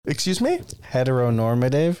Excuse me?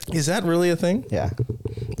 Heteronormative. Is that really a thing? Yeah.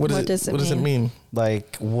 What does it mean?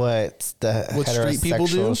 Like what the straight people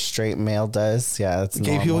do? Straight male does. Yeah, that's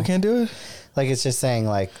gay normal. people can't do it? Like it's just saying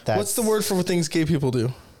like that. What's the word for things gay people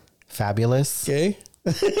do? Fabulous. Gay?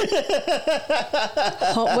 What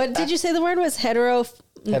did you say the word was?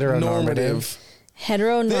 Heteronormative.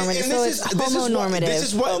 Heteronormative. So it's homonormative. This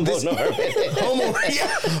is what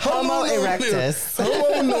Homo erectus.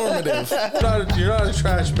 Homonormative. You're not a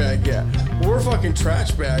trash bag yet. We're fucking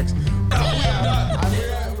trash bags.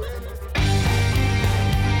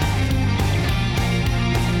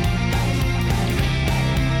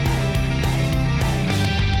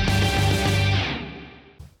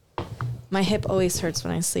 My hip always hurts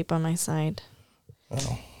when I sleep on my side.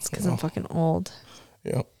 Oh, it's because I'm fucking old.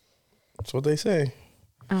 Yep. That's what they say.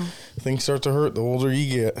 Oh. Things start to hurt the older you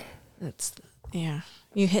get. Yeah.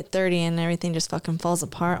 You hit 30 and everything just fucking falls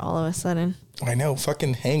apart all of a sudden. I know.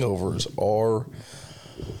 Fucking hangovers are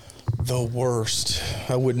the worst.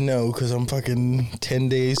 I wouldn't know because I'm fucking 10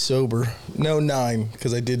 days sober. No, 9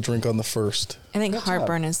 because I did drink on the 1st. I think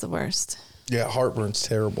heartburn is the worst. Yeah, heartburn's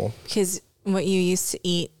terrible. Because what you used to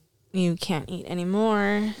eat, you can't eat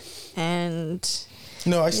anymore. And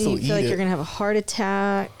no, I still eat you feel like it. You're going to have a heart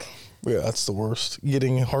attack. Yeah, that's the worst.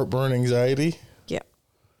 Getting heartburn, anxiety. Yep.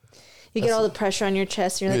 You get all the pressure on your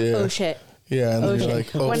chest. And you're like, oh shit. Yeah, and then you're like,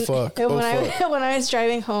 fuck. When I was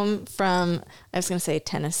driving home from, I was going to say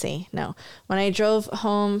Tennessee. No. When I drove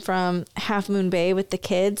home from Half Moon Bay with the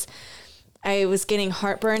kids, I was getting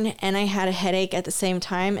heartburn and I had a headache at the same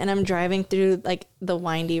time. And I'm driving through like the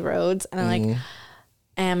windy roads and I'm like,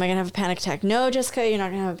 am I going to have a panic attack? No, Jessica, you're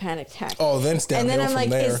not going to have a panic attack. Oh, then it's downhill. And then I'm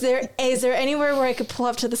like, is there anywhere where I could pull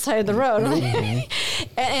up to the side of the road?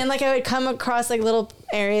 and like I would come across like little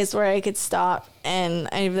areas where I could stop and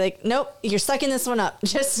I'd be like, nope, you're sucking this one up.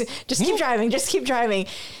 Just keep driving. Just keep driving.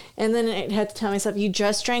 And then I had to tell myself, you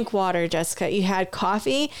just drank water, Jessica. You had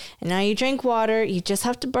coffee and now you drink water. You just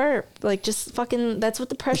have to burp. Like just fucking, that's what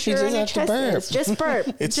the pressure on your chest is. Just burp.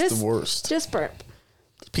 It's the worst. Just burp.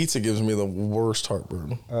 Pizza gives me the worst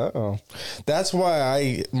heartburn. Uh-oh. That's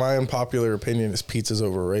why my unpopular opinion is pizza's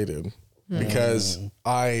overrated. Because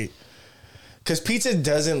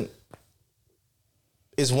pizza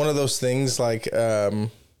is one of those things like when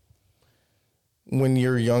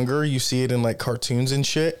you're younger, you see it in like cartoons and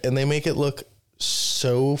shit, and they make it look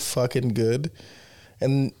so fucking good.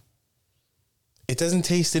 And it doesn't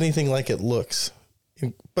taste anything like it looks.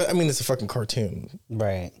 But I mean, it's a fucking cartoon,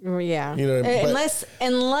 right? Yeah, you know,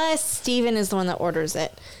 unless Steven is the one that orders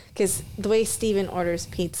it, because the way Steven orders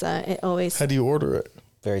pizza, it always. How do you order it?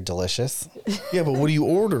 Very delicious. Yeah, but what do you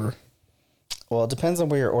order? Well, it depends on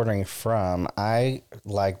where you're ordering from. I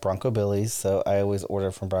like Bronco Billy's, so I always order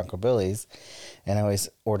from Bronco Billy's, and I always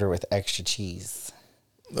order with extra cheese.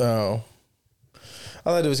 Oh, I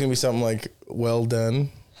thought it was gonna be something like well done.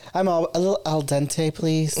 I'm a little al dente,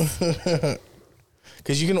 please.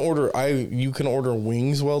 Because you can order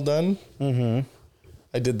wings well done. Mm-hmm.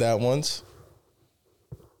 I did that once.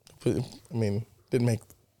 But, I mean, didn't make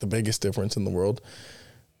the biggest difference in the world.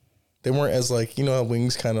 They weren't as like, you know how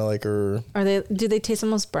wings kind of like are. Do they taste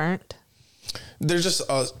almost burnt? They're just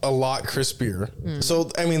a lot crispier. So,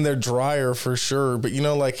 I mean, they're drier for sure. But, you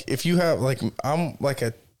know, like if you have like, I'm like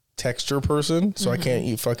a texture person, so I can't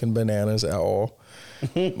eat fucking bananas at all.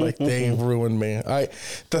 Like they ruined me.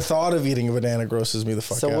 The thought of eating a banana grosses me the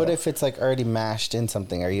fuck out. So what if it's like already mashed in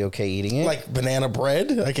something? Are you okay eating it? Like banana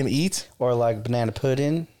bread I can eat? Or like banana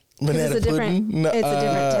pudding? Banana pudding? No, it's a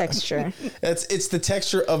different texture. It's the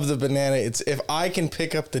texture of the banana. It's if I can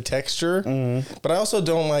pick up the texture, but I also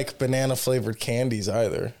don't like banana flavored candies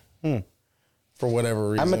either. For whatever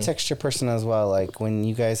reason. I'm a texture person as well. Like when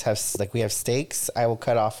you guys have, like we have steaks, I will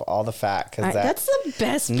cut off all the fat because that's the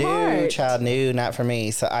best part. No, child, no, not for me.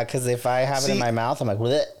 So because if I have it in my mouth, I'm like,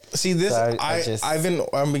 bleh. See this, so I've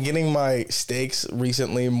been getting my steaks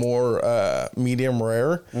recently more medium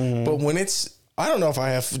rare, but when it's, I don't know if I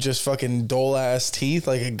have just fucking dull ass teeth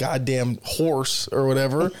like a goddamn horse or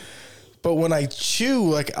whatever. But when I chew,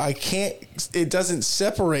 like I can't, it doesn't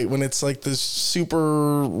separate when it's like this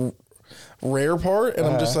super rare part, and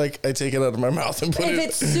I'm just like, I take it out of my mouth and put it. If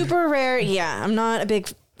it's super rare, yeah, I'm not a big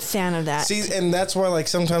fan of that. See, and that's why like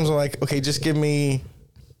sometimes I'm like, okay, just give me.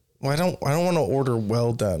 Well, I don't want to order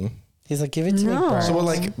well done. He's like, give it to me. Burns.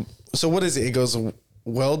 So what is it? It goes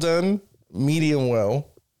well done, medium well,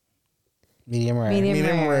 medium rare,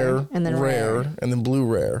 medium rare, and then rare, and then blue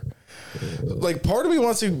rare. Like part of me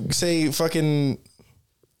wants to say fucking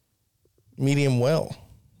medium well.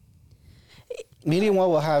 Medium well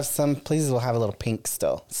will have some places will have a little pink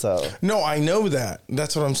still. So no, I know that.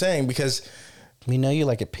 That's what I'm saying because We know you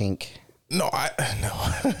like it pink. No,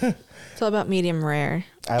 no. It's all about medium rare.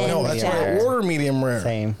 I like No, that's why I order medium rare.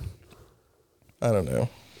 Same. I don't know.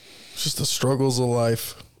 It's just the struggles of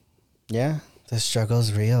life. Yeah, the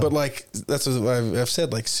struggle's real. But like, that's what I've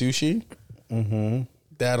said, like sushi. Mm-hmm.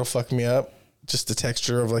 That'll fuck me up. Just the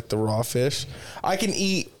texture of like the raw fish. I can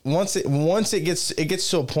eat once it gets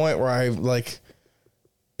to a point where I like,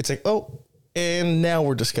 it's like, oh, and now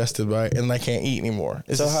we're disgusted by it and I can't eat anymore.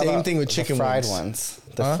 It's so the same thing with chicken fried wings. ones.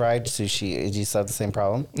 The fried sushi. Do you still have the same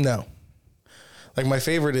problem? No. Like my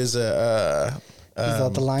favorite is He's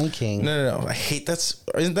not the Lion King. No. I hate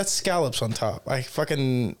isn't that scallops on top? I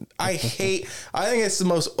think it's the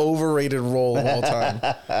most overrated roll of all time.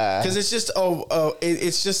 Because it's just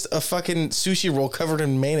it's just a fucking sushi roll covered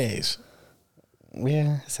in mayonnaise.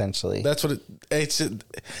 Yeah, essentially. That's what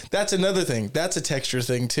that's another thing. That's a texture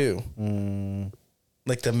thing too.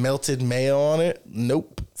 Like the melted mayo on it.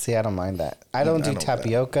 Nope. See, I don't mind that. I don't do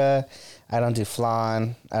tapioca. I don't do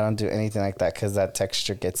flan. I don't do anything like that because that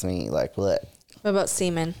texture gets me like, bleh. What about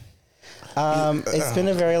semen? It's been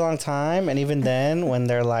a very long time, and even then, when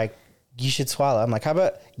they're like, "You should swallow," I'm like, "How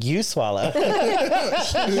about you swallow?"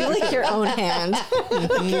 You lick your own hand.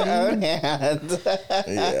 Your own hand.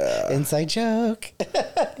 Yeah. Inside joke.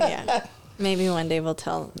 Yeah. Maybe one day we'll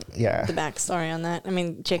tell Yeah. the backstory on that. I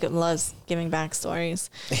mean, Jacob loves giving backstories.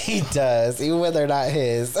 He does, even when they're not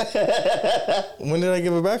his. When did I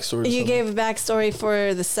give a backstory? You gave a backstory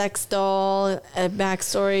for the sex doll, a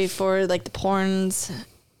backstory for like the porns.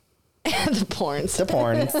 The porns. The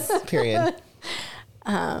porns. Period.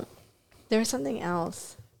 There was something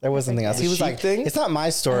else. There was something else. He was sheep like, thing? "It's not my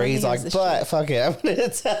story." He's think like, it was the "But sheep. fuck it, I'm gonna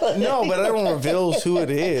tell it." No, but everyone reveals who it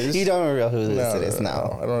is. You don't reveal who it is.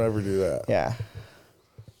 No. I don't ever do that. Yeah.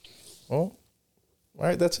 Well, all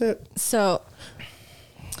right, that's it. So,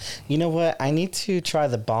 You know what? I need to try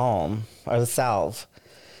the balm or the salve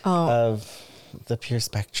of the Pure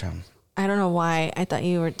Spectrum. I don't know why. I thought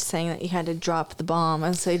you were saying that you had to drop the bomb. I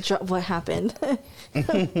was like, what happened?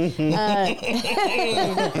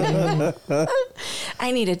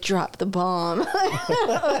 I need to drop the bomb.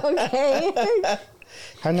 Okay.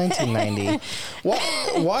 How 1990?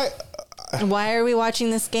 Why? Why are we watching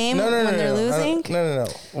this game when they're losing? No.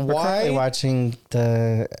 We're Why? currently watching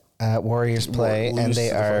the Warriors play, and Lose they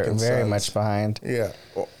to the are fucking very Suns. much behind. Yeah.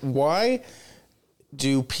 Why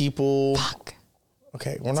do people? Fuck.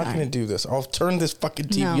 Okay, we're not Sorry. going to do this. I'll turn this fucking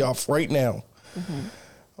TV No. off right now.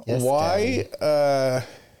 Yes, Why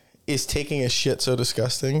is taking a shit so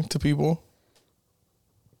disgusting to people?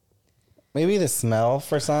 Maybe the smell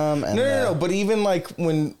for some. And No. But even like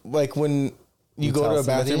when you go tell to a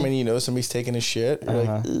bathroom somebody? and you know somebody's taking a shit, you're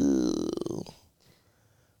like, "Ew."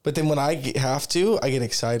 But then when I have to, I get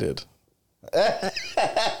excited.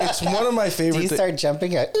 It's one of my Do favorite you things. start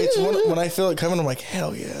jumping at? It's when I feel it coming, I'm like,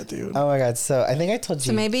 hell yeah, dude. Oh my god! So I think I told you.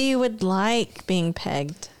 So maybe you would like being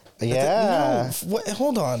pegged. Yeah. No, what,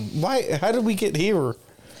 hold on. Why? How did we get here?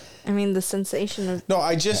 I mean, the sensation of No,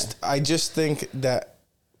 I just think that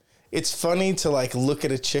it's funny to like look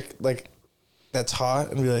at a chick like that's hot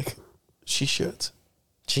and be like, she shits.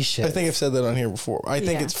 She should. I think I've said that on here before. I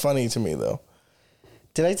think Yeah. it's funny to me though.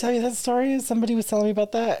 Did I tell you that story? Somebody was telling me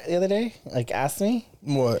about that the other day. Like, asked me.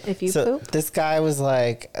 What? if you So poop. this guy was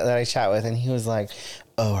like that I chat with, and he was like,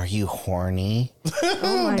 "Oh, are you horny?"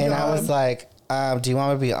 Oh my And god. I was like, "Do you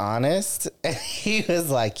want me to be honest?" And he was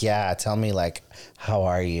like, "Yeah, tell me like, how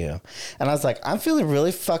are you?" And I was like, "I'm feeling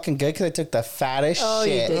really fucking good because I took the fattest Oh,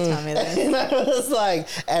 shit." you did tell me that. And I was like,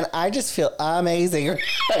 and I just feel amazing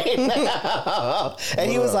right now. And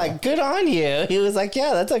he was like, "Good on you." He was like,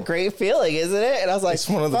 "Yeah, that's a great feeling, isn't it?" And I was like, It's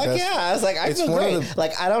one of the "Fuck best- yeah!" I was like, "I it's feel one of great. the-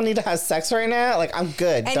 Like, I don't need to have sex right now. Like, I'm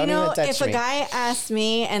good. And Don't you know, even touch if me." a guy asked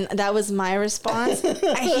me and that was my response,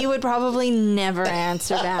 he would probably never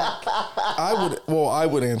answer back. I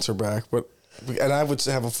would answer back, and I would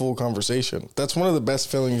have a full conversation. That's one of the best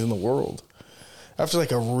feelings in the world. After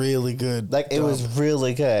like a really good, Like, it was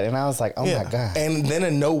really good. And I was like, "Oh my god." and then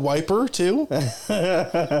a no wiper too.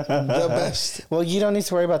 The best. Well, you don't need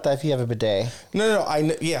to worry about that if you have a bidet. No, I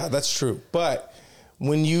know, yeah, that's true. But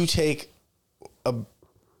when you take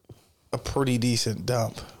a pretty decent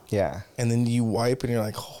dump Yeah. and then you wipe and you're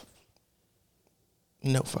like, oh,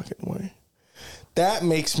 no fucking way. That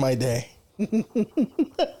makes my day. I'm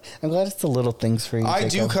glad it's the little things for you. I do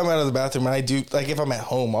Jacob. come out of the bathroom and I do, like, if I'm at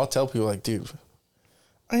home, I'll tell people, like, dude,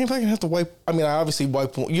 I ain't fucking have to wipe. I mean, I obviously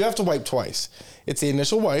wipe. You have to wipe twice. It's the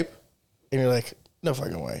initial wipe, and you're like, no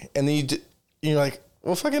fucking way. And then you're like,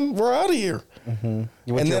 well, fucking, we're out of here. You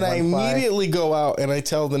with And your then I one ply? immediately go out and I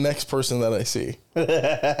tell the next person that I see.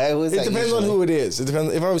 It It depends on who it is. It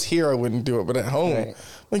depends. If I was here, I wouldn't do it. But at home, Right.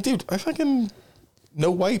 like, dude, I fucking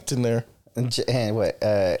No wiped in there. And what?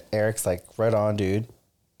 Eric's like, right on, dude.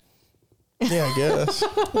 Yeah, I guess.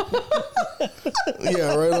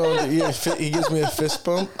 Yeah, right on. Yeah, he gives me a fist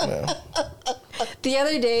bump. Yeah. The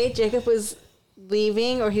other day, Jacob was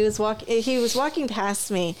leaving, or he was walking past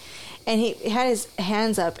me, and he had his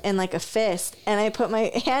hands up in like a fist, and I put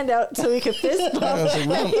my hand out so we could fist bump.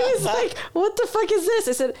 And he was like, "What the fuck is this?"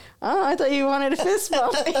 I said, "Oh, I thought you wanted a fist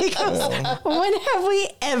bump." He goes, "When have we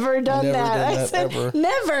ever done that?" I said, ever.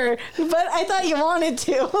 "Never," but I thought you wanted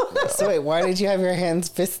to. So wait, why did you have your hands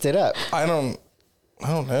fisted up? I don't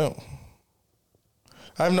know.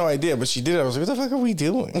 I have no idea, but she did it. I was like, what the fuck are we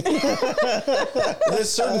doing?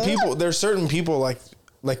 There's certain people like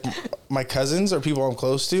my cousins or people I'm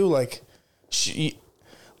close to, like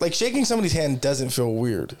shaking somebody's hand doesn't feel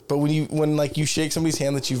weird. But when you shake somebody's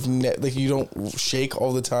hand that you don't shake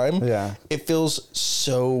all the time, yeah, it feels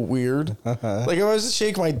so weird. Uh-huh. Like if I was to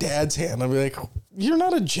shake my dad's hand, I'd be like, you're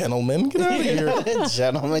not a gentleman. Get out of here. You're not a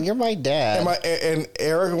gentleman. You're my dad. And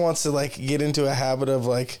Eric wants to like get into a habit of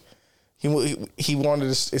like, he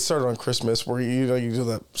wanted to. It started on Christmas where you do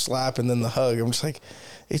the slap and then the hug. I'm just like,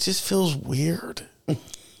 it just feels weird.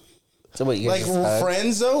 So what? You like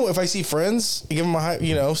friends though, if I see friends, you give them a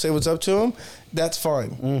high, say what's up to them. That's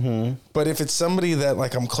fine. Mm-hmm. But if it's somebody that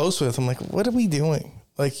like I'm close with, I'm like, what are we doing?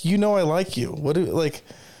 Like I like you.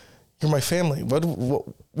 You're my family. What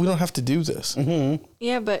we don't have to do this. Mm-hmm.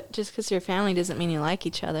 Yeah, but just because you're family doesn't mean you like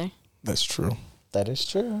each other. That's true. That is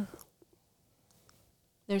true.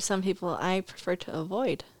 There's some people I prefer to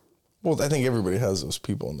avoid. Well, I think everybody has those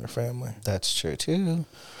people in their family. That's true too.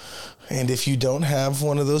 And if you don't have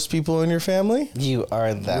one of those people in your family, you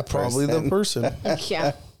are that you're probably the person.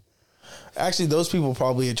 Yeah. Actually, those people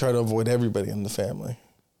probably try to avoid everybody in the family.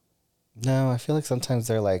 No, I feel like sometimes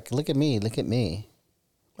they're like, look at me, look at me.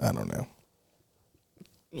 I don't know.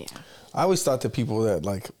 Yeah. I always thought that people that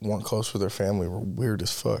like weren't close with their family were weird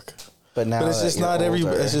as fuck. But now it's just not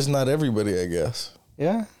everybody. It's just not everybody, I guess.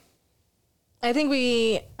 Yeah. I think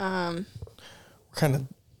we're kind of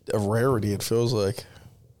a rarity, it feels like.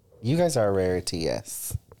 You guys are a rarity,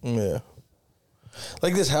 yes. Yeah.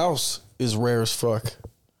 Like this house is rare as fuck.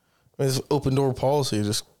 I mean, it's open door policy,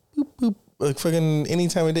 just boop, boop. Like fucking any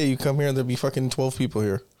time of day you come here, there'll be fucking 12 people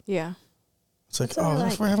here. Yeah. It's like,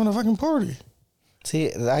 we're having a fucking party.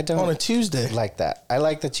 See, I don't on a Tuesday like that. I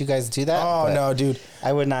like that you guys do that. Oh no, dude!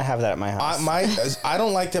 I would not have that at my house. I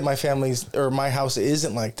don't like that my family's or my house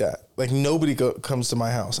isn't like that. Like nobody comes to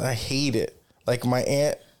my house. I hate it. Like my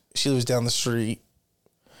aunt, she lives down the street.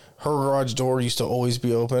 Her garage door used to always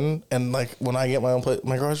be open, and like when I get my own place,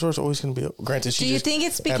 my garage door is always going to be open. Granted, do you think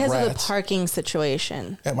it's because of the parking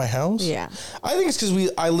situation at my house? Yeah, I think it's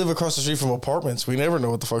because I live across the street from apartments. We never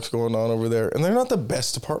know what the fuck's going on over there, and they're not the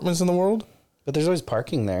best apartments in the world. But there's always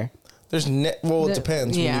parking there. It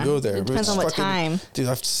depends when you go there. It depends on what time. Dude,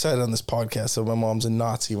 I've said on this podcast that my mom's a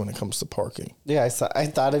Nazi when it comes to parking. Yeah, I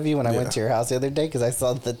thought of you when I went to your house the other day because I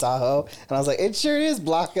saw the Tahoe and I was like, it sure is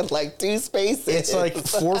blocking like 2 spaces. It's like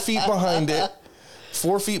 4 feet behind it.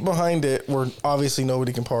 4 feet behind it where obviously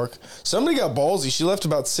nobody can park. Somebody got ballsy. She left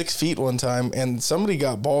about 6 feet one time and somebody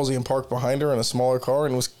got ballsy and parked behind her in a smaller car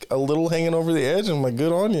and was a little hanging over the edge. And I'm like,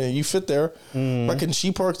 good on you. You fit there. Fucking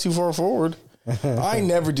she parked too far forward. I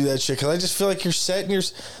never do that shit because I just feel like you're setting your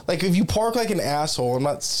like if you park like an asshole. I'm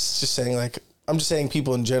not just saying like I'm just saying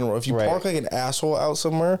people in general. If you park like an asshole out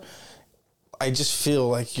somewhere, I just feel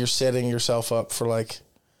like you're setting yourself up for like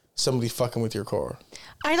somebody fucking with your car.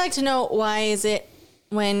 I'd like to know why is it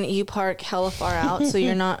when you park hella far out so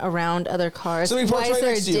you're not around other cars? Why is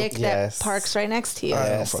there a dick that parks right next to you?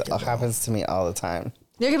 Yes, it happens to me all the time.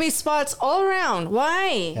 There could be spots all around.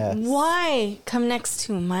 Why? Yes. Why come next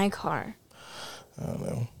to my car? I don't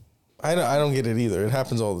know. I don't get it either. It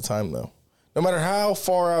happens all the time though. No matter how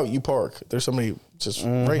far out you park, there's somebody just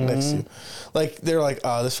right next to you. Like they're like,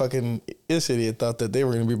 this idiot thought that they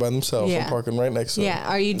were going to be by themselves and parking right next to them. Yeah.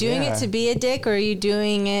 Are you doing it to be a dick, or are you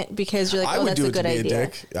doing it because you're like, that's a good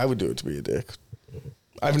idea? I would do it to be a dick.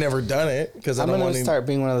 I've never done it because I'm going to start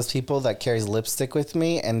being one of those people that carries lipstick with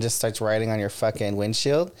me and just starts writing on your fucking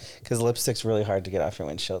windshield because lipstick's really hard to get off your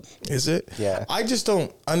windshield. Is it? Yeah. I just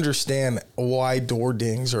don't understand why door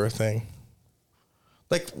dings are a thing.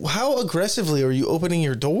 Like, how aggressively are you opening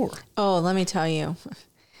your door? Oh, let me tell you.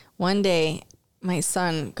 One day, my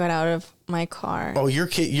son got out of my car. Oh, your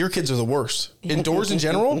kids are the worst. Indoors in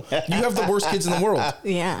general, you have the worst kids in the world.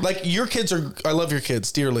 Yeah. Like your kids are, I love your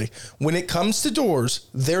kids dearly. When it comes to doors,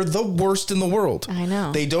 they're the worst in the world. I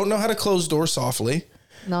know. They don't know how to close doors softly.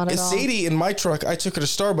 Not at all. Sadie in my truck, I took her to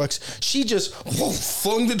Starbucks. She just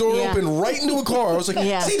flung the door open right into a car. I was like,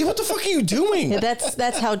 Sadie, what the fuck are you doing? Yeah,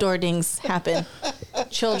 that's how door dings happen.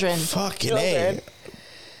 Children. Fucking A.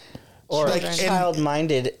 Or Like,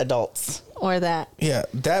 child-minded adults. Or that. Yeah,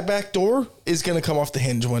 that back door is going to come off the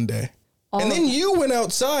hinge one day. Oh. And then you went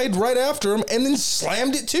outside right after him and then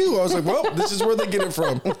slammed it too. I was like, well, this is where they get it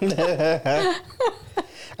from.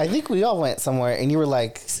 I think we all went somewhere and you were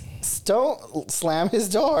like, don't slam his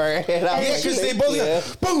door. And I was Yeah, like, because they "Thank both you."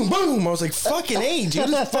 got boom, boom. I was like, fucking A, dude,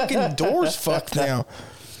 this fucking door's fucked now.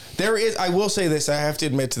 There is, I will say this, I have to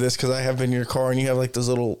admit to this because I have been in your car and you have like those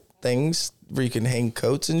little things where you can hang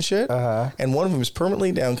coats and shit. And one of them is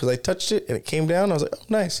permanently down because I touched it and it came down. I was like, oh,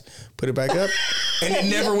 nice. Put it back up. And it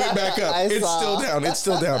never went back up. Still down. It's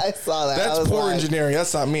still down. I saw that. That's poor engineering.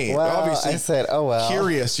 That's not me. Well, Obviously. I said, oh, well.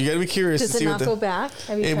 Curious. You got to be curious Does to it see not what go back?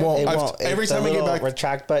 Have you It tried won't. It I've- won't. every The time I get little back,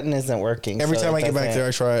 retract button isn't working. every so time it I get back doesn't- there,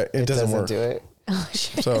 I try it. It doesn't work. do it. Oh,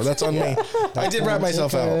 shit. So that's on me. I did rat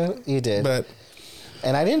myself out. You did. But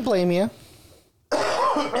And I didn't blame you.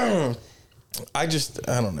 I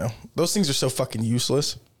don't know. Those things are so fucking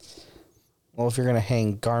useless. Well, if you're going to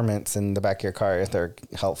hang garments in the back of your car, they're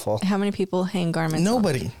helpful. How many people hang garments?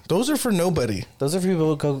 Nobody. Those are for nobody. Those are for people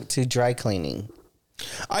who go to dry cleaning.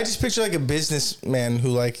 I just picture like a businessman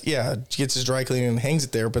who gets his dry cleaning and hangs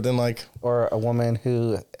it there, but then like, Or a woman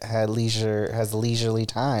who has leisurely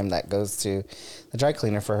time that goes to the dry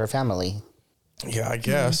cleaner for her family. yeah, I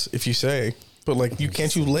guess if you say, but like,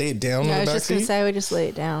 can't you lay it down Yeah, I in was the back just going to seat? say I would just lay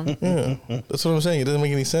it down. Yeah, that's what I'm saying. It doesn't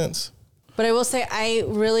make any sense. But I will say I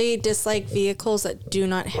really dislike vehicles that do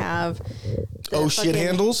not have the Oh, shit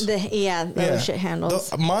handles? Oh shit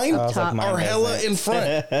handles. Mine I was like, mine are hella doesn't. in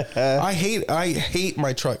front. I hate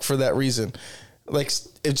my truck for that reason. Like,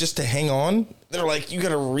 it's just to hang on. They're like, you got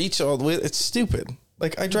to reach all the way. It's stupid.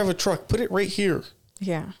 Like, I drive a truck. Put it right here.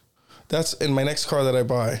 Yeah. That's in my next car that I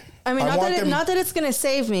buy. I mean, not that it's going to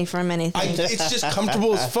save me from anything. It's just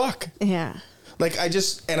comfortable as fuck. Yeah. Like, I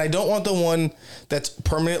don't want the one that's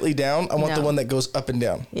permanently down. I want the No. one that goes up and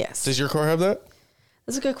down. Yes. Does your car have that?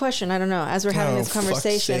 That's a good question. I don't know. As we're having this fuck's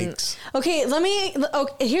conversation. sakes. Okay,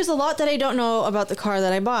 here's a lot that I don't know about the car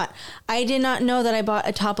that I bought. I did not know that I bought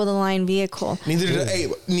a top of the line vehicle. Neither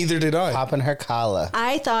did I. Pop in her collar.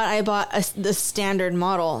 I thought I bought the standard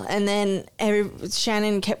model, and then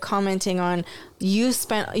Shannon kept commenting on you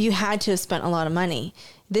had to have spent a lot of money.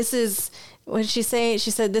 This is what did she say? She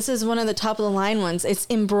said this is one of the top of the line ones. It's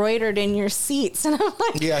embroidered in your seats, and I'm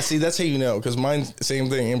like, Yeah, see, that's how you know, because mine's the same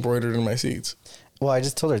thing, embroidered in my seats. Well, I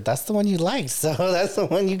just told her that's the one you liked, so that's the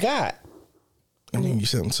one you got. I mean, you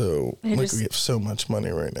sound so we have so much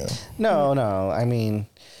money right now. No. I mean,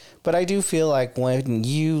 but I do feel like when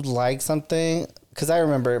you like something, because I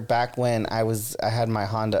remember back when I had my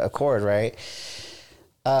Honda Accord, right?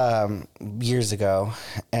 Years ago,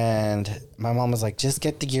 and my mom was like, just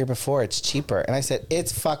get the gear before, it's cheaper. And I said,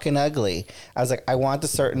 it's fucking ugly. I was like, I want the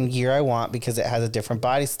certain gear I want because it has a different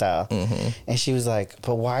body style. And she was like,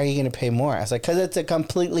 but why are you going to pay more? I was like, because it's a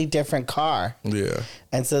completely different car. Yeah.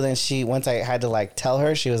 And so then once I had to tell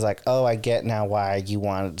her, she was like, oh, I get now why you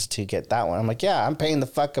wanted to get that one. I'm like, yeah, I'm paying the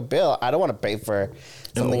fucking bill. I don't want to pay for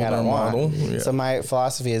something I don't want. Yeah. So my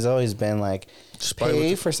philosophy has always been just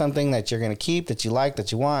pay for something that you're going to keep, that you like,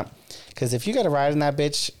 that you want. Because if you got to ride in that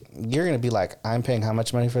bitch, you're going to be like, I'm paying how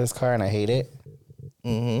much money for this car and I hate it.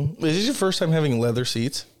 Mm-hmm. Is this your first time having leather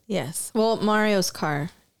seats? yes. Well, Mario's car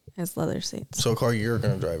has leather seats. So a car you're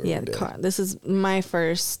going to drive every Yeah, day. the car. This is my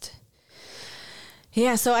first.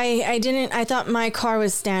 Yeah, so I thought my car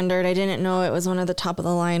was standard. I didn't know it was one of the top of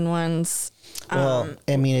the line ones. Well,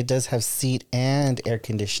 I mean, it does have seat and air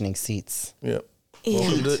conditioning seats. Yep. Yeah.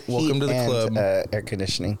 Welcome to the and, club. Air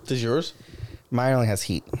conditioning. Is yours? Mine only has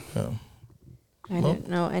heat. Oh. I didn't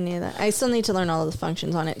know any of that. I still need to learn all of the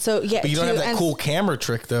functions on it. So yeah, But you don't have that cool camera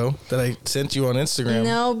trick though that I sent you on Instagram.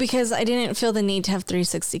 No, because I didn't feel the need to have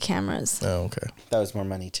 360 cameras. Oh, okay. That was more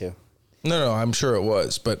money too. No, I'm sure it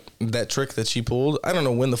was, but that trick that she pulled, I don't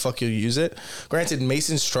know when the fuck you'll use it. Granted,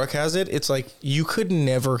 Mason's truck has it. It's like you could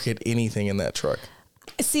never hit anything in that truck.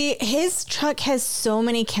 See, his truck has so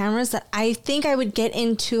many cameras that I think I would get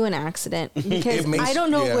into an accident because I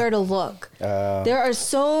don't know where to look. There are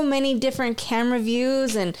so many different camera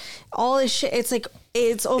views and all this shit. It's like,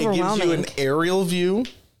 it's overwhelming. It gives you an aerial view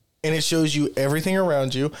and it shows you everything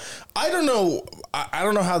around you. I don't know. I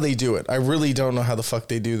don't know how they do it. I really don't know how the fuck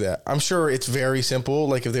they do that. I'm sure it's very simple.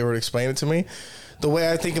 Like if they were to explain it to me, the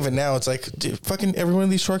way I think of it now, it's like, dude, fucking every one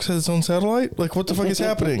of these trucks has its own satellite. Like, what the fuck is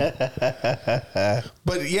happening?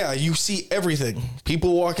 But yeah, you see everything.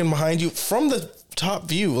 People walking behind you from the top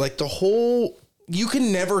view, like the whole You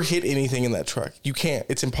can never hit anything in that truck. You can't.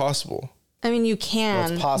 It's impossible. I mean, you can.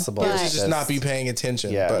 Well, it's possible. but- Just not be paying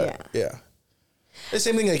attention. Yeah. But yeah. The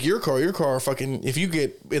same thing like your car fucking, if you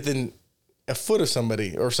get within a foot of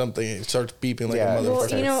somebody or something, it starts beeping like a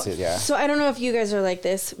motherfucker. Well, so I don't know if you guys are like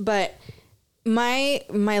this, but my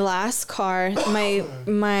last car,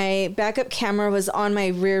 my backup camera was on my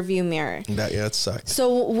rear view mirror. That sucked.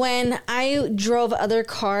 So when I drove other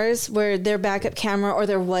cars where their backup camera or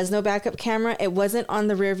there was no backup camera, it wasn't on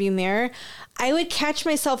the rear view mirror, I would catch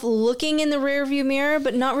myself looking in the rear view mirror,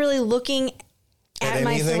 but not really looking at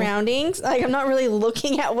my surroundings. Like, I'm not really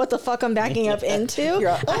looking at what the fuck I'm backing up into.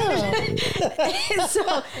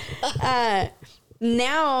 So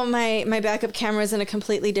now my backup camera is in a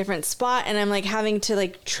completely different spot, and I'm like having to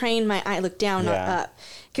like train my eye, look down, not up.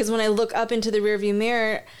 Because when I look up into the rearview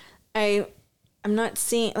mirror, I'm not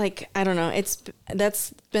seeing, like, I don't know.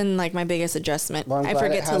 That's been like my biggest adjustment. Well, I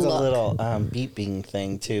forget to look. It has a little beeping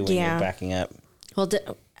thing too when you're backing up. Well,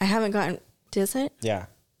 I haven't gotten. Does it? Yeah.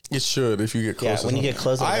 It should if you get close. Yeah, when you get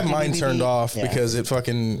close. I have mine turned off because it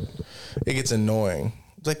gets annoying.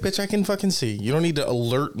 It's like, bitch, I can fucking see. You don't need to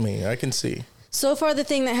alert me. I can see. So far, the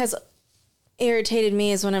thing that has irritated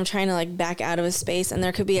me is when I'm trying to like back out of a space and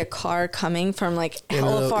there could be a car coming from like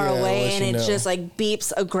hella far away and it just like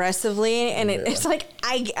beeps aggressively and it's like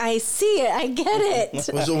I see it, I get it.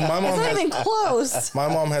 So my mom it's not even close. My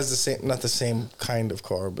mom has the same, not the same kind of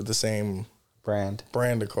car, but the same brand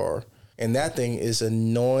of car, and that thing is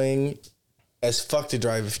annoying as fuck to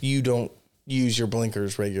drive if you don't use your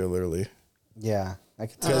blinkers regularly. Yeah.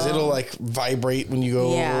 Because it'll like vibrate when you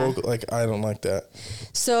go, like, I don't like that.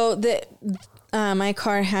 So my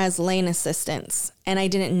car has lane assistance and I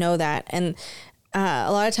didn't know that. And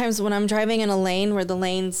a lot of times when I'm driving in a lane where the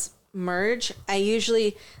lanes merge, I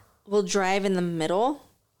usually will drive in the middle.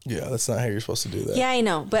 Yeah, that's not how you're supposed to do that. Yeah, I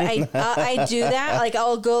know. But I do that. Like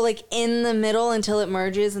I'll go like in the middle until it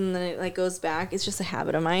merges and then it like goes back. It's just a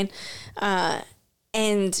habit of mine.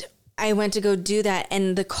 And I went to go do that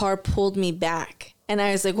and the car pulled me back. And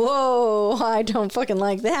I was like, whoa, I don't fucking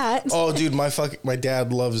like that. Oh, dude, my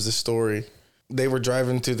dad loves this story. They were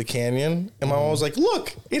driving through the canyon, and my mom was like,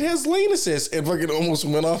 look, it has lane assist, and fucking almost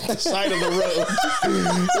went off the side of the road.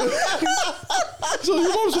 So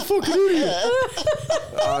your mom's a fucking idiot.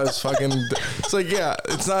 It's like, yeah,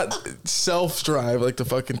 it's not self-drive like the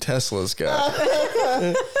fucking Tesla's got.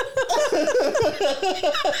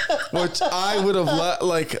 Which I would have loved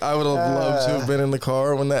to have been in the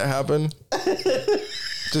car when that happened.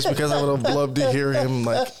 Just because I would have loved to hear him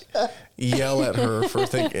like yell at her for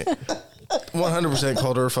thinking 100%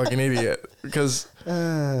 called her a fucking idiot. Because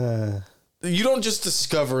you don't just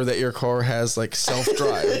discover that your car has like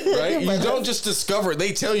self-drive, right? You don't just discover it.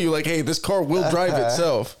 They tell you like, hey, this car will drive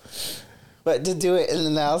itself. But to do it in the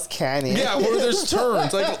Niles Canyon. Yeah, where there's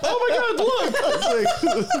turns. Like, oh my God, look. It's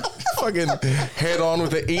like fucking head on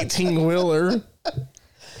with an 18-wheeler.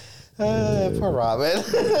 Poor Robin.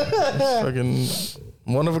 Fucking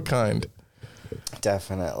one of a kind.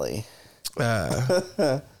 Definitely. Well.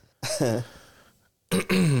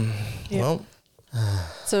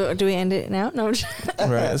 So do we end it now? No. Right.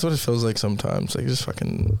 That's what it feels like sometimes. Like, just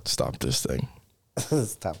fucking stop this thing.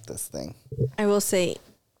 Stop this thing. I will say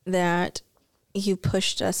that you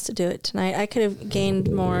pushed us to do it tonight. I could have gained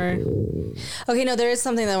more. Okay, no, there is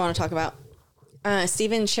something that I want to talk about.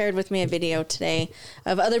 Steven shared with me a video today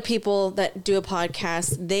of other people that do a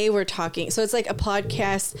podcast. They were talking. So it's like a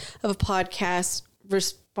podcast of a podcast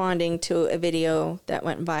responding to a video that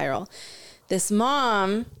went viral. This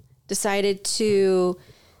mom decided to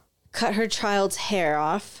cut her child's hair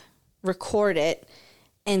off, record it,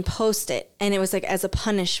 and post it. And it was like as a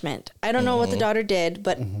punishment. I don't know what the daughter did,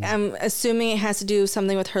 but I'm assuming it has to do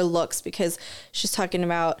something with her looks because she's talking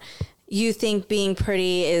about, you think being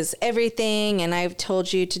pretty is everything, and I've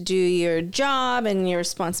told you to do your job and your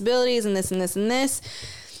responsibilities and this and this and this.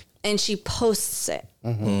 And she posts it.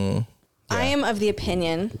 I am of the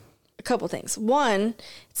opinion, a couple things. One,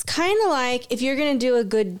 it's kind of like if you're going to do a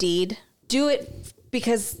good deed, do it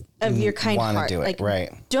because of your kind heart. Do it, like,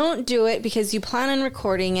 right. Don't do it because you plan on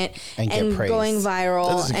recording it and going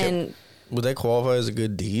viral. Would that qualify as a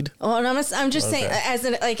good deed? Oh, and I'm just saying as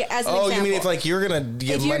an example. Oh, you mean if like you're gonna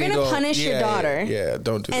give money to punish your daughter? Yeah,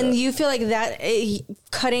 don't do that. And you feel like that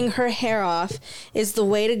cutting her hair off is the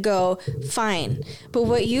way to go. Fine, but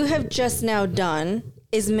what you have just now done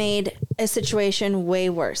is made a situation way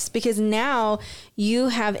worse because now you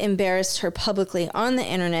have embarrassed her publicly on the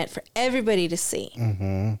internet for everybody to see.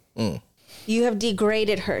 You have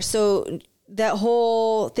degraded her. So that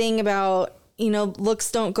whole thing about,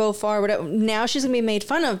 looks don't go far, whatever. Now she's gonna be made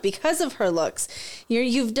fun of because of her looks.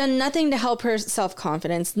 You've done nothing to help her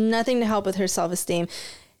self-confidence, nothing to help with her self-esteem.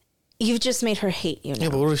 You've just made her hate you now. Yeah,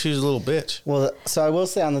 but what if she's a little bitch? Well, so I will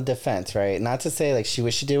say on the defense, right? Not to say like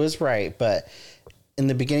what she did was right, but in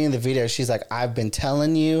the beginning of the video, she's like, I've been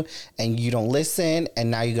telling you and you don't listen and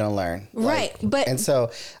now you're going to learn. Right. And so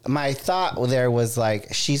my thought there was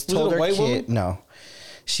like, she's told her kid, woman? no,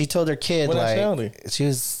 she told her kid, What like, nationality? she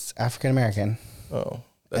was African-American. Oh,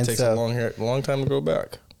 that takes a long time to go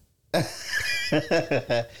back.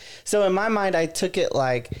 So in my mind, I took it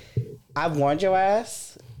like, I've warned your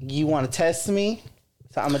ass. You want to test me?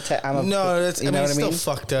 So I'm a no, that's, it's still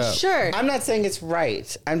fucked up. Sure. I'm not saying it's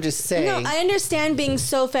right. I'm just saying. No, I understand being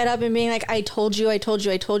so fed up and being like, I told you,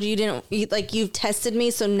 you've tested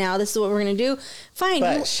me, so now this is what we're going to do. Fine.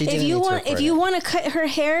 But if you want to cut her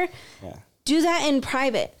hair, do that in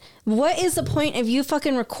private. What is the point of you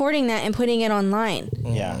fucking recording that and putting it online?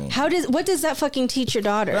 Yeah. What does that fucking teach your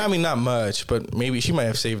daughter? I mean, not much, but maybe she might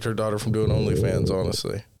have saved her daughter from doing OnlyFans,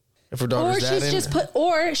 honestly. If her daughter's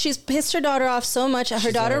she's pissed her daughter off so much that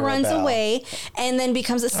her daughter runs away and then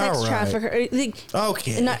becomes a sex trafficker.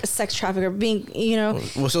 Okay. Not a sex trafficker, being,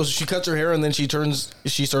 Well, so she cuts her hair and then she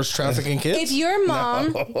starts trafficking kids? If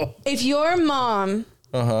your mom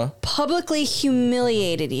publicly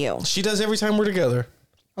humiliated you. She does every time we're together.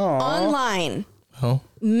 Online. Oh.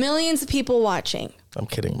 Millions of people watching. I'm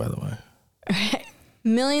kidding, by the way.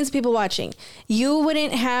 Millions of people watching. You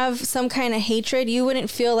wouldn't have some kind of hatred. You wouldn't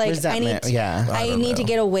feel like resentment. I need to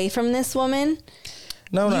get away from this woman.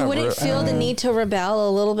 No, you wouldn't feel the need to rebel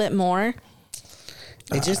a little bit more.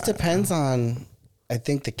 It just depends on, I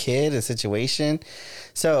think, the kid, the situation.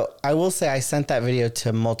 So I will say I sent that video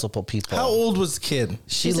to multiple people. How old was the kid?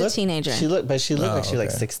 She's a teenager. She looked like she was like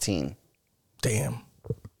 16. Damn.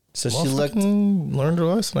 So she looked. Learned her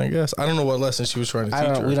lesson, I guess. I don't know what lesson she was trying to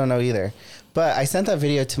teach her. We don't know either. But I sent that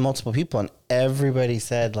video to multiple people, and everybody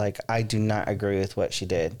said, like, I do not agree with what she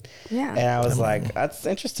did. Yeah. And I was like, that's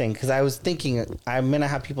interesting, because I was thinking I'm going to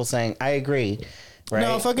have people saying, I agree. Right?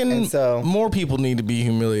 No, more people need to be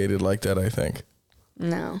humiliated like that, I think.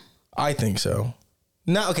 No. I think so.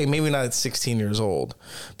 Maybe not at 16 years old,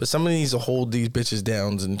 but somebody needs to hold these bitches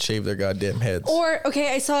down and shave their goddamn heads.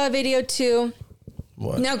 I saw a video too.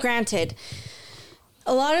 What? Now, granted,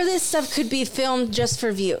 a lot of this stuff could be filmed just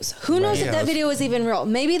for views. Who knows if that video was even real?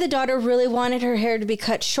 Maybe the daughter really wanted her hair to be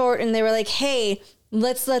cut short, and they were like, "Hey,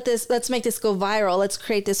 let's make this go viral. Let's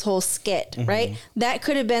create this whole skit." Right? That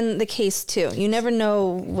could have been the case too. You never know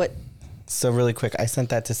what. So really quick, I sent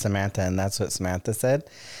that to Samantha, and that's what Samantha said.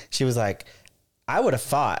 She was like, I would have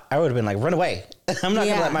fought. I would have been like, run away. I'm not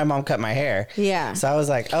going to let my mom cut my hair. Yeah. So I was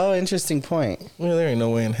like, oh, interesting point. Well, there ain't no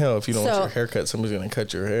way in hell if you don't want your hair cut, somebody's going to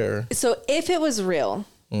cut your hair. So if it was real,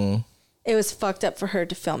 it was fucked up for her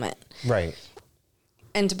to film it. Right.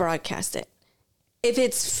 And to broadcast it. If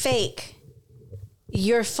it's fake,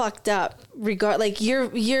 you're fucked up.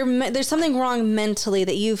 There's something wrong mentally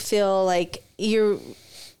that you feel like you're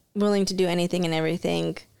willing to do anything and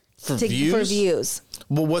everything for views.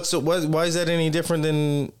 Well, why is that any different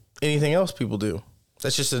than anything else people do?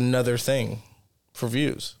 That's just another thing for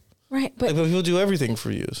views. Right, but people do everything for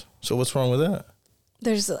views. So what's wrong with that?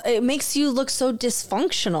 It makes you look so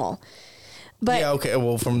dysfunctional. But yeah, okay.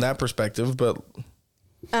 Well, from that perspective, but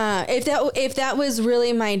if that was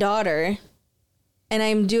really my daughter, and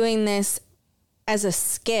I'm doing this as a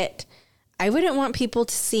skit, I wouldn't want people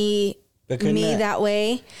to see me that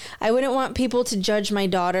way. I wouldn't want people to judge my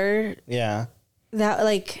daughter. Yeah.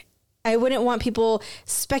 I wouldn't want people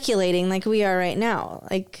speculating like we are right now.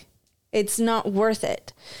 Like, it's not worth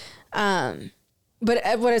it. But what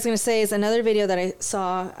I was going to say is another video that I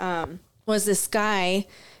saw was this guy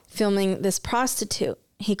filming this prostitute.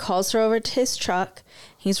 He calls her over to his truck.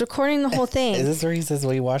 He's recording the whole thing. Is this where he says,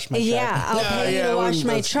 will you wash my truck? Yeah, I'll pay you to wash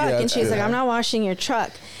my truck. And she's like, I'm not washing your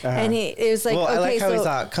truck. And it was like, I like how he's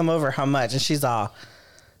all, come over, how much? And she's all,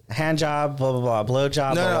 hand job, blah, blah, blah, blow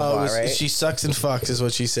job, blah, blah, blah, right? She sucks and fucks is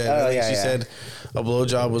what she said. She said a blow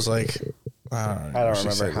job was like, I don't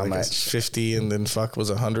remember how much. 50 and then fuck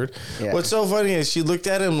was 100. Yeah. What's so funny is she looked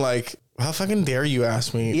at him like, how fucking dare you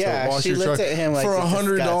ask me to wash your truck at him like for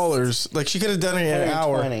 $100? Like, she could have done it in an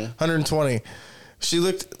hour. 120. She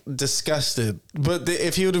looked disgusted. But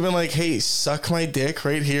if he would have been like, hey, suck my dick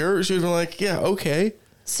right here, she would have been like, yeah, okay.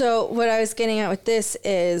 So what I was getting at with this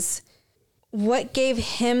is what gave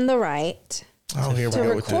him the right to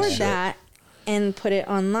record that and put it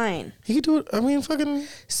online? He could do it. I mean, fucking.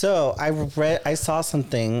 So I saw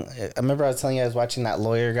something. I remember I was telling you I was watching that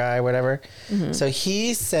lawyer guy, whatever. Mm-hmm. So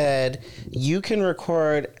he said you can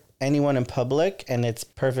record anyone in public, and it's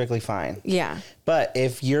perfectly fine. Yeah. But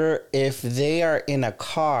if they are in a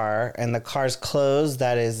car and the car's closed,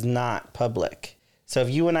 that is not public. So if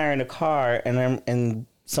you and I are in a car and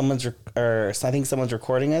someone's I think someone's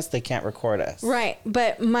recording us, they can't record us. Right.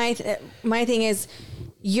 But my thing is,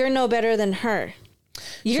 you're no better than her.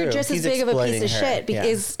 You're True. just He's as big of a piece exploiting of her. shit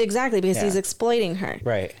because he's exploiting her.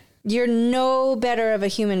 Right. You're no better of a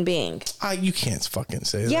human being. You can't fucking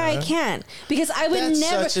say that. Yeah, I can. Because I would That's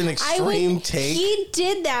never. such an extreme take. He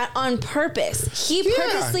did that on purpose. He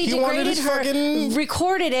purposely he wanted degraded his her, fucking-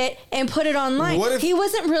 recorded it, and put it online. What if- he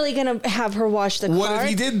wasn't really going to have her wash the car. What if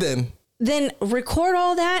he did then? Then record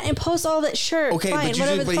all that and post all that. Sure, Okay, fine,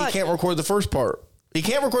 but he can't record the first part. He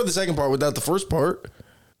can't record the second part without the first part.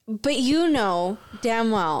 But you know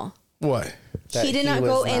damn well What? That he did he not was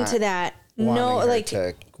go not into that. wanting No, her like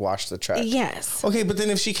to wash the truck. yes. Okay, but then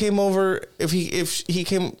if she came over, she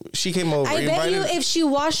came over. I bet you if she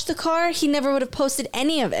washed the car, he never would have posted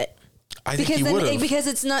any of it. I think he would have. Because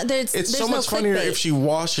it's not. There's So much funnier if she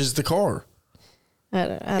washes the car. I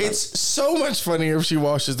don't. It's so much funnier if she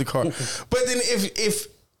washes the car. But then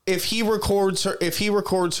if he records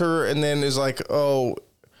her and then is like, oh,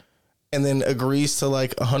 and then agrees to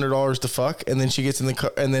like $100 to fuck, and then she gets in the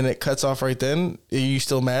car and then it cuts off right then, are you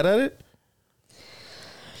still mad at it?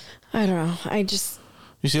 I don't know.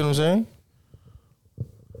 You see what I'm saying?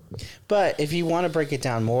 But if you want to break it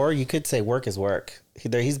down more, you could say work is work.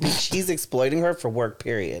 He's exploiting her for work,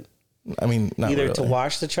 period. I mean, not Either really. to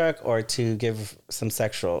wash the truck or to give some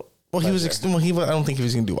sexual. Well, pleasure. I don't think he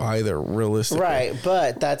was going to do either, realistically. Right,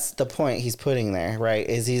 but that's the point he's putting there, right?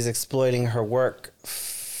 Is he's exploiting her work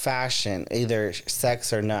fashion, either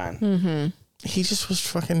sex or none. Mm-hmm. He just was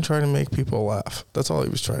fucking trying to make people laugh. That's all he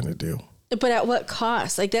was trying to do. But at what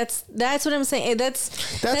cost? Like that's what I'm saying.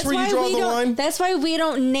 That's where you draw the line. That's why we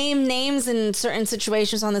don't name names in certain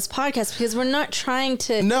situations on this podcast, because we're not trying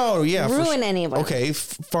to ruin anyone. Okay,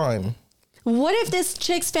 fine. What if this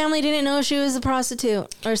chick's family didn't know she was a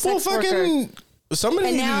prostitute or sex worker?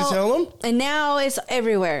 Somebody needed to tell them. And now it's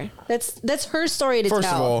everywhere. That's her story to tell.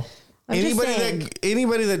 First of all,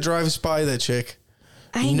 anybody that drives by that chick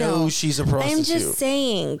knows she's a prostitute. I'm just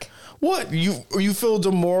saying. What? You feel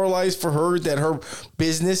demoralized for her that her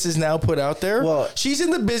business is now put out there? Well, she's in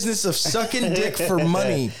the business of sucking dick for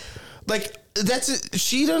money. Like, that's it.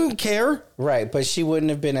 She doesn't care. Right, but she wouldn't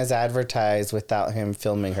have been as advertised without him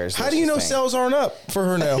filming her. How do you know sales aren't up for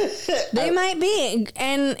her now? They might be,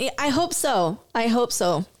 and I hope so. I hope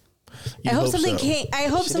something came. I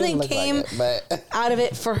hope something came out of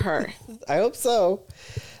it for her. I hope so.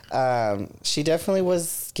 She definitely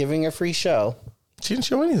was giving a free show. She didn't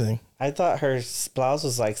show anything. I thought her blouse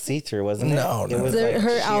was like see-through, wasn't it? No. It was like Her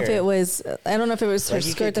sheer. outfit was. I don't know if it was her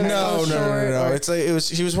skirt that was so short. No. It's like it was.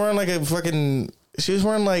 She was wearing like a fucking. She was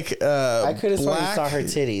wearing like. I could have sworn you saw her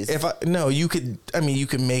titties. You could. I mean, you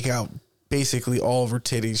could make out basically all of her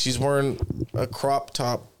titties. She's wearing a crop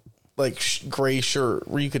top, like gray shirt,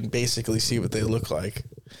 where you could basically see what they look like.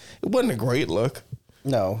 It wasn't a great look.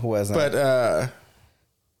 No, it wasn't.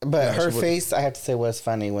 But her face, I have to say, was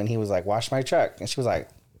funny when he was like, "Wash my truck," and she was like,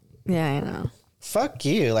 Yeah, I know. "Fuck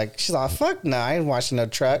you!" Like she's like, "Fuck no, I ain't washing no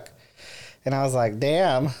truck." And I was like,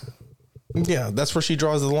 "Damn." Yeah, that's where she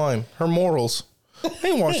draws the line. Her morals. I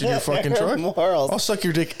ain't washing your fucking truck. Morals. I'll suck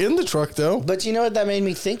your dick in the truck though. But you know what that made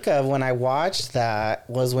me think of when I watched that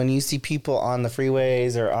was when you see people on the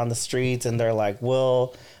freeways or on the streets and they're like,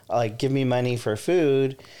 "Well, like give me money for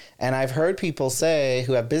food." And I've heard people say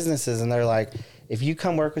who have businesses and they're like, "If you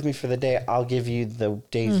come work with me for the day, I'll give you the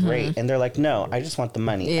day's rate." And they're like, "No, I just want the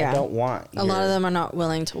money. Yeah. I don't want A lot of them are not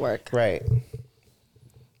willing to work. Right.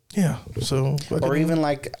 Yeah. So. Or even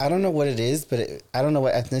like, I don't know what it is, but I don't know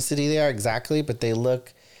what ethnicity they are exactly, but they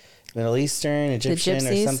look Middle Eastern, Egyptian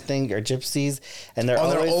or something, or gypsies. And they're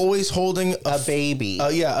always holding a baby.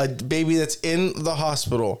 A baby that's in the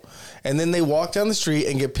hospital. And then they walk down the street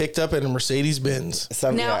and get picked up in a Mercedes Benz.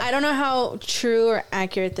 I don't know how true or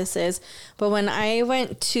accurate this is, but when I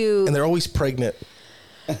went to... And they're always pregnant.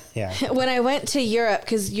 Yeah. When I went to Europe,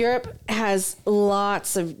 because Europe has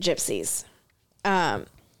lots of gypsies.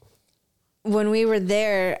 When we were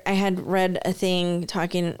there, I had read a thing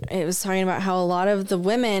it was talking about how a lot of the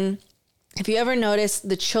women, if you ever notice,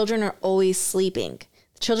 the children are always sleeping.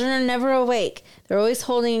 The children are never awake. They're always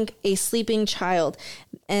holding a sleeping child.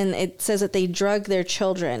 And it says that they drug their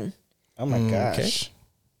children. Oh my gosh. Okay.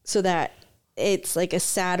 So that it's like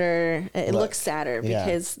it looks sadder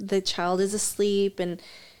because the child is asleep and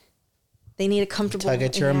they need a comfortable... Tug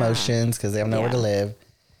at your emotions because they have nowhere to live.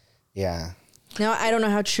 Yeah. Now, I don't know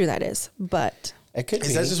how true that is, but... It could be.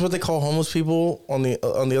 Is that just what they call homeless people on the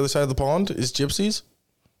other side of the pond? Is gypsies?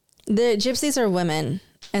 The gypsies are women,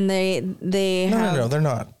 and they No, they're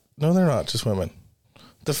not. No, they're not just women.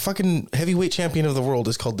 The fucking heavyweight champion of the world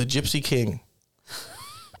is called the Gypsy King.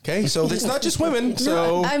 Okay, so it's not just women.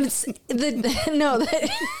 So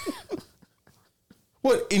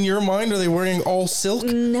what in your mind are they wearing all silk?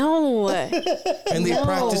 No, and they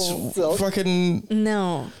practice fucking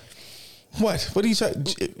no. What are you saying?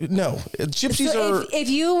 No, gypsies So are. if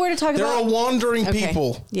you were to talk They're about a wandering okay.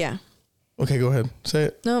 people. Yeah. Okay, go ahead. Say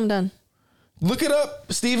it. No, I'm done. Look it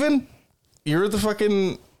up, Steven. You're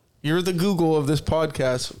the Google of this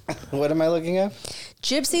podcast. What am I looking at?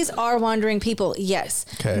 Gypsies are wandering people, yes.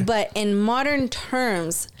 Okay. But in modern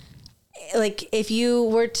terms, like if you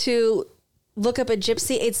were to look up a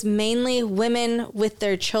gypsy, it's mainly women with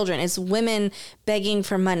their children. It's women begging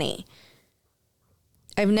for money.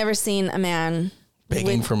 I've never seen a man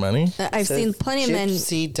Begging for money? I've seen plenty of men.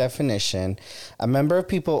 Gypsy definition: a member of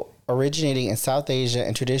people originating in South Asia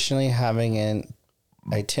and traditionally having an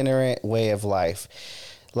itinerant way of life.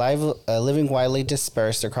 Living widely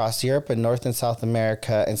dispersed across Europe and North and South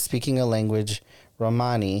America and speaking a language,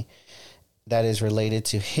 Romani, that is related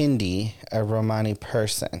to Hindi, a Romani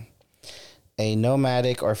person. A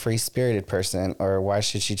nomadic or free-spirited person, or why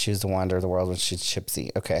should she choose to wander the world when she's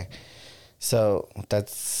gypsy? Okay. So it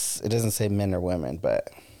doesn't say men or women, but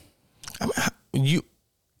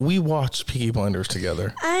we watched Peaky Blinders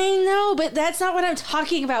together. I know, but that's not what I'm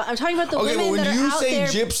talking about. I'm talking about the women but when that are you out say there.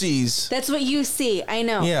 gypsies, That's what you see. I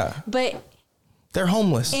know. Yeah. But they're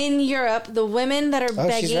homeless. in Europe, the women that are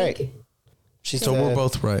begging. she's right. So we're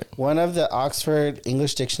both right. One of the Oxford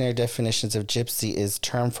English Dictionary definitions of gypsy is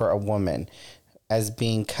term for a woman as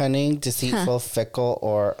being cunning, deceitful, fickle,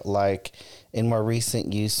 or like in more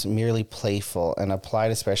recent use, merely playful, and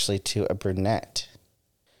applied especially to a brunette.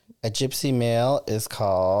 A gypsy male is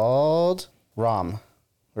called Rom,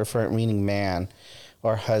 meaning man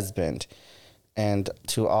or husband, and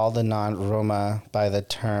to all the non-Roma by the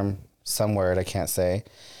term some word I can't say,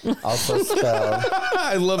 also spelled.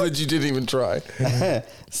 I love that you didn't even try.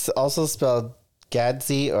 Also spelled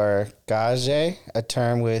gadzi or gaje, a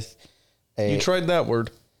term with a. You tried that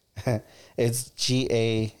word. It's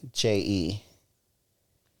Gaje. Gaje.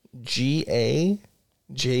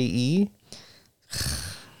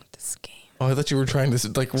 This game. Oh, I thought you were trying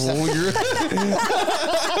to like roll your.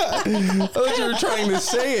 I thought you were trying to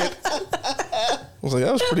say it. I was like,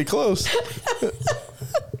 that was pretty close.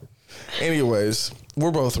 Anyways,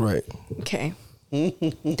 we're both right. Okay.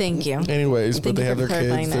 Thank you. Anyways, but Thank they you have for their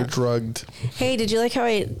clarifying kids. They're that. drugged. Hey, did you like how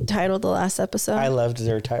I titled the last episode? I loved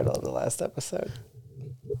their title of the last episode.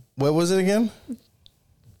 What was it again?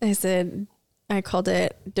 I called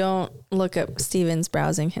it "Don't Look Up Steven's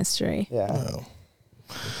Browsing History." Yeah. Oh.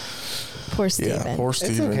 Poor Steven. Yeah, poor It's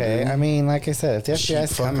Steven. okay. Dude. I mean, like I said, if the Sheep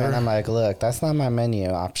FBI's coming, fucker. I'm like, look, that's not my menu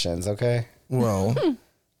options, okay? Well,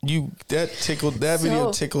 that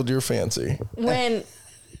video tickled your fancy. When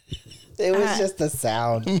It was just the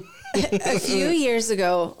sound. a few years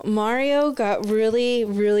ago, Mario got really,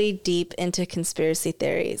 really deep into conspiracy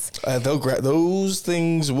theories. Those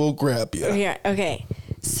things will grab you. Yeah. Okay.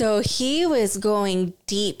 So he was going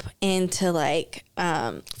deep into like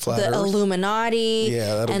Flat the Earth? Illuminati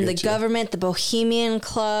Yeah, that'll and the get you. government, the Bohemian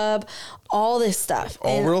Club, all this stuff.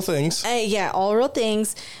 All real things. Yeah, all real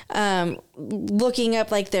things. Looking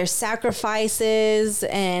up like their sacrifices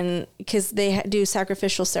and because they do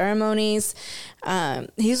sacrificial ceremonies.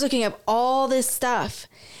 He was looking up all this stuff,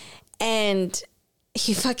 and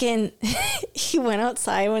he went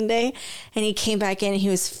outside one day and he came back in and he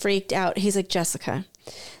was freaked out. He's like, Jessica,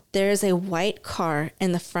 there's a white car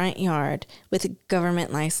in the front yard with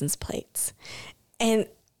government license plates. And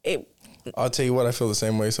I'll tell you what, I feel the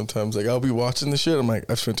same way sometimes. Like, I'll be watching the shit. I'm like,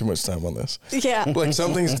 I've spent too much time on this. yeah. Like,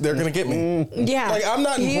 they're going to get me. Yeah. Like, I'm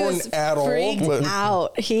not He important was at all, freaked but-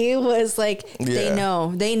 out. He was like, they Yeah.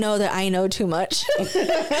 know that I know too much.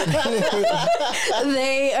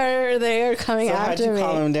 they are coming So how'd after you me.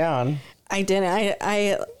 calm him down? I didn't.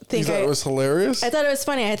 I You think thought it was hilarious? I thought it was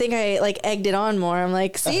funny. I think I like egged it on more. I'm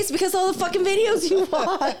like, see, it's because all the fucking videos you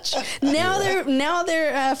watch. Now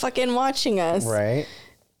they're fucking watching us. Right.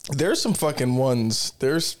 There's some fucking ones.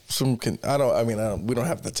 There's some. We don't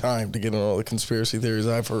have the time to get into all the conspiracy theories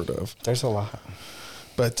I've heard of. There's a lot.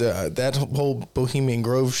 But that whole Bohemian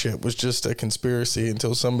Grove shit was just a conspiracy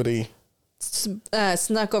until somebody,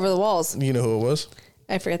 Snuck over the walls. you know who it was?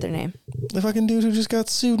 I forget their name. The fucking dude who just got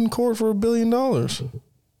sued in court for $1 billion.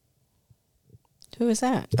 Who is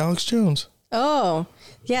that? Alex Jones. Oh,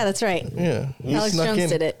 yeah, that's right. Yeah. He Alex snuck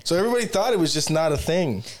Jones did it. So everybody thought it was just not a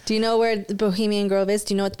thing. Do you know where the Bohemian Grove is?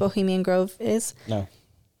 Do you know what the Bohemian Grove is? No.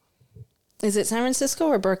 Is it San Francisco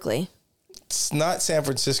or Berkeley? it's not San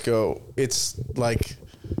Francisco. It's like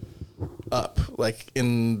up, like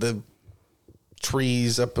in the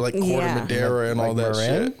trees up, like Corte Madera and Like all that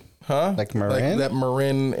Marin? shit. Huh? Like Marin? Like that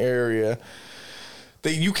Marin area.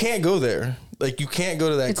 You can't go there. Like you can't go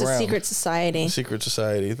to that It's ground. a secret society. Secret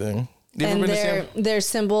society thing. You ever And been to their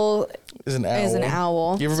symbol is an owl. is an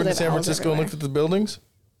owl. You ever So been to they have San owls Francisco and everywhere. looked at the buildings?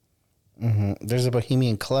 There's a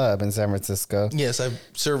Bohemian Club in San Francisco. Yes, I've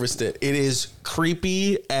serviced it. It is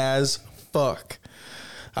creepy as fuck.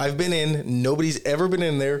 I've been in. Nobody's ever been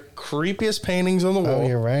in there. Creepiest paintings on the wall. Oh,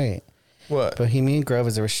 you're right. What? Bohemian Grove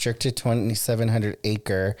is a restricted 2,700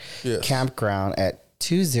 acre Yes. campground at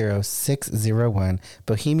 20601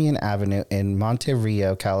 Bohemian Avenue in Monte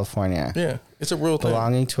Rio, California. Yeah, it's a real thing.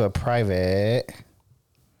 Belonging to a private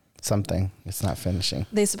something. It's not finishing.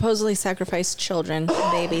 They supposedly sacrifice children,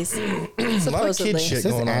 babies. A lot of kid Supposedly. shit It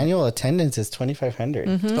says going on. annual attendance is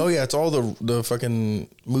 2,500. Oh yeah, it's all the fucking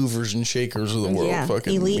movers and shakers of the world. Yeah,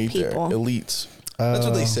 Fucking elite meet people. there. Elites. That's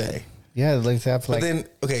what they say. Yeah, like that. But Like, then,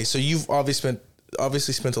 okay, so you've obviously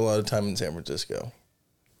spent a lot of time in San Francisco,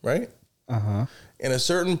 right? In a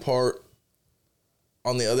certain part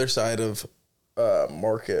on the other side of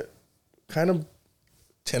Market, kind of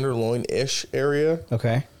Tenderloin-ish area,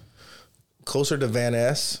 okay. closer to Van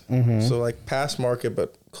Ness. So like past Market,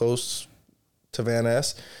 but close to Van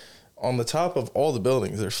Ness. On the top of all the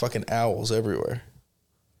buildings, there's fucking owls everywhere.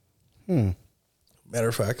 Matter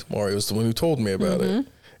of fact, Mario's the one who told me about it.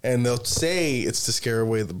 And they'll say it's to scare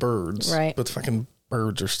away the birds. Right. But the fucking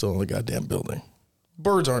birds are still in the goddamn building.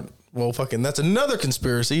 Birds aren't. Well, fucking, that's another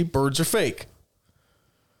conspiracy. Birds are fake.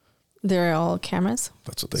 They're all cameras.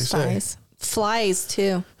 That's what they say. Spies. Flies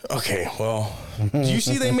too. Okay, well, do you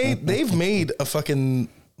see they've made a fucking,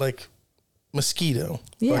 like, mosquito.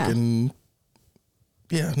 Yeah. Fucking,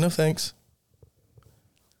 yeah, no thanks.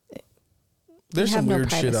 There's We some have no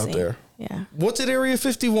weird shit out privacy. there. Yeah. What's at Area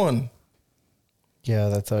 51? Yeah,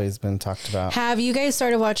 that's always been talked about. Have you guys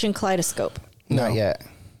started watching Kaleidoscope? Not yet.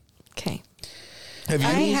 Okay. Have you?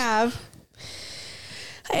 I have.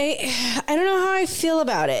 I don't know how I feel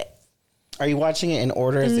about it. Are you watching it in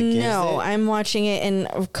order as it gives No, it? I'm watching it in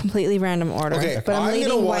a completely random order. Okay, but I'm gonna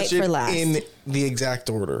leaving watch white it for last. in the exact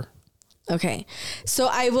order. Okay. So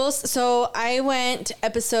I will. So I went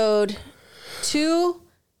episode 2,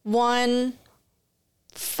 1,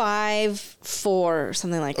 5, 4, or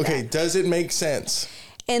something like Okay, that. does it make sense?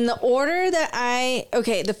 In the order that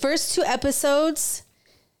the first 2 episodes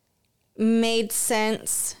made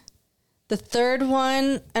sense. The third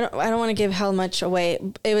one, I don't want to give how much away.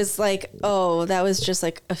 It was like, oh, that was just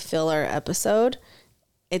like a filler episode.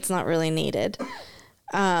 It's not really needed.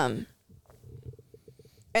 And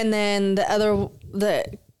then the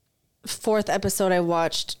 4th episode I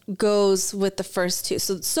watched goes with the first 2.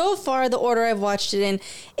 So far the order I've watched it in,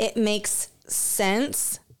 it makes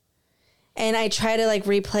sense. And I try to like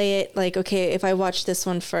replay it. Like, okay, if I watch this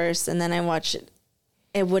one first and then I watch it,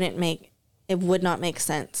 it would not make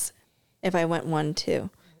sense if I went 1, 2.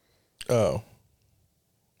 Oh,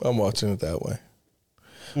 I'm watching it that way.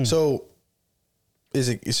 So, is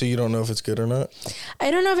it? So you don't know if it's good or not?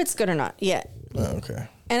 I don't know if it's good or not yet. Oh, okay.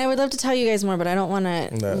 And I would love to tell you guys more, but I don't want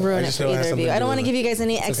to No, I ruin it just for know it has either of something you. to I do don't want to with give you guys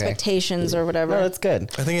any expectations or whatever. No, that's good.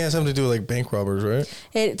 I think it has something to do with like bank robbers, right?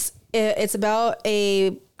 It's about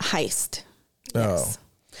a heist. Oh,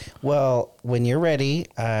 Well, when you're ready,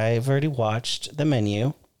 I've already watched The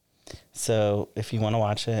Menu. So if you want to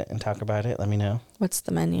watch it and talk about it, let me know. What's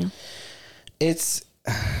the menu? It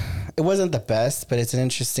wasn't the best, but it's an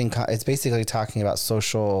interesting. It's basically talking about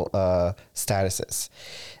social statuses,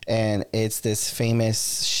 and it's this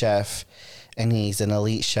famous chef, and he's an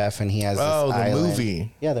elite chef, and he has this the island.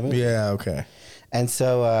 movie. Yeah, the movie. Yeah, okay. And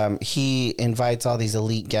so he invites all these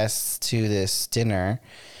elite guests to this dinner,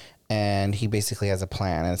 and he basically has a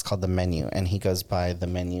plan, and it's called The Menu, and he goes by the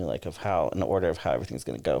menu, like of how, in the order of how everything's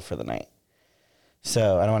going to go for the night.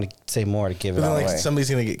 So I don't want to say more to give But it then, all like away. somebody's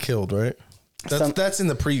gonna get killed, right? That's in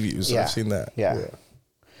the previews. Yeah. I've seen that. Yeah.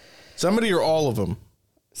 Somebody or all of them.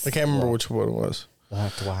 I can't remember which one it was. You'll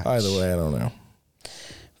have to watch. Either way, I don't know.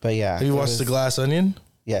 But yeah. Have you watched The Glass Onion?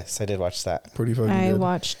 Yes, I did watch that. Pretty fucking I good.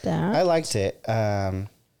 watched that. I liked it. I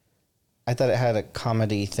thought it had a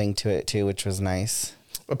comedy thing to it too, which was nice.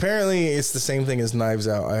 Apparently, it's the same thing as Knives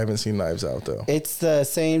Out. I haven't seen Knives Out though. It's the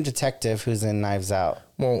same detective who's in Knives Out.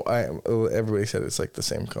 Well, everybody said it's like the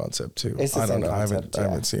same concept too. It's the I don't same know. concept, I yeah.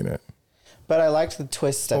 haven't seen it. But I liked the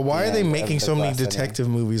twist. But why are they making so many detective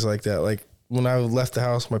movies like that? Like when I left the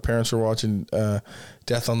house, my parents were watching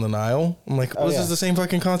Death on the Nile. I'm like, this is the same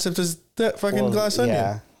fucking concept as that fucking Glass Onion.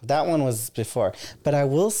 Yeah. that one was before. But I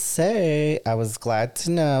will say, I was glad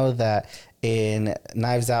to know that in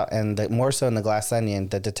Knives Out and more so in The Glass Onion,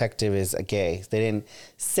 the detective is a gay. They didn't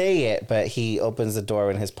say it, but he opens the door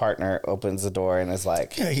when his partner opens the door and is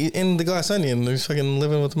like... Yeah, in The Glass Onion, he's fucking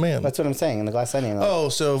living with a man. That's what I'm saying, in The Glass Onion. Like, oh,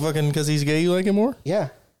 so fucking because he's gay, you like him more? yeah.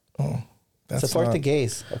 Oh, that's Support the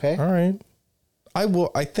gays, okay? All right.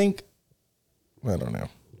 I think... I don't know.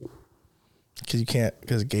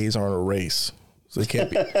 Because gays aren't a race. So they can't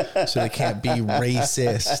be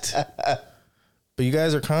racist. But you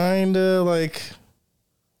guys are kind of like,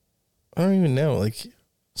 I don't even know. Like,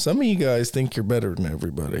 some of you guys think you're better than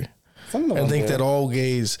everybody. Some of them and think do. that all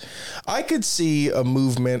gays. I could see a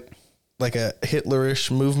movement, like a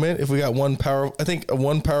Hitlerish movement. If we got one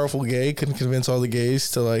powerful gay could convince all the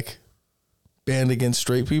gays to like band against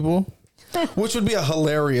straight people, which would be a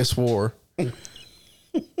hilarious war.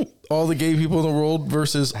 All the gay people in the world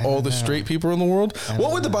versus all the straight people in the world.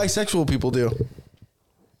 What would the bisexual people do?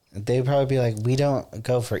 They'd probably be like, we don't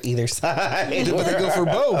go for either side. But they go for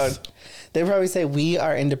both. They'd probably say, we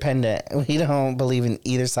are independent. We don't believe in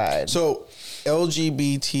either side. So,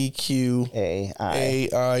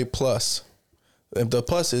 LGBTQAI plus. The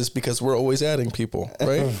plus is because we're always adding people,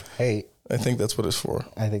 right? Hey. I think that's what it's for.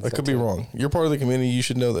 I think I so could be wrong. You're part of the community. You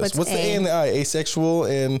should know this. What's the A and the I? Asexual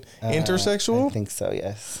and intersexual? I think so,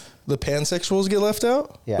 yes. The pansexuals get left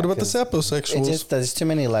out? Yeah, What about the saposexuals? There's too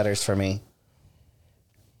many letters for me.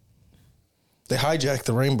 They hijacked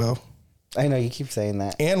the rainbow. I know, you keep saying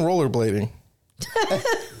that. And rollerblading.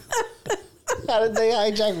 How did they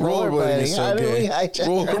hijack rollerblading? Is so How did gay. we hijack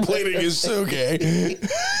Rollerblading is so gay.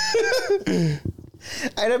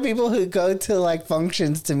 I know people who go to like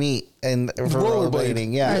functions to meet and for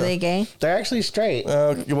rollerblading. Yeah. Are they gay? They're actually straight.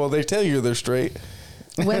 Well, they tell you they're straight.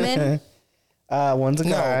 Women? One's a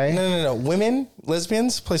guy. No. Women,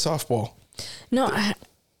 lesbians play softball. No.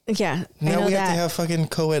 Yeah. I Now know we that. have to have fucking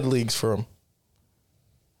co-ed leagues for them.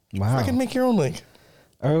 Wow. I can make your own league.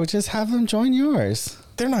 Or just have them join yours.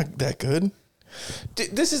 They're not that good.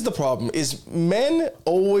 This is the problem: is men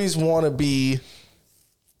always want to be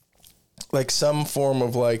like some form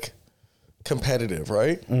of like competitive,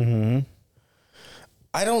 right? Mm-hmm.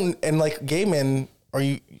 I don't, and like gay men, are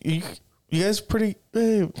you guys pretty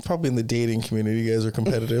probably in the dating community? You guys are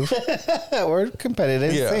competitive. We're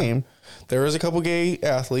competitive. Yeah. Same. There is a couple gay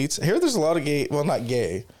athletes here. There's a lot of gay. Well, not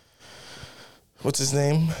gay. What's his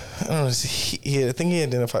name? I don't know. I think he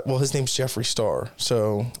identified. Well, his name's Jeffree Star.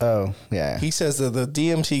 So, Oh, yeah. he says that the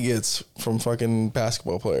DMs he gets from fucking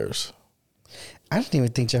basketball players. I don't even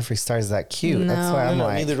think Jeffree Star is that cute. No. That's why I'm No,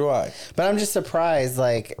 like. neither do I. But I'm just surprised,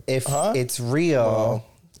 like, if it's real. Well,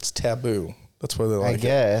 it's taboo. That's why they like I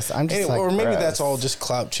guess. I'm just Anyway, like, or maybe gross. that's all just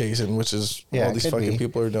clout chasing, which is Yeah, all it these could fucking be.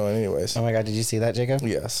 people are doing anyways. Oh my God, did you see that, Jacob?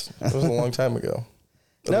 Yes. It was a long time ago.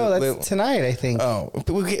 No, that's tonight, I think. Oh,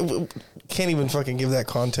 but we can't even fucking give that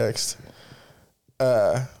context.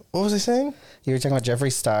 What was I saying? You were talking about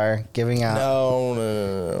Jeffree Star giving out.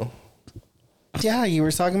 No. Yeah, you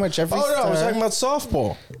were talking about Jeffree Star. Oh, no, I was talking about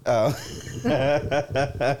softball. Oh.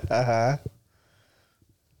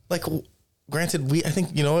 Like, granted, I think,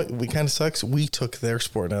 you know what? We kind of sucks. We took their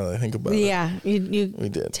sport now that I think about it. Yeah. You We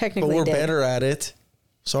did. technically But we're did. better at it.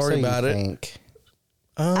 Sorry about it. Think.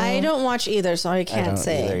 I don't watch either, so I can't don't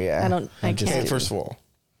say. either, yeah. I don't. I I'm just- can't. Okay, first of all,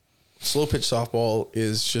 slow pitch softball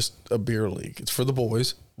is just a beer league. It's for the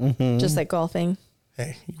boys. Just like golfing.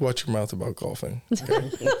 Hey, you watch your mouth about golfing.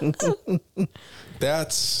 Okay?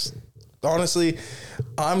 That's honestly,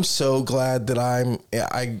 I'm so glad that I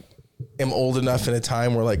am old enough in a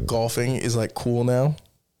time where like golfing is like cool now.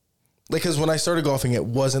 Like, because when I started golfing, it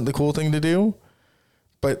wasn't the cool thing to do.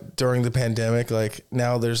 But during the pandemic, like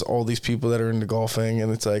now there's all these people that are into golfing,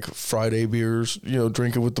 and it's like Friday beers, you know,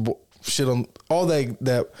 drinking with the shit on all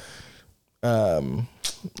that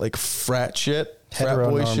like frat shit, frat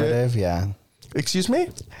boy shit. Heteronormative, yeah. Excuse me?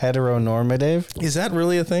 Heteronormative, Is that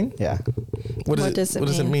really a thing? yeah. What does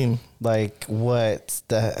it mean? Like what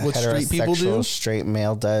the What straight people do? heterosexual straight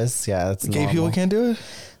male does. Yeah, that's Gay normal. people can't do it?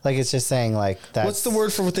 Like it's just saying like that's What's the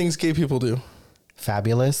word for things gay people do?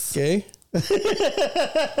 fabulous. Gay?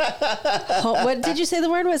 What did you say the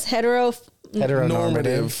word was? Heteronormative.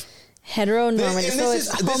 Normative. Heteronormative. So it's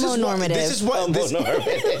homonormative. This is what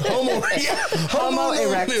Homo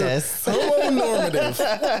erectus.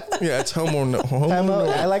 Homonormative. Yeah, it's homo.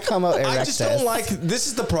 I like Homo erectus. I just don't like. This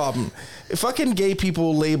is the problem. Fucking gay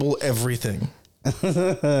people label everything.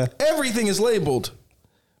 Everything is labeled.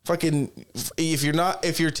 Fucking.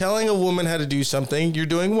 If you're telling a woman how to do something, you're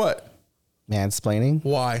doing what? Mansplaining.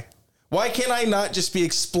 Why? Why can't I not just be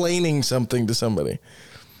explaining something to somebody?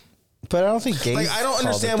 But I don't think gays. Like, I don't called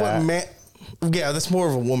understand it what that. Yeah, that's more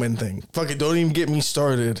of a woman thing. Fuck it, don't even get me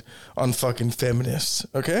started on fucking feminists,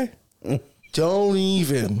 okay? Don't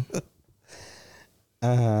even.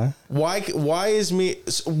 Why is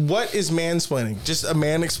what is mansplaining? Just a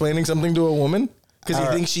man explaining something to a woman? Because he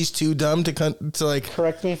thinks she's too dumb to like...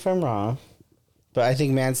 Correct me if I'm wrong, but I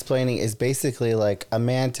think mansplaining is basically like a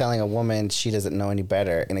man telling a woman she doesn't know any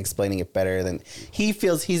better and explaining it better than... He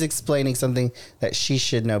feels he's explaining something that she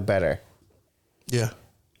should know better. Yeah.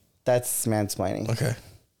 That's mansplaining. Okay.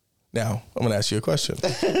 Now, I'm going to ask you a question.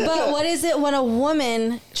 But what is it when a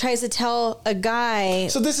woman tries to tell a guy?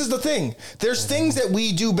 So this is the thing. There's things that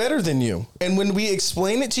we do better than you. And when we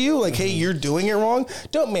explain it to you, like, hey, you're doing it wrong,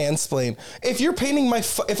 don't mansplain. If you're painting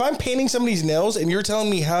if I'm painting somebody's nails and you're telling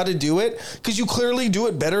me how to do it, because you clearly do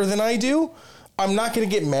it better than I do, I'm not going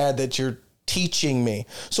to get mad that you're teaching me.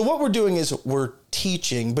 So what we're doing is we're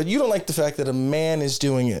teaching, but you don't like the fact that a man is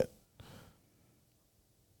doing it.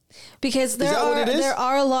 Because there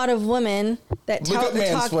are a lot of women that Look up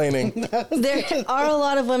mansplaining. There are a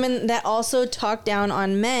lot of women that also talk down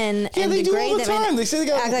on men and they degrade do all the them time. and They say they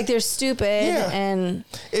got, act like they're stupid. Yeah. And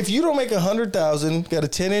if you don't make 100,000, got a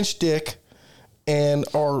 10-inch dick, and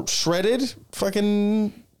are shredded,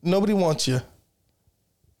 fucking nobody wants you.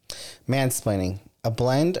 Mansplaining, a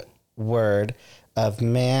blend word of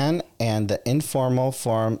man and the informal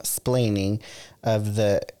form splaining of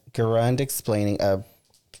the gerund explaining of...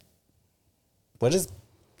 What is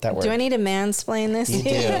that word? do I need to mansplain this? You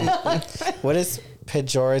do. What is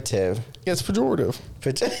pejorative? Yeah, it's pejorative.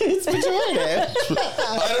 It's pejorative.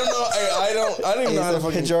 I don't know. I don't even know how to It's a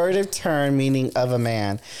fucking... pejorative term meaning of a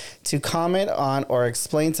man. To comment on or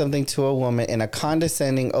explain something to a woman in a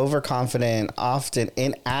condescending, overconfident, often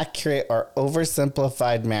inaccurate or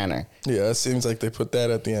oversimplified manner. Yeah, it seems like they put that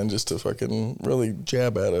at the end just to fucking really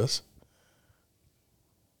jab at us.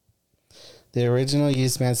 The original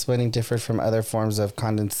use mansplaining differed from other forms of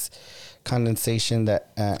condensation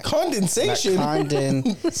that... Condensation?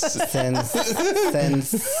 Condensation.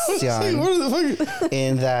 What the fuck?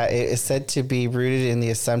 In that it is said to be rooted in the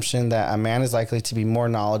assumption that a man is likely to be more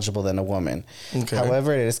knowledgeable than a woman. Okay.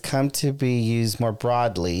 However, it has come to be used more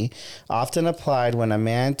broadly, often applied when a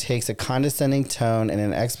man takes a condescending tone in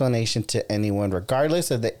an explanation to anyone,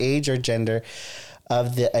 regardless of the age or gender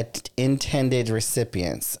of the intended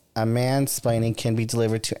recipients. A mansplaining can be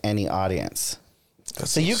delivered to any audience.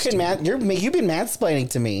 That's So you can you've been mansplaining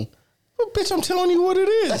to me. Well, bitch, I'm telling you what it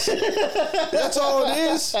is. That's all it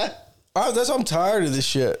is. I'm tired of this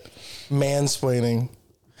shit. Mansplaining.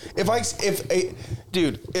 If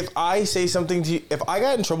I say something to you, if I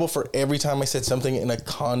got in trouble for every time I said something in a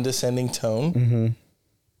condescending tone,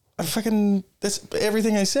 that's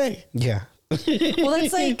everything I say. Yeah. Well,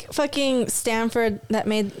 that's like fucking Stanford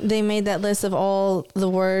they made that list of all the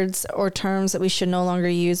words or terms that we should no longer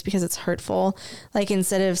use because it's hurtful. Like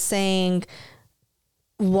instead of saying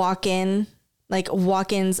walk-in, like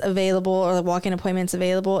walk-ins available or the walk-in appointments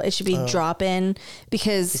available, it should be drop-in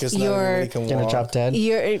because you're Gonna drop dead.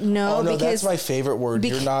 No, because because that's my favorite word.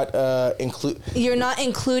 You're not you're not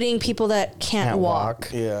including people that can't walk.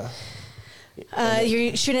 Yeah.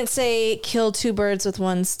 You shouldn't say kill two birds with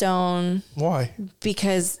one stone. Why?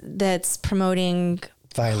 Because that's promoting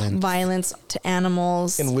violence to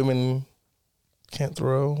animals. And women can't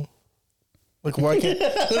throw. Like why can't?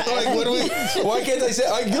 Why can't I say?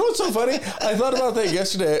 You know what's so funny? I thought about that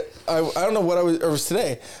yesterday. I don't know what I was. Or it was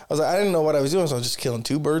today. I was like, I didn't know what I was doing, so I was just killing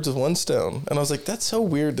two birds with one stone. And I was like, that's so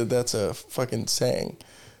weird that that's a fucking saying.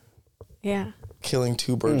 Yeah. Killing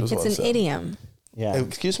two birds with one stone. It's an idiom. Yeah.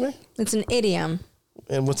 Excuse me? It's an idiom.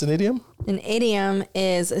 And what's an idiom? An idiom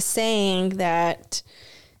is a saying that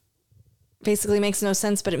basically makes no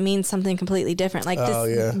sense, but it means something completely different. Like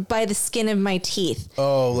by the skin of my teeth.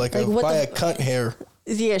 Oh, like by a cunt hair.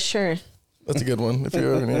 Yeah, sure. That's a good one. If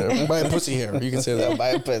you're by a pussy hair, you can say that. By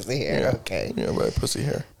a pussy hair. Yeah. Okay. Yeah, by a pussy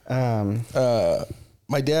hair.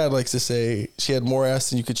 My dad likes to say she had more ass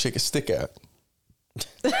than you could shake a stick at.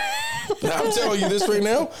 Now, I'm telling you this right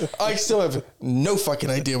now, I still have no fucking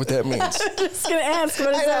idea what that means. I'm just gonna ask,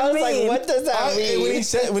 what does that mean? Like, what does that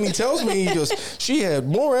mean? When he tells me, he goes, she had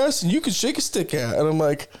more ass than you could shake a stick at. And I'm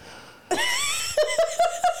like, I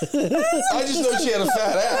just know she had a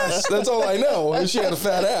fat ass. That's all I know. Is she had a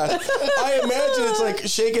fat ass. I imagine it's like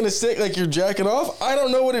shaking a stick like you're jacking off. I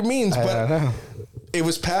don't know what it means, but it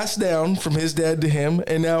was passed down from his dad to him,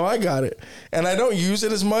 and now I got it. And I don't use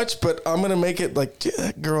it as much, but I'm gonna make it like, yeah,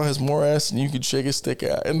 that girl has more ass than you could shake a stick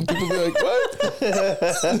at, and people be like, what?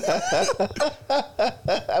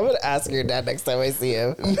 I'm gonna ask your dad next time I see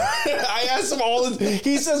him. I ask him all the.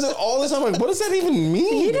 He says it all the time. I'm like, what does that even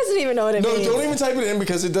mean? He doesn't even know what it means. No, don't even type it in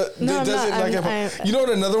because it, No, it doesn't. You know what?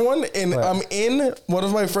 Another one, and What? I'm in one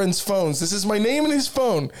of my friend's phones. This is my name in his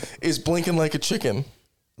phone. Is blinking like a chicken.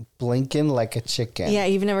 Blinking like a chicken. Yeah,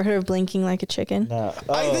 you've never heard of blinking like a chicken? No.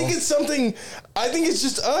 I think it's something. I think it's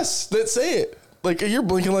just us that say it. Like, you're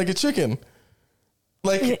blinking like a chicken.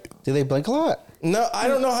 Like, Do they blink a lot? no, I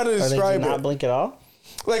don't know how to Or they do describe not it. blink at all?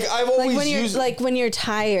 Like, I've always Like when you're used. like when you're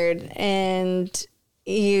tired and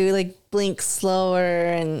you like blink slower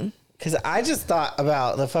and Because I just thought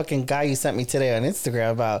about the fucking guy you sent me today on Instagram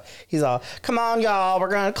about, he's all, come on, y'all, we're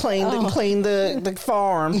going to clean the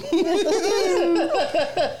farm.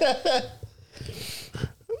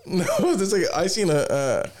 No, there's like I seen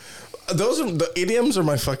those are the idioms are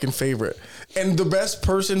my fucking favorite, and the best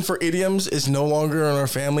person for idioms is no longer in our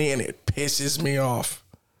family, and it pisses me off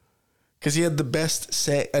because he had the best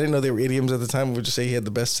say. I didn't know they were idioms at the time. We would just say he had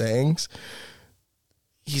the best sayings.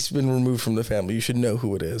 He's been removed from the family. You should know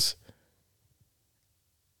who it is.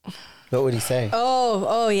 What would he say?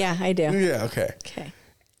 oh yeah, I do. Yeah. Okay. Okay.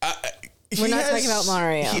 He We're not talking about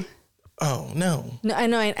Mario. Oh no. No, I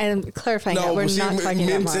know. I'm clarifying that we're not talking about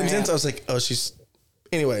Mario. Mid-sentence, I was like, oh, she's.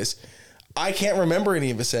 Anyways, I can't remember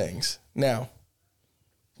any of his sayings now.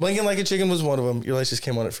 Blinking like a chicken was one of them. Your lights just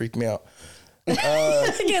came on. It freaked me out. Let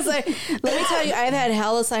me tell you, I've had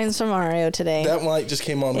hella signs from Mario today. That light just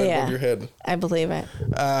came on right Yeah. above your head. I believe it.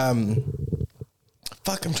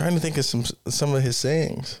 Fuck, I'm trying to think of some of his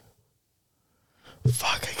sayings.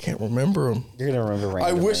 Fuck, I can't remember them. You're going to remember I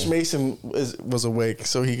randomly. wish Mason was awake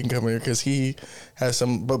so he can come here because he has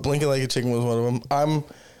some. But blinking like a chicken was one of them. I'm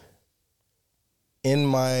in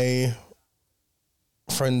my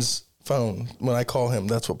friend's phone when I call him.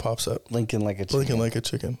 That's what pops up. Blinking like a chicken. Blinking like a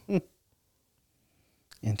chicken.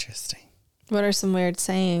 Interesting. What are some weird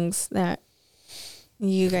sayings that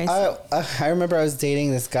you guys? I remember I was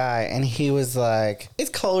dating this guy, and he was like, "It's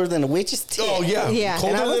colder than a witch's tit." Oh yeah, Yeah.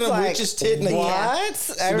 colder And I was than a like, witch's tit. In a What? I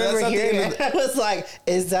So remember that's not the hearing end it. of I was like,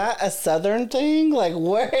 "Is that a Southern thing? Like,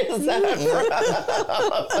 where is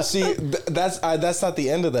that from?" See, that's not the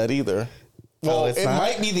end of that either. Well, it's it not?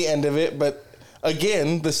 might be the end of it, but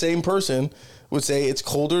again, the same person would say it's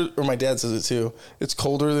colder, or my dad says it too. It's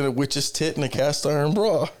colder than a witch's tit in a cast iron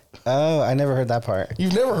bra. Oh, I never heard that part.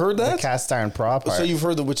 You've never heard The that? cast iron bra part. So you've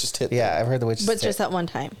heard the witch's tit? Yeah, I've heard the witch's but tit. just that one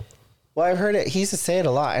time. Well, I've heard it. He used to say it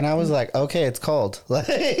a lot, and I was like, "Okay, it's cold." Like,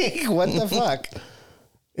 what the fuck?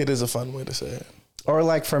 It is a fun way to say it. Or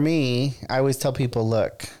like for me, I always tell people,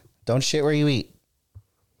 "Look, don't shit where you eat."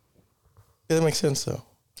 Yeah, that makes sense though.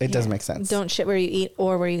 It does make sense. Don't shit where you eat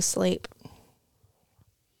or where you sleep.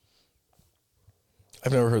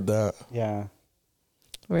 I've never heard that. Yeah.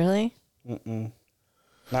 Really?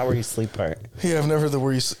 Not where you sleep part. Yeah, I've never heard the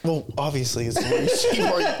where you. Well, obviously it's the where you sleep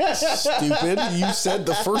part. Stupid. You said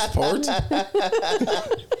the first part.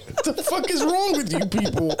 What the fuck is wrong with you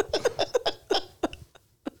people?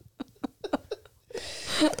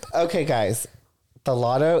 Okay, guys. The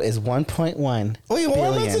lotto is 1.1 Wait,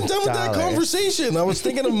 well, I wasn't done with that $billion. conversation. I was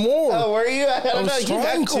thinking of more. Oh, were you? I I don't know. was You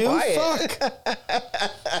trying got to. quiet.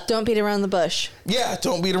 Fuck. Don't beat around the bush. Yeah,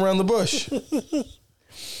 don't beat around the bush.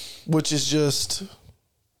 Which is just.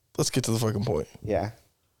 Let's get to the fucking point. Yeah.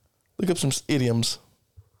 Look up some idioms.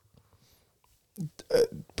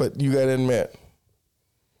 But you gotta admit,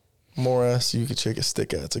 more ass you could shake a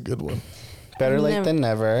stick at. It's a good one. Better late Never- than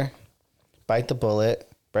never. Bite the bullet.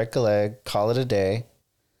 Break a leg. Call it a day.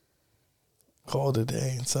 Call it a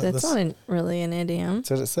day. It's not, That's not really an idiom. That's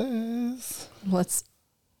what it says. What's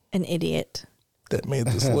an idiot? that made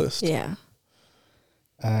this list. Yeah.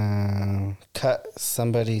 Cut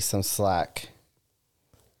somebody some slack.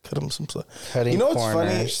 Cut them some slack. Cutting You know what's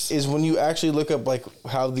corners. funny is when you actually look up like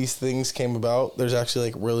how these things came about. There's actually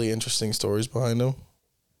like really interesting stories behind them.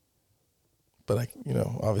 But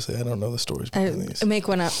obviously I don't know the stories behind these. Make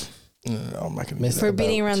one up. No, I'm not gonna. Miss- Do For that.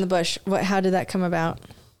 beating around the bush. How did that come about?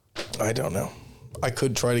 I don't know. I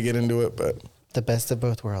could try to get into it, but The best of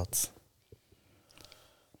both worlds.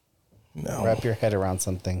 no. Wrap your head around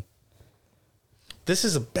something. This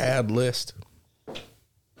is a bad list.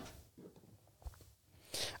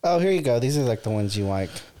 Oh, here you go. These are like the ones you like.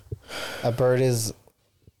 A bird in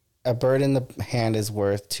the hand is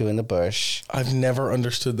worth two in the bush, I've never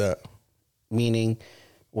understood that. meaning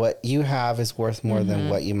what you have is worth more than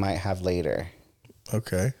what you might have later.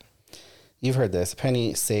 Okay. You've heard this. A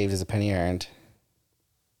penny saved is a penny earned.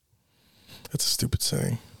 That's a stupid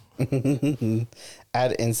saying.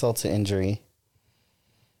 Add insult to injury.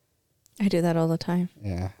 I do that all the time.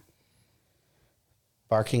 Yeah.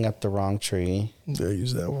 Barking up the wrong tree. Yeah,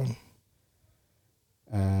 use that one.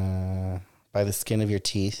 By the skin of your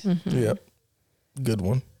teeth. Yep. Good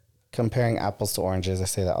one. Comparing apples to oranges. I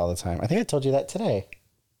say that all the time. I think I told you that today.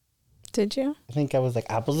 Did you? I think I was like,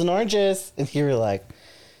 apples and oranges. And you were like,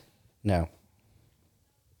 no.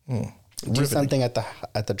 Do something at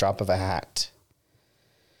the drop of a hat.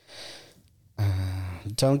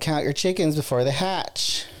 Don't count your chickens before they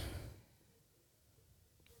hatch.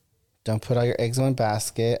 Don't put all your eggs in one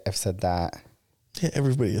basket. I've said that. Yeah,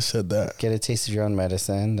 everybody has said that. Get a taste of your own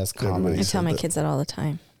medicine. That's common. I tell my kids that all the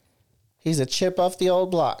time. He's a chip off the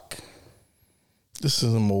old block. This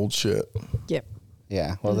is some old shit. Yep.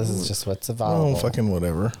 Yeah, well, this is just what's available. Oh, fucking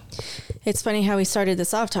whatever. It's funny how we started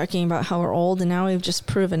this off talking about how we're old, and now we've just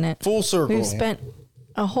proven it. Full circle. We've spent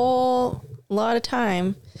a whole lot of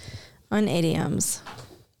time on idioms.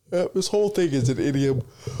 This whole thing is an idiom.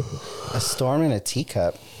 A storm in a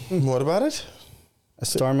teacup. What about it? A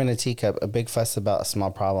storm in a teacup. A big fuss about a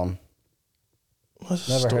small problem.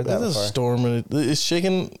 Never heard that That's before. a storm. Is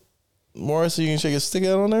shaking more so you can shake a stick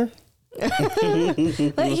out on there?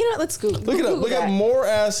 Let's Google. Look it up. Look at more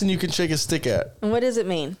ass than you can shake a stick at. And what does it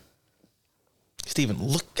mean? Steven,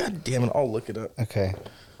 look. God damn it. I'll look it up. Okay.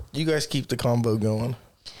 You guys keep the combo going.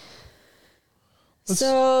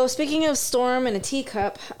 So, speaking of storm and a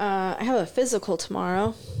teacup, I have a physical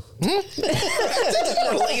tomorrow. That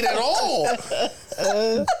doesn't relate at all.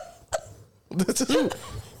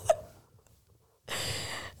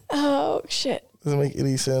 Oh, shit. Doesn't make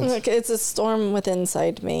any sense. Look, it's a storm within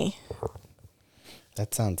inside me.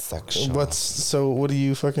 That sounds sexual. What do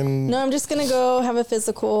you fucking... No, I'm just going to go have a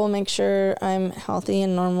physical, make sure I'm healthy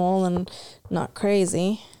and normal and not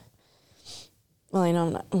crazy. Well, I know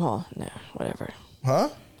I'm not. Well, no, whatever. Huh?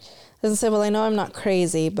 Doesn't say, well, I know I'm not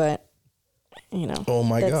crazy, but, you know. Oh,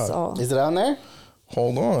 my that's God. all. Is it on there?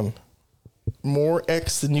 Hold on. More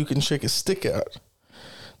X than you can shake a stick at.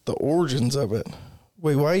 The origins of it.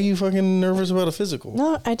 Wait, why are you fucking nervous about a physical?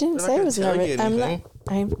 No, I didn't They're say I not was gonna tell nervous. you I'm not. anything.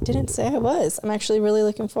 I didn't say I was. I'm actually really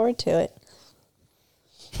looking forward to it.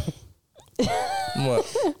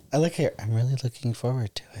 What? I look here. I'm really looking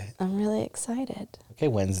forward to it. I'm really excited. Okay,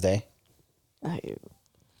 Wednesday.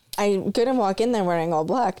 I'm gonna walk in there wearing all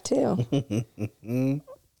black too. I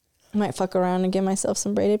might fuck around and give myself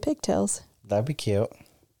some braided pigtails, That'd be cute.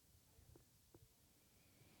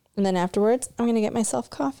 and then afterwards, I'm gonna get myself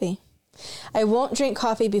coffee. I won't drink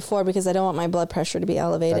coffee before because I don't want my blood pressure to be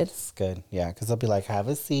elevated. That's good. Yeah, because they'll be like, have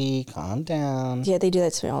a seat, calm down. Yeah, they do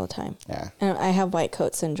that to me all the time. Yeah, And I have white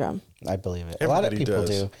coat syndrome. I believe it. A lot of Everybody people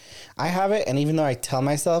does. do. I have it, and even though I tell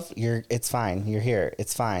myself, it's fine. You're here.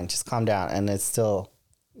 It's fine. Just calm down. And it's still...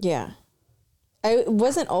 Yeah. I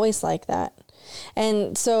wasn't always like that.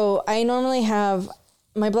 And so I normally have,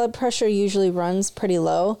 my blood pressure usually runs pretty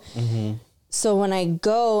low. Mm-hmm. So when I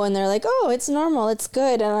go and they're like, oh, it's normal, it's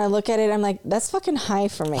good. And I look at it, I'm like, that's fucking high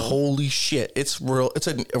for me. Holy shit. It's real. It's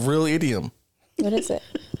a real idiom. What is it?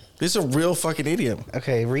 This is a real fucking idiom.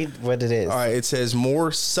 Okay, read what it is. All right. It says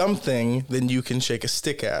more something than you can shake a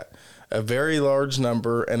stick at. A very large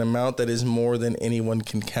number, an amount that is more than anyone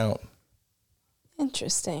can count.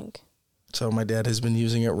 Interesting. So my dad has been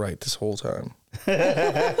using it right this whole time.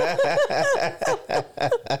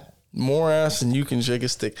 More ass than you can shake a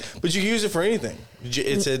stick. But you can use it for anything.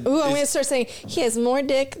 It said... Ooh, I'm going to start saying, he has more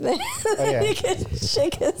dick than yeah. he can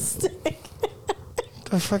shake a stick.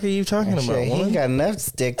 The fuck are you talking about, Shit, he woman? ain't got enough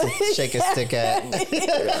stick to shake a stick at.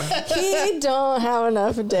 He don't have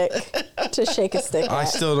enough dick to shake a stick I at.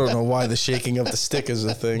 still don't know why the shaking of the stick is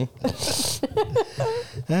a thing.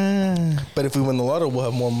 But if we win the lotto, we'll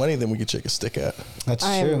have more money than we could shake a stick at. That's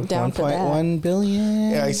I'm true. down for that. 1.1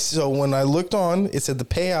 billion. Yeah, so when I looked on, it said the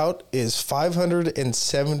payout is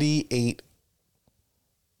 578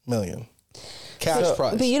 million. Cash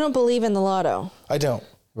prize. But you don't believe in the lotto. I don't.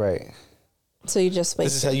 Right. So you just wait.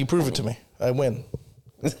 This is how you prove it to me. I win.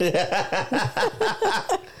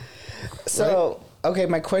 So, okay,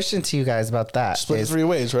 my question to you guys about that Split it is... 3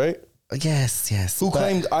 ways, right? Yes. Who but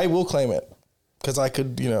claimed? I will claim it. Because I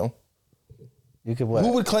could, You could what?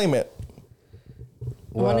 Who would claim it?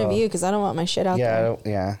 One of Well, you, because I don't want my shit out there.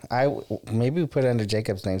 Maybe we put it under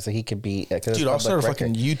Jacob's name so he could be. Dude, I'll start a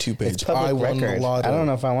fucking YouTube page. It's public I won the record. lotto. I don't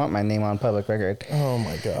know if I want my name on public record. Oh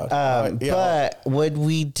my god. Yeah. But would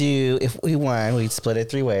we do if we won? We'd split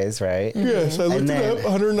it 3 ways, right? Yes, I looked And it then-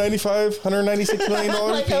 up. $196 million a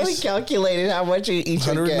Like how we piece. calculated how much each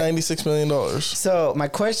would get. $196 million. So my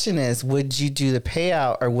question is, would you do the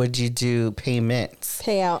payout or would you do payments?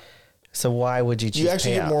 Payout. So why would you choose You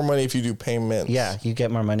actually get payout? more money if you do payments. Yeah, you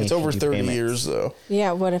get more money. It's if you over do 30 payments. years, though.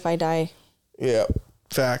 Yeah. What if I die? Yeah.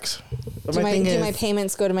 Facts. But Do thing my is,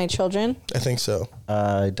 payments go to my children? I think so.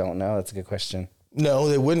 I don't know. That's a good question. No,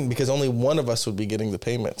 they wouldn't because only one of us would be getting the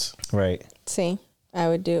payments. Right. See, I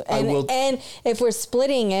would do. I And, will- and if we're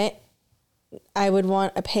splitting it, I would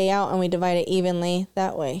want a payout and we divide it evenly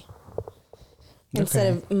that way. Instead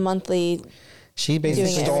of monthly. She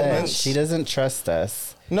basically Doing it said every- she doesn't trust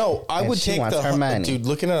us. No, I And would she take wants her money. dude.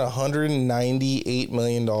 Looking at $198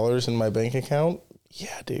 million in my bank account,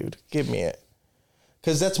 yeah, dude, give me it,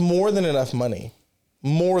 because that's more than enough money.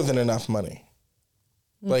 More than enough money.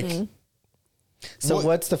 Like, So What-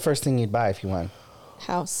 what's the first thing you'd buy if you won?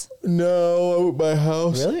 House. no, I would buy a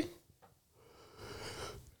house. Really?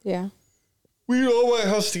 Yeah. We'd all buy a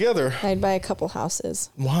house together. I'd buy a couple houses.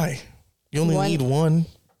 Why? You only One. need one.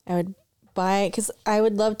 I would buy because I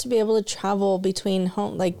would love to be able to travel between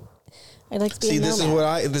home. Like, I'd like to be See, a this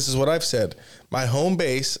nomad. is what I've said. My home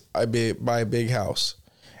base, buy a big house,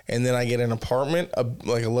 and then I get an apartment,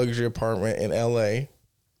 like a luxury apartment in LA,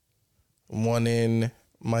 one in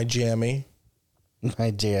Miami,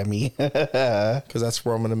 My jammy. because that's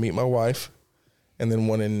where I'm going to meet my wife, and then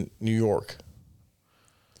one in New York.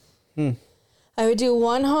 I would do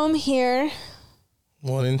one home here,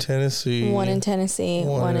 One in Tennessee. one in Tennessee,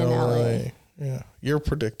 one in LA. Yeah, you're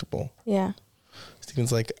predictable. Yeah.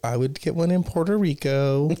 Steven's like, I would get one in Puerto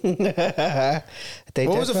Rico. They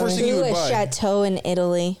What was the first definitely- thing you Do would a buy? chateau in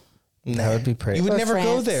Italy. That would be pretty. You would Or never go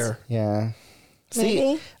France. there. Yeah. See,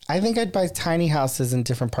 Maybe. I think I'd buy tiny houses in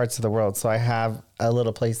different parts of the world, so I have a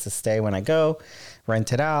little place to stay when I go,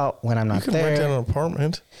 rent it out when I'm You not could there. rent out an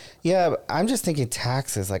apartment. Yeah, but I'm just thinking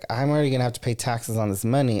taxes. Like, I'm already gonna have to pay taxes on this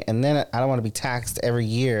money, and then I don't want to be taxed every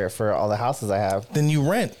year for all the houses I have. Then you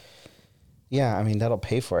rent. Yeah, I mean that'll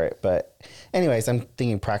pay for it. But, anyways, I'm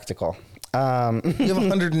thinking practical. You have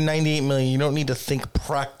 198 million. You don't need to think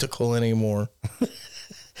practical anymore.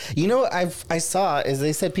 You know what I saw is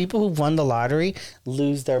they said people who won the lottery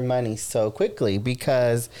lose their money so quickly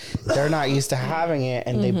because they're not used to having it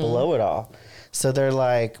and they blow it all. So they're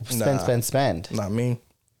like spend, Nah. spend. Not me.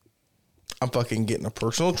 I'm fucking getting a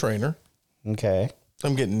personal trainer. Okay.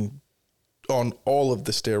 I'm getting on all of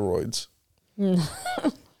the steroids.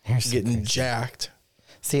 Here's Getting jacked.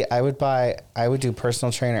 See, I would do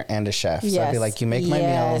personal trainer and a chef. So I'd be Yes. like, you make my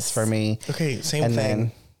Yes. meals for me. Okay, same And thing.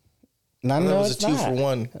 then no, That no, was a it's 2 not. for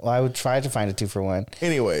 1. Well, I would try to find a 2 for 1.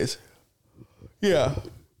 Anyways, yeah.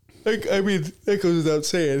 I mean, that goes without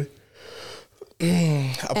saying.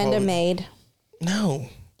 And a maid. No.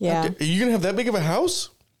 Yeah. Are you gonna have that big of a house?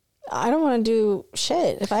 I don't want to do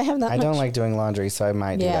shit if I have that I much. don't like doing laundry, so I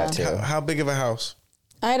might Yeah. do that too. How big of a house?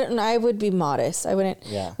 I don't. I would be modest. I wouldn't.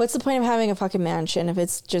 Yeah. What's the point of having a fucking mansion if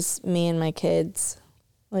it's just me and my kids?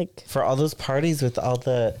 Like, For all those parties with all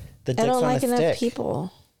the dicks I don't on like a enough stick.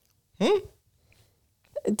 people.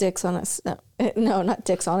 Dicks on a no, not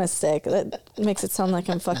dicks on a stick. That makes it sound like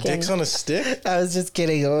I'm fucking Dicks on a stick? I was just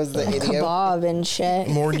kidding. What was the idiom? kebab and shit.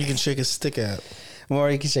 More than you can shake a stick at. More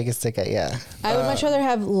you can shake a stick at, yeah. I would much rather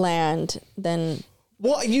have land than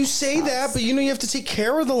Well, you say that, but you know you have to take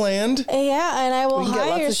care of the land. yeah, and I will We can get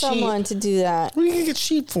lots hire of sheep. someone to do that. What are you gonna get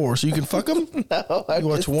sheep for? So you can fuck them? No, I'm You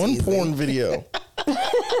watch just one teasing. porn video.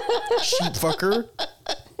 Sheep fucker.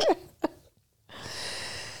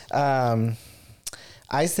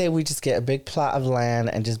 I say we just get a big plot of land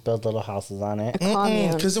and just build little houses on it.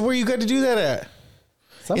 Commune. Because where you got to do that at? In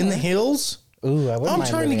the Somewhere. hills? Ooh, I wouldn't I'm mind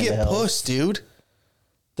trying to living in get the hills. puss, dude.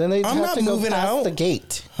 Then they'd I'm have not to go moving past out. the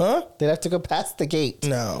gate. Huh? They'd have to go past the gate.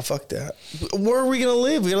 No, fuck that. Where are we gonna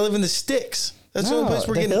live? We gotta live in the sticks. That's the only place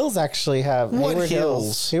we're the getting. hills actually have What Hayward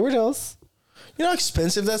hills? Hayward Hills. You know how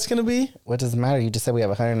expensive that's gonna be? What does it matter? You just said we have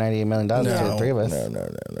 $198 million for the three of us. No.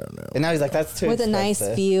 And now he's like, that's too With a nice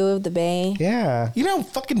expensive. view of the bay. Yeah. You know how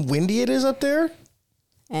fucking windy it is up there?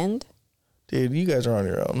 And Dude, you guys are on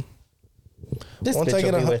your own. This Once bitch I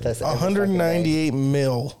get will be with us every fucking day. 198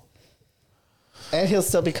 mil. And he'll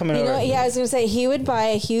still be coming you over. know, yeah, I was gonna say he would buy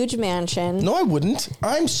a huge mansion. No, I wouldn't.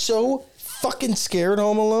 I'm so fucking scared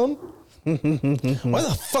home alone. Why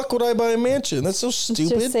the fuck would I buy a mansion? That's so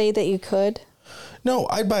stupid. Just say that you could. No,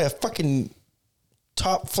 I'd buy a fucking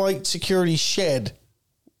top flight security shed.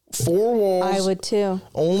 4 walls. I would too.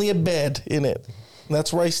 Only a bed in it. And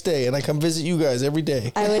that's where I stay. And I come visit you guys every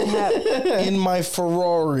day. I would have. In my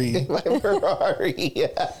Ferrari. My Ferrari.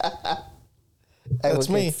 I That's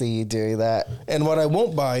could me. see you doing that. And what I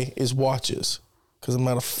won't buy is watches. Because I'm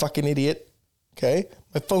not a fucking idiot. Okay?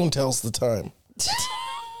 My phone tells the time.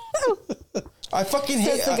 I fucking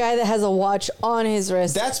hate That's the guy that has a watch on his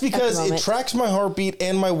wrist. That's because it tracks my heartbeat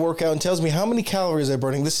and my workout and tells me how many calories I'm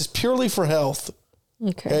burning. This is purely for health.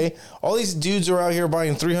 Okay. All these dudes are out here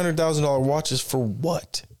buying $300,000 watches for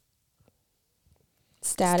what?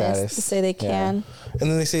 Status. To say they can. And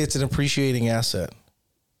then they say it's an appreciating asset.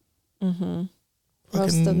 Mm-hmm.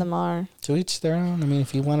 Most of them are. To each their own. I mean,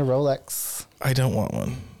 if you want a Rolex. I don't want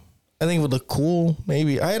one. I think it would look cool.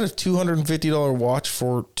 Maybe. I had a $250 watch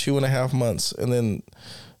for 2.5 months, and then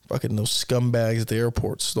fucking those scumbags at the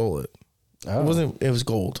airport stole it. Oh. It was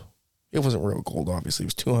gold. It wasn't real gold, obviously.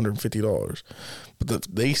 It was $250. But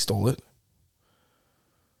they stole it.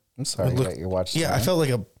 I'm sorry that your watch. Yeah, I felt like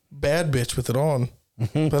a bad bitch with it on.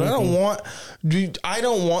 But I don't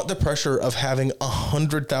want the pressure of having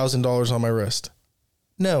 $100,000 on my wrist.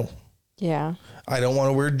 No. Yeah. I don't want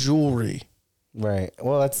to wear jewelry. Right.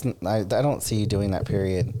 Well, I don't see you doing that,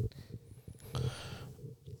 period.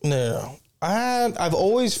 No. I've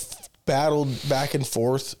always battled back and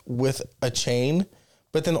forth with a chain,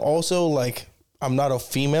 but then also, like, I'm not a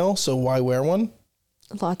female, so why wear one?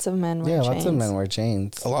 Lots of men wear chains. Yeah, lots of men wear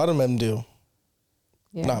chains. A lot of men do.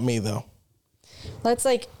 Yeah. Not me, though. That's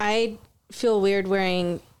like, I feel weird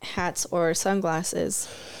wearing hats or sunglasses.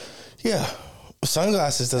 Yeah.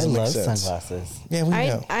 Sunglasses doesn't make sense. I love sunglasses. Yeah, we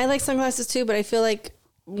know. I like sunglasses too, but I feel like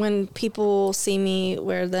when people see me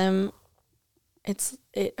wear them, I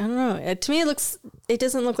don't know. To me, it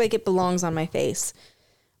doesn't look like it belongs on my face,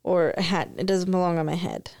 or a hat. It doesn't belong on my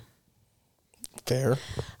head. Fair.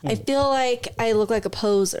 I feel like I look like a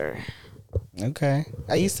poser. Okay.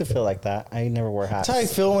 I used to feel like that. I never wore hats. That's how I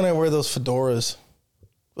feel when I wear those fedoras.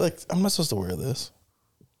 Like, I'm not supposed to wear this.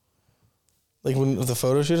 Like, when the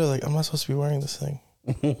photo shoot, I was like, I'm not supposed to be wearing this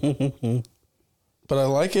thing. But I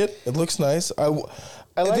like it. It looks nice. The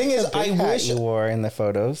thing is, I wish you wore in the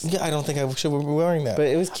photos. Yeah, I don't think I should be wearing that. But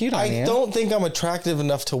it was cute on you. I don't think I'm attractive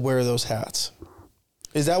enough to wear those hats.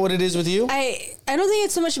 Is that what it is with you? I don't think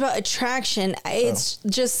it's so much about attraction. It's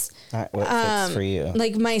just Not what fits for you.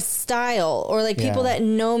 like my style, or like people that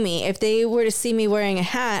know me. If they were to see me wearing a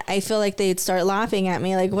hat, I feel like they'd start laughing at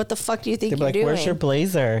me. Like, what the fuck do you think you're doing? Where's your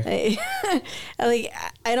blazer? Like,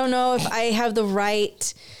 I don't know if I have the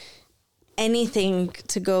right anything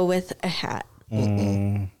to go with a hat.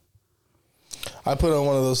 I put on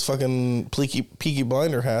one of those fucking Peaky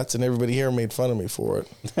Blinder hats, and everybody here made fun of me for it.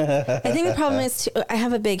 I think the problem is I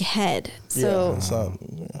have a big head, so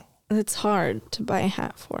it's hard to buy a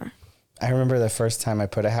hat for. I remember the first time I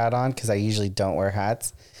put a hat on, because I usually don't wear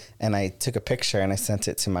hats, and I took a picture and I sent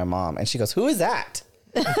it to my mom, and she goes, "Who is that?"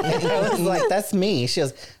 And I was like, "That's me." She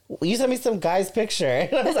goes, "You sent me some guy's picture."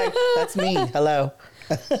 And I was like, "That's me. Hello."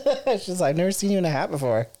 She's like, "I've never seen you in a hat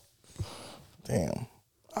before." Damn.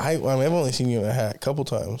 I've only seen you in a hat a couple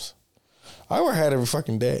times. I wear a hat every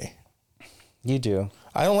fucking day. You do.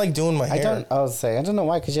 I don't like doing my hair. I don't know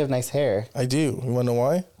why, because you have nice hair. I do. You want to know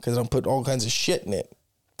why? Because I put all kinds of shit in it.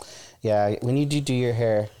 Yeah, when you do your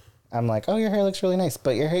hair, I'm like, oh, your hair looks really nice.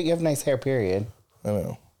 But you have nice hair, period. I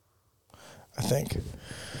know. I think.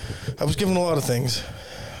 I was given a lot of things.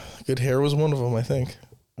 Good hair was one of them, I think.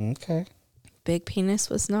 Okay. Big penis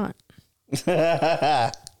was not.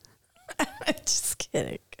 Just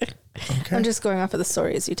kidding. Okay. I'm just going off of the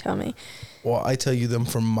stories you tell me. Well, I tell you them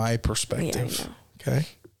from my perspective. Yeah, okay.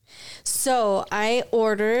 So I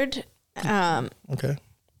ordered okay.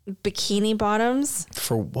 bikini bottoms.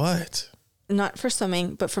 For what? Not for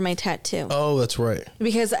swimming, but for my tattoo. Oh, that's right.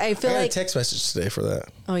 Because I feel I got like a text message today for that.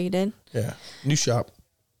 Oh, you did? Yeah. New shop.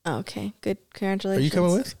 Oh, okay. Good. Congratulations. Are you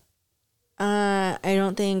coming with? I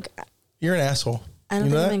don't think. You're an asshole. I don't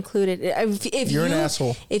think I'm included. If You're an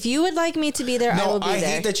asshole. If you would like me to be there, I will be there. I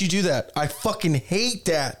hate that you do that. I fucking hate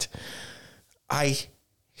that. I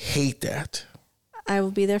hate that. I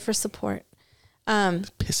will be there for support.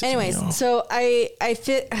 Pisses Anyways, me off. so I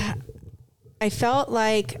felt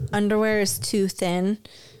like underwear is too thin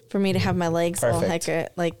for me to have my legs all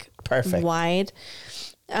Perfect. wide.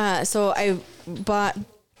 So I bought.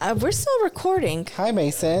 We're still recording. Hi,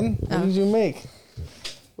 Mason. What did you make?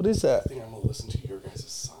 What is that? I think I'm gonna listen to your guys'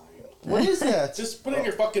 sign. What is that? Just put it in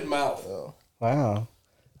your fucking mouth. Oh. Wow.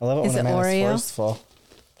 I love it Is when a it man Oreo? is forceful.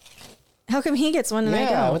 How come he gets one and I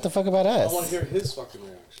Yeah, don't? what the fuck about I us? want to hear his fucking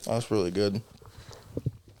reaction. Oh, that's really good.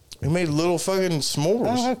 We made little fucking s'mores.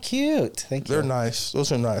 Oh, how cute. Thank you. They're nice.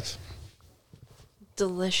 Those are nice.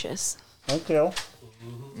 Delicious. Thank you.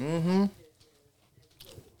 Mm-hmm.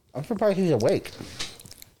 I'm surprised he's awake.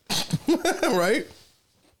 Right?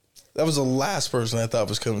 That was the last person I thought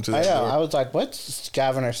was coming to the I know. I door. was like, what's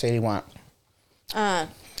Gavin or Sadie want? That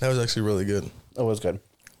was actually really good. It was good.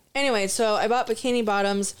 Anyway, so I bought bikini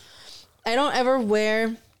bottoms. I don't ever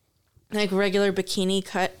wear like regular bikini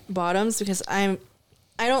cut bottoms because I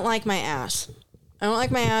don't like my ass. I don't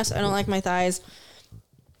like my ass. I don't like my thighs,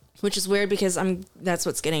 which is weird because that's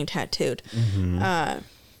what's getting tattooed.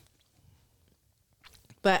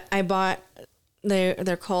 But I bought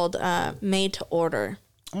they're called made to order.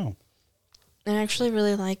 Oh. I actually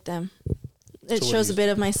really like them. It So shows a bit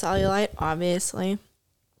of my cellulite, obviously.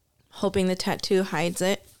 Hoping the tattoo hides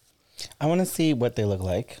it. I want to see what they look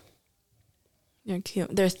like. They're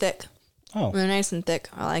cute. They're thick. Oh. They're nice and thick.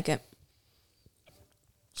 I like it.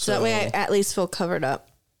 So that way I at least feel covered up.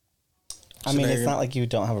 I mean, it's not like you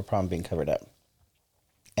don't have a problem being covered up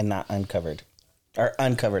and not uncovered. Or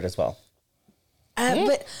uncovered as well.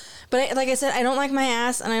 But like I said, I don't like my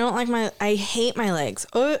ass and I hate my legs.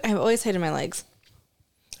 Oh, I've always hated my legs.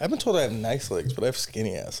 I've been told I have nice legs, but I have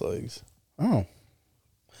skinny ass legs. Oh.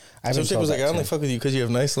 Some chick was like, I only fuck with you because you have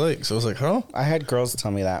nice legs. So I was like, huh? I had girls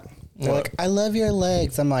tell me that. They're What? like, I love your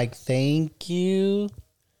legs. I'm like, thank you.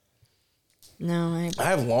 No, I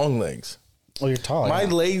have long legs. Well, you're tall. My yeah.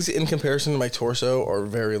 legs, in comparison to my torso, are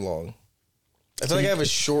very long. I feel like I have a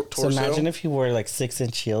short So torso. imagine if he wore like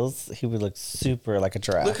 6-inch heels, he would look super like a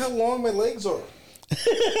giraffe. Look how long my legs are.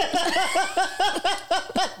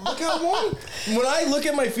 Look how long. When I look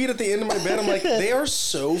at my feet at the end of my bed, I'm like, they are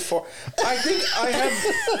so far. I think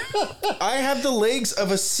I have the legs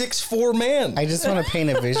of a 6'4" man. I just want to paint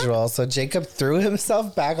a visual. So Jacob threw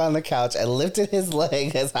himself back on the couch and lifted his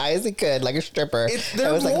leg as high as he could, like a stripper. They're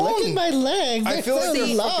I was like, look long. at my legs. I They're feel like so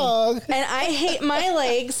they're long. and I hate my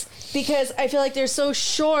legs because I feel like they're so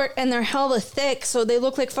short and they're hella thick, so they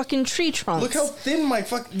look like fucking tree trunks. Look how thin my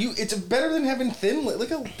it's better than having thin legs. Look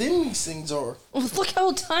how thin these things are. Look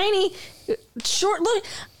how tiny, short. Look.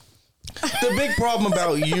 The big problem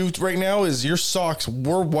about you right now is your socks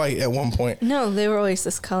were white at one point. No, they were always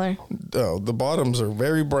this color. Oh, the bottoms are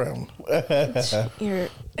very brown.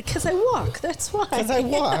 Because I walk. That's why. As I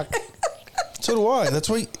walk. So do I. That's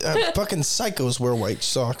why fucking psychos wear white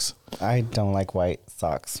socks. I don't like white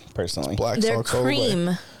socks, personally. Black They're socks all the way.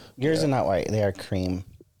 cream. Yours are not white. They are cream.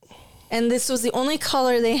 And this was the only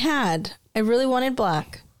color they had. I really wanted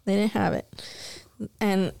black. They didn't have it.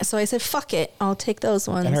 And so I said, fuck it. I'll take those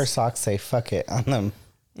ones. And her socks say fuck it on them.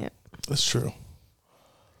 Yeah. That's true.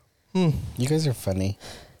 You guys are funny.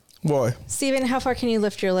 Why? Steven, how far can you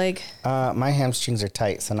lift your leg? My hamstrings are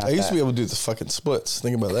tight, so not I used to be that. able to do the fucking splits.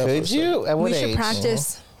 Think about that. for a Could second. you? At what We should age?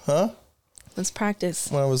 practice. Huh? Let's practice.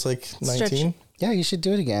 When I was like 19. Stretch. Yeah, you should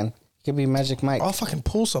do it again. You could be Magic Mike. I'll fucking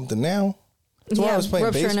pull something now. That's why I was playing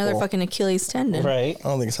rupture another baseball. fucking Achilles tendon. Right. I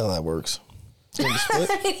don't think it's how that works. Doing the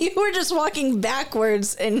split. You were just walking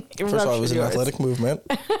backwards and First of all, it was an yours. athletic movement.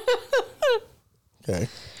 Okay.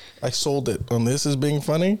 I sold it on this as being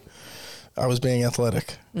funny. I was being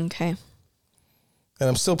athletic. Okay. And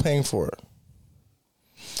I'm still paying for it.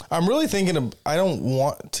 I'm really thinking of, I don't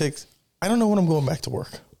know when I'm going back to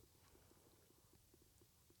work.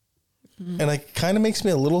 And it kind of makes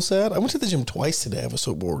me a little sad. I went to the gym twice today. I was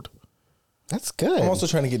so bored. That's good. I'm also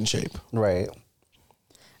trying to get in shape. right.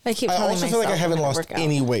 I keep I telling also feel like I myself haven't when lost work out.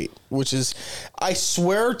 any weight, which is, I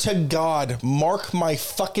swear to God, mark my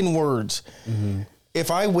fucking words. Mm-hmm. If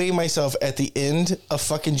I weigh myself at the end of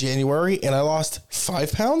fucking January and I lost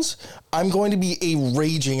 5 pounds, I'm going to be a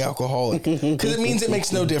raging alcoholic because it means it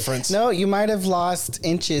makes no difference. No, you might have lost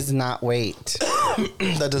inches, not weight.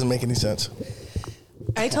 That doesn't make any sense.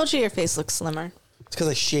 I told you your face looks slimmer. It's because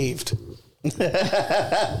I shaved.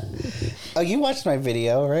 Oh, you watched my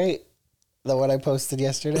video, right? The one I posted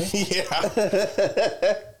yesterday.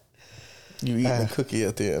 Yeah. You eating a cookie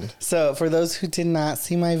at the end. So, for those who did not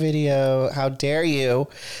see my video, how dare you?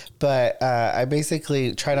 But I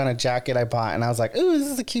basically tried on a jacket I bought, and I was like, "Ooh, this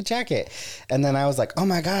is a cute jacket." And then I was like, "Oh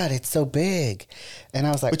my god, it's so big!" And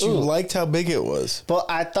I was like, But you "Ooh." liked how big it was. Well,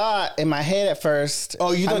 I thought in my head at first,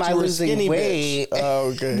 Oh, you am thought I you were a losing skinny weight? bitch.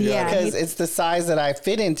 Oh, okay. Yeah. Because it's the size that I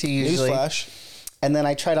fit into usually. Newsflash. And then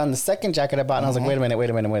I tried on the second jacket I bought, and I was like, wait a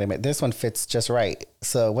minute. This one fits just right.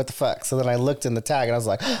 So what the fuck? So then I looked in the tag, and I was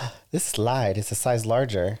like, this lied. It's a size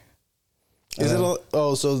larger. Is it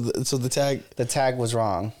so the tag? The tag was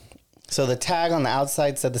wrong. So the tag on the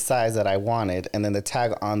outside said the size that I wanted, and then the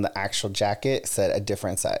tag on the actual jacket said a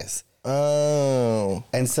different size. Oh.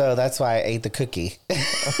 And so that's why I ate the cookie.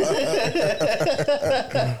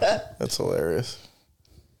 That's hilarious.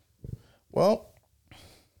 Well,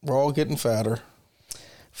 we're all getting fatter.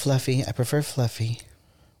 Fluffy. I prefer fluffy.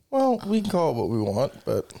 Well, we can call it what we want,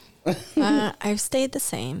 but I've stayed the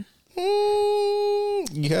same.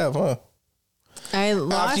 you have, huh?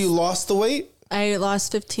 After you lost the weight? I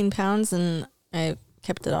lost 15 pounds and I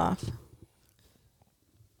kept it off.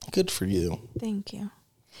 Good for you. Thank you.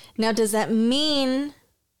 Now, does that mean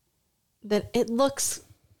that it looks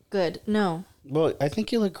good. No. Well, I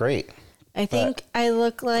think you look great. I think I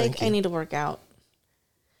look like Thank you. I need to work out.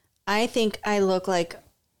 I think I look like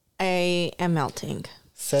I am melting.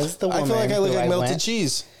 Says the woman. I feel like I look who like melted went-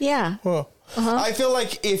 cheese. Yeah. Well, I feel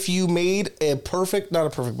like if you made not a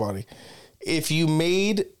perfect body, if you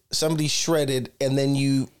made somebody shredded and then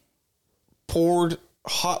you poured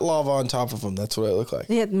hot lava on top of them, that's what I look like.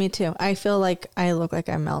 Yeah, me too. I feel like I look like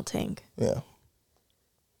I'm melting. Yeah.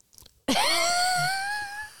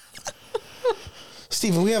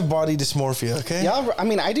 Steven, we have body dysmorphia, okay? Y'all, I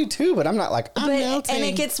mean, I do too, but I'm not like, I'm But melting. and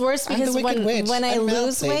it gets worse I'm the because Wicked Witch. when I I'm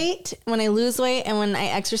lose melting. weight and when I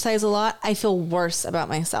exercise a lot, I feel worse about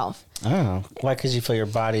myself. Oh, why? Because you feel your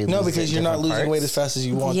body. No, loses because you're not different losing parts? weight as fast as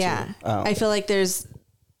you want Yeah. to. Oh. I feel like there's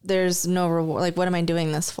no reward. Like, what am I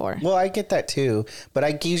doing this for? Well, I get that too, but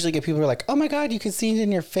I usually get people who are like, "Oh my god, you can see it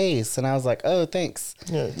in your face," and I was like, "Oh, thanks."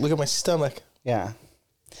 Yeah, look at my stomach. Yeah,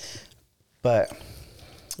 but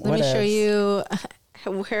Let me show you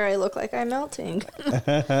where I look like I'm melting.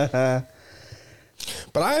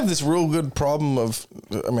 But I have this real good problem of,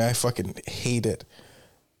 I mean, I fucking hate it.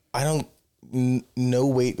 I don't, no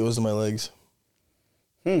weight goes to my legs.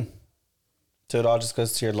 So it all just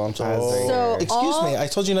goes to your lumps. So Excuse me, I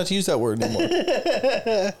told you not to use that word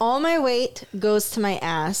anymore. all my weight goes to my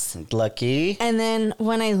ass. Lucky. And then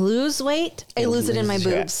when I lose weight, I lose it in my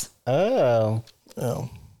boobs. Oh, Oh.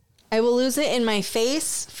 I will lose it in my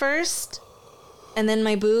face first, and then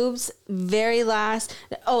my boobs very last.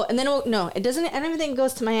 Oh, and then it doesn't. I don't even think it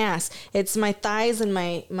goes to my ass. It's my thighs and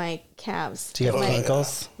my calves. do you have my,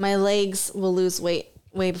 ankles? My legs will lose weight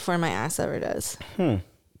way before my ass ever does.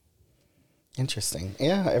 Interesting.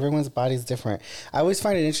 Yeah, everyone's body's different. I always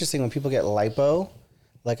find it interesting when people get lipo.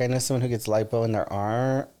 Like I know someone who gets lipo in their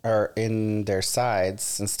arm or in their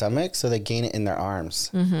sides and stomach, so they gain it in their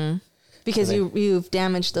arms. Because you've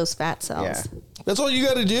damaged those fat cells. Yeah. That's all you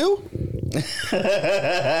got to do?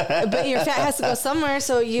 But your fat has to go somewhere,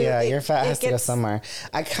 so Your fat has to go gets- somewhere.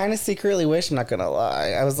 I kind of secretly wish, I'm not gonna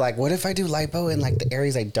lie. I was like, what if I do lipo in like the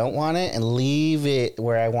areas I don't want it and leave it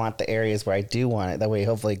where I want the areas where I do want it? That way,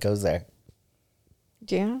 hopefully, it goes there.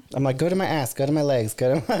 Yeah. I'm like, go to my ass, go to my legs,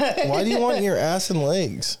 go to my. Why do you want your ass and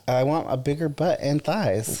legs? I want a bigger butt and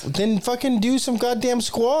thighs. Then fucking do some goddamn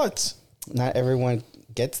squats. Not everyone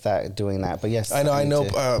gets that doing that, but yes, I know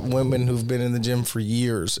need to. women who've been in the gym for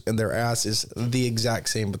years and their ass is the exact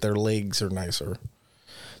same, but their legs are nicer.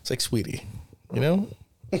 It's like, sweetie, you know?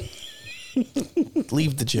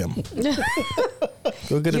 Leave the gym.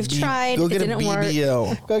 Go get You've tried, Go it get a didn't work.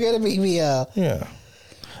 BBL. Go get a BBL. Yeah.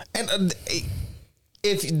 And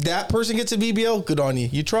if that person gets a BBL, good on you.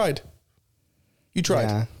 You tried. You tried.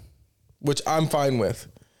 Yeah. Which I'm fine with.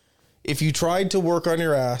 If you tried to work on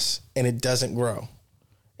your ass and it doesn't grow,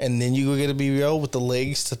 and then you go get a BBL with the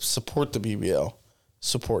legs to support the BBL,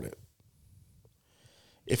 support it.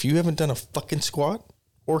 If you haven't done a fucking squat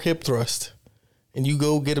or hip thrust and you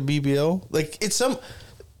go get a BBL, like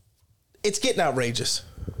it's getting outrageous.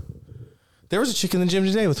 There was a chick in the gym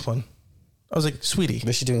today with one. I was like, sweetie.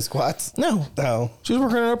 Was she doing squats? No. No. She was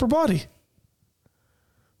working on her upper body.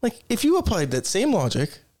 Like, if you applied that same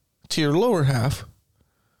logic to your lower half,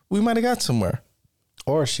 we might have got somewhere.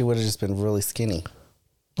 Or she would have just been really skinny.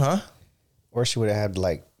 Huh? Or she would have had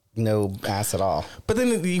like no ass at all. But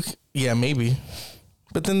then, yeah, maybe.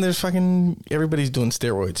 But then there's fucking, everybody's doing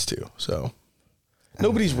steroids too. So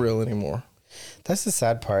nobody's real anymore. That's the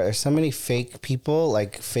sad part. There's so many fake people,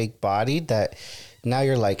 like fake bodied, that now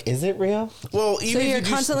you're like, is it real? Well, So even if you're you do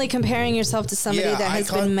constantly comparing yourself to somebody Yeah, that I has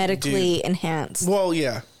can't- been medically dude. enhanced well,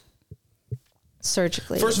 yeah.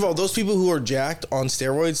 surgically. First of all, those people who are jacked on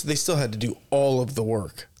steroids, they still had to do all of the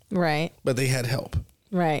work, right. but they had help.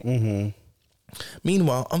 Right.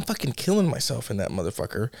 Meanwhile, I'm fucking killing myself in that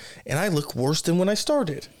motherfucker, and I look worse than when I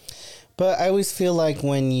started. But I always feel like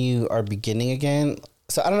when you are beginning again,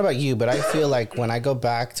 so I don't know about you, but I feel like when I go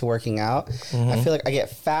back to working out, I feel like I get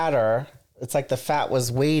fatter. It's like the fat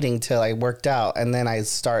was waiting till I worked out and then I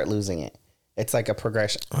start losing it. It's like a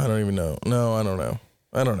progression. I don't even know. No, I don't know.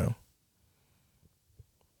 I don't know.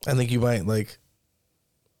 I think you might like,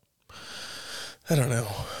 I don't know.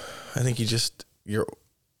 I think you just, your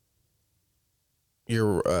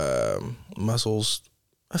muscles,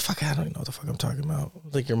 I don't even know what the fuck I'm talking about.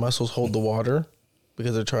 Like your muscles hold the water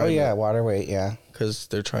because they're trying Oh yeah, water weight, yeah. because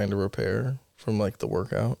they're trying to repair from like the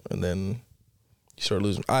workout, and then you start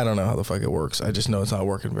losing. I don't know how the fuck it works. I just know it's not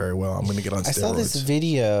working very well. I'm going to get on steroids. I saw this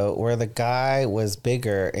video where the guy was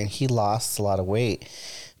bigger and he lost a lot of weight,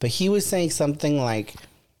 but he was saying something like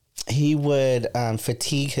he would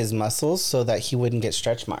fatigue his muscles so that he wouldn't get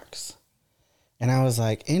stretch marks. And I was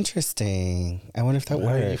like, interesting. I wonder if that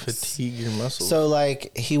How do you works. fatigue your muscles? So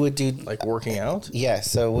like he would do like working out? yeah.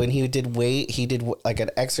 So when he did weight, he did like an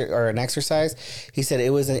exercise. He said it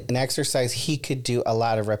was an exercise he could do a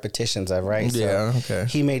lot of repetitions of, right? Yeah, okay.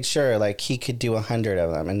 He made sure like he could do 100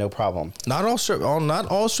 of them and no problem. Not all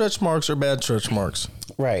stretch marks are bad stretch marks.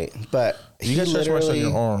 Right, but You got stretch marks on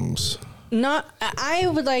your arms. I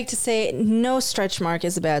would like to say no stretch mark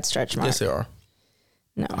is a bad stretch mark. Yes, they are.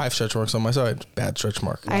 No. I have stretch marks on my side. Bad stretch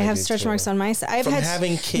mark. I have do stretch too. marks on my side. I've From had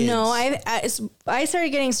having kids. No, I started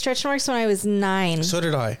getting stretch marks when I was 9. So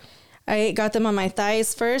did I. I got them on my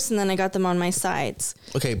thighs first, and then I got them on my sides.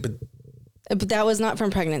 Okay, but That was not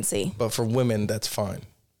from pregnancy. for women, that's fine.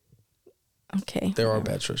 Okay. There are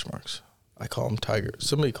bad stretch marks. I call them tigers.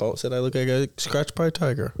 Somebody said I look like I got scratched by a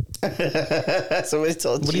tiger. Somebody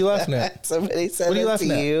told you. What are you laughing at? Somebody said What are you that laughing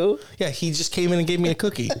to at? you. Yeah, he just came in and gave me a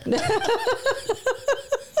cookie.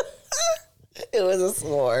 It was a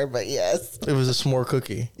s'more, but yes. It was a s'more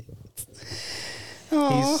cookie.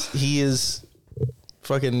 He is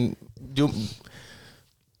fucking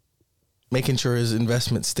making sure his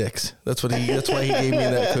investment sticks. That's why he gave me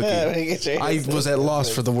that Making cookie. sure I his was at loss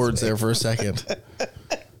for the words there for a second.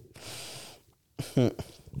 I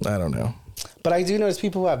don't know. But I do notice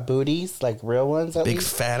people who have booties, like real ones, at Big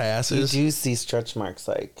least, fat you asses. do see stretch marks.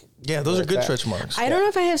 Like Yeah, those are like good that. stretch marks. I don't know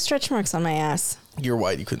if I have stretch marks on my ass. You're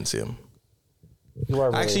white. You couldn't see them. You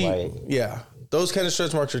are really Actually, white. yeah. Those kind of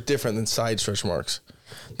stretch marks are different than side stretch marks.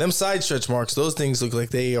 Them side stretch marks, those things look like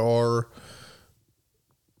they are...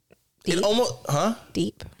 Deep? It almost... Huh?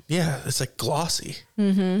 Deep. Yeah, it's like glossy.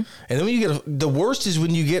 Mm-hmm. And then when you get... the worst is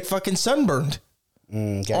when you get fucking sunburned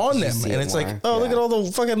Yeah, 'cause on you them. see And it it's more. like, oh, look Yeah. at all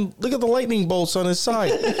the fucking... Look at the lightning bolts on his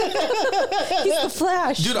side. He's the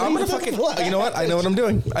Flash. Dude, I'm going to fucking... You know what? I know what I'm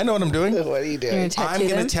doing. What are you doing? You're gonna tattoo I'm going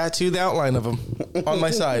them? to tattoo the outline of them on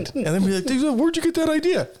my side. And then be like, dude, where'd you get that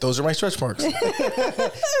idea? Those are my stretch marks.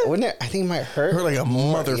 Wouldn't it? I think it might hurt. Her like a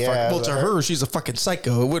motherfucker. Yeah, Well, to her, she's a fucking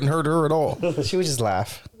psycho. It wouldn't hurt her at all. She would just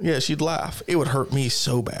laugh. Yeah, she'd laugh. It would hurt me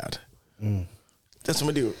so bad. That's what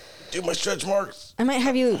I do. Do my stretch marks. I might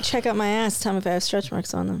have you check out my ass, tell me if I have stretch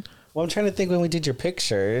marks on them. Well, I'm trying to think when we did your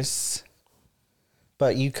pictures,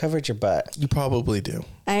 but you covered your butt. You probably do.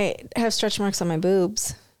 I have stretch marks on my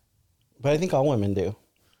boobs. But I think all women do.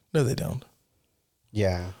 No, they don't.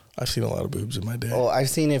 Yeah. I've seen a lot of boobs in my day. Well, I've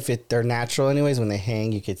seen if they're natural anyways, when they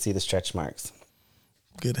hang, you could see the stretch marks.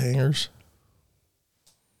 Good hangers.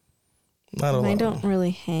 Not a lot. Mine don't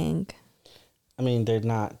really hang. I mean, they're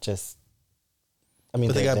not just... I mean,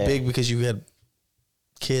 But they they're got there. big because you had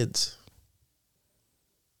kids.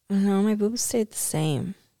 No, my boobs stayed the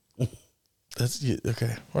same. That's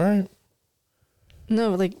okay. All right.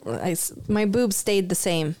 No, like my boobs stayed the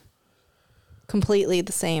same. Completely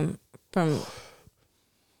the same from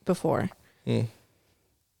before. I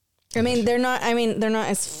mean, they're not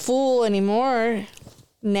as full anymore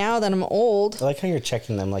now that I'm old. I like how you're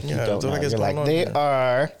checking them like you Yeah, don't they're know. like it's You're going like, on they here.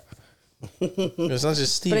 are... It's not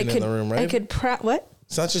just But I Steven could in the room, right? I could what?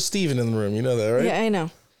 It's not just Steven in the room. You know that, right? Yeah, I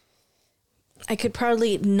know. I could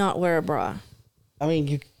proudly not wear a bra. I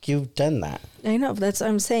mean, you've done that. I know. That's what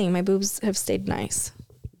I'm saying. My boobs have stayed nice.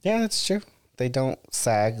 Yeah, that's true. They don't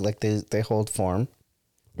sag, like they hold form.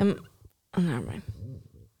 Oh, never mind.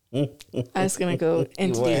 I was gonna go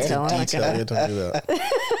into were. detail. I'm not Detail, gonna. yeah, don't do that.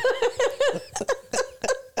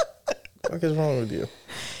 What the fuck is wrong with you?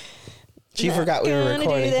 She forgot we were Gonna do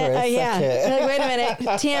recording for that. a Yeah. second. Like, wait a minute.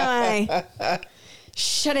 TMI.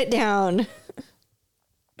 Shut it down.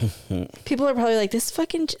 People are probably like, this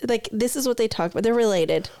fucking, like, this is what they talk about. They're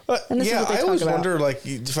related. And this is Yeah, what they I talk always about. wonder, like,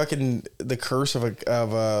 fucking the curse of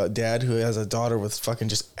a dad who has a daughter with fucking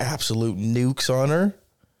just absolute nukes on her.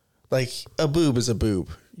 Like, a boob is a boob.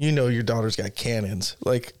 You know your daughter's got cannons.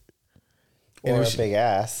 Like, and Or it a was big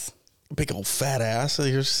ass. big old fat ass. So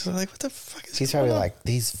you're just like, what the fuck is She's going probably on? like,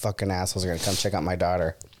 these fucking assholes are going to come check out my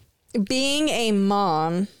daughter. Being a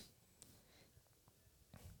mom,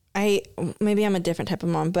 maybe I'm a different type of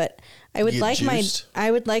mom, but I would You like juiced?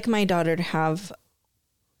 my daughter to have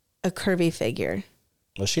a curvy figure.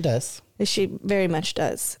 Well, she does. She very much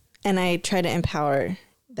does. And I try to empower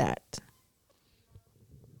that.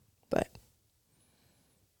 But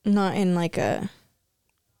not in like a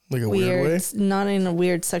Like a weird way? not in a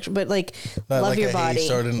weird sexual, but like Not love like your a, body. Hey,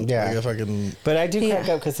 starting, Yeah. like a fucking... But I do crack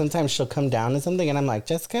Yeah. up because sometimes she'll come down to something and I'm like,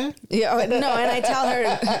 Jessica? Yeah, no, and I tell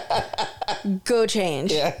her, go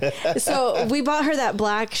change. So we bought her that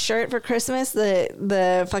black shirt for Christmas,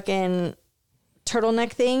 the fucking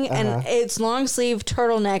turtleneck thing, and it's long sleeve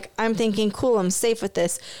turtleneck. I'm thinking, cool, I'm safe with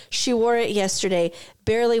this. She wore it yesterday,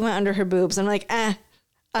 barely went under her boobs. I'm like,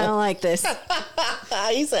 I don't like this.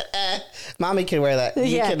 He said, Mommy can wear that.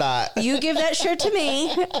 You cannot. You give that shirt to me.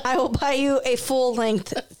 I will buy you a full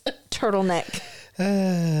length turtleneck.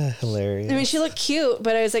 Hilarious. I mean, she looked cute,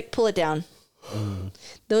 but I was like, pull it down.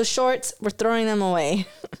 Those shorts, we're throwing them away.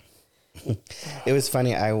 It was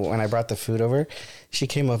funny. When I brought the food over, she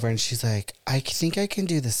came over and she's like, I think I can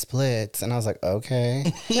do the splits. And I was like, okay.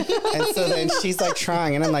 And so then she's like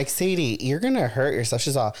trying. And I'm like, Sadie, you're going to hurt yourself.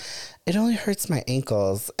 She's all, it only hurts my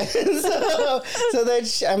ankles. And so then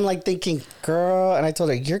I'm like thinking, girl. And I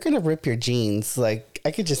told her, you're going to rip your jeans. Like, I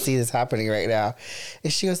could just see this happening right now.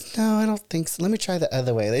 And she goes, no, I don't think so. Let me try the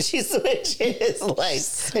other way. Then she switches. Like,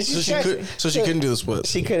 and She couldn't do the split.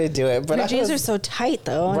 She couldn't do it. But Her jeans are so tight,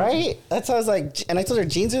 though. right. That's how I was like, and I told her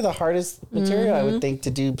jeans are the hardest material I would think to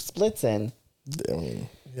do splits in. I mean,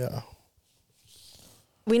 yeah.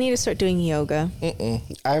 We need to start doing yoga.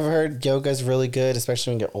 I've heard yoga's really good,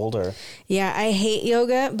 especially when you get older. Yeah, I hate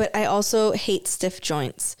yoga, but I also hate stiff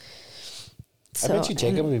joints. I bet you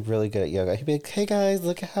Jacob would be really good at yoga. He'd be like, hey guys,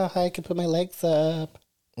 look at how high I can put my legs up.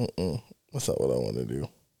 That's not what I want to do.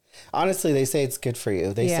 Honestly, they say it's good for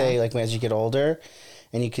you. They say, like, as you get older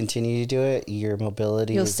and you continue to do it, your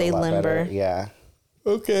mobility You'll is stay a lot limber. better. Yeah.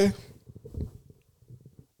 Okay.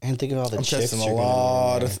 And think of all the I'm chicks. testing a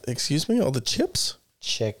lot of... Excuse me? All the chips?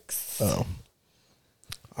 Chicks. Oh.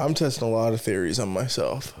 I'm testing a lot of theories on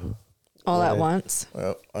myself. all at once.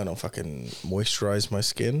 Well, I don't fucking moisturize my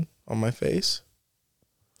skin on my face.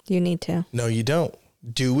 You need to. No, you don't.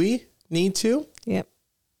 Do we need to? Yep.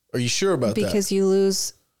 Are you sure about that? Because you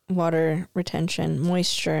lose water retention,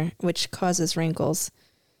 moisture, which causes wrinkles.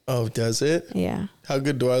 Oh, does it? Yeah. How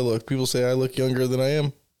good do I look? People say I look younger than I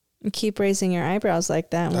am. Keep raising your eyebrows like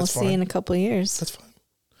that, and That's we'll see fine. in a couple of years. That's fine.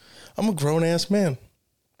 I'm a grown-ass man.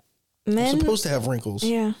 Men, I'm supposed to have wrinkles.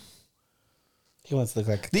 yeah. He wants to look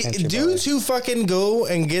like a The country dudes boy. who fucking go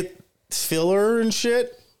and get filler and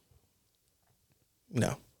shit,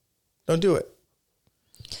 no. Don't do it.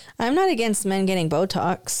 I'm not against men getting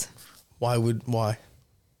Botox. Why?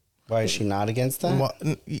 Why is she not against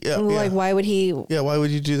that? Like, why would he? Yeah, why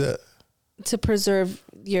would you do that? To preserve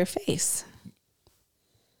your face.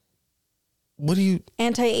 What do you...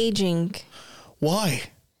 Anti-aging. Why?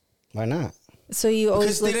 Why not? So you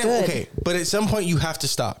always look good. Okay, but at some point you have to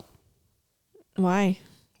stop. Why?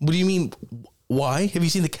 What do you mean, why? Have you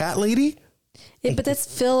seen the cat lady? Yeah, but that's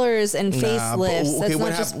fillers and facelifts. That's not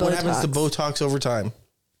just Botox. What happens to Botox over time?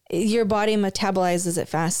 Your body metabolizes it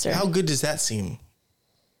faster. How good does that seem?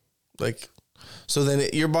 Like, so then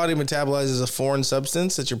your body metabolizes a foreign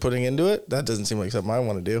substance that you're putting into it? That doesn't seem like something I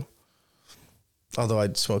want to do. Although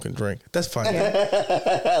I'd smoke and drink. That's fine.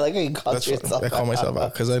 I like how you call That's fine. yourself I call myself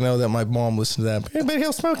out because I know that my mom listened to that. Anybody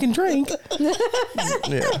else smoke and drink?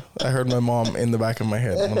 Yeah. I heard my mom in the back of my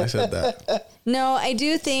head when I said that. No, I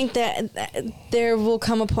do think that there will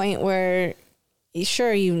come a point where,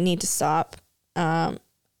 sure, you need to stop.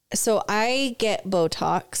 So I get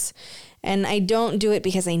Botox, and I don't do it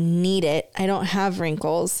because I need it. I don't have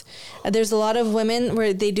wrinkles. There's a lot of women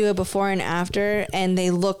where they do a before and after, and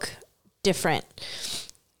they look different.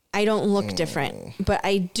 I don't look different, but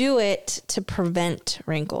I do it to prevent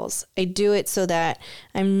wrinkles. I do it so that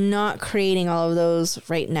I'm not creating all of those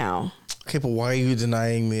right now. Okay, but why are you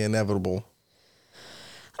denying the inevitable?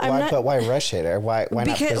 But why rush it? Or why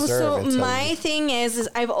not preserve so until my thing is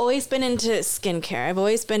I've always been into skincare. I've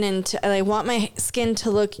always been into, I want my skin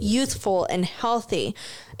to look youthful and healthy.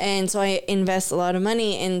 And so I invest a lot of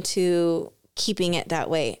money into keeping it that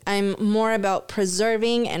way. I'm more about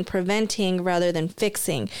preserving and preventing rather than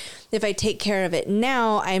fixing. If I take care of it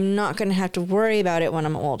now, I'm not going to have to worry about it when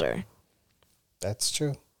I'm older. That's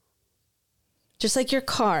true. Just like your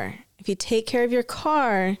car. If you take care of your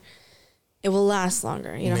car, it will last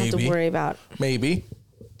longer. You don't have to worry about. Maybe.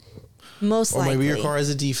 Most likely. Or maybe your car has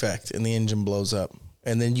a defect and the engine blows up.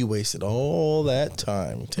 And then you wasted all that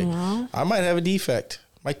time. I might have a defect.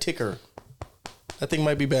 My ticker. That thing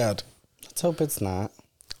might be bad. Let's hope it's not.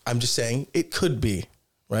 I'm just saying it could be.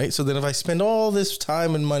 Right? So then if I spend all this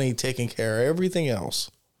time and money taking care of everything else,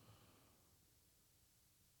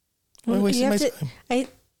 why wasting my time?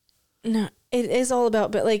 No, it is all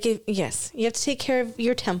about, but like, yes, you have to take care of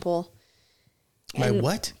your temple. My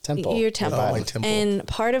what? Temple. Your temple. Oh, my temple. And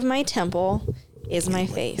part of my temple is my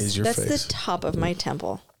face. Is your That's face. the top of my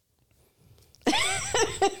temple.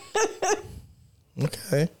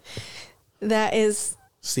 Okay. That is.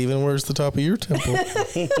 Steven, where's the top of your temple?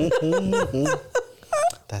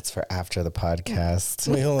 That's for after the podcast.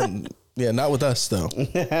 Wait, hold on. Yeah, not with us, though.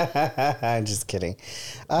 I'm just kidding.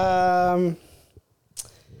 I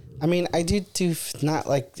mean, I do not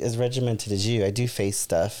like as regimented as you. I do face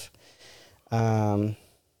stuff.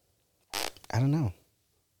 I don't know.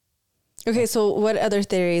 Okay, so what other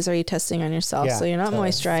theories are you testing on yourself? Yeah, So you're not tell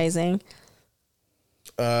us. moisturizing.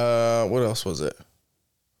 What else was it?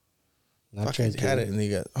 Not Fuck, I drinking. had it and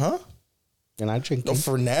you got, huh? You're not drinking. No,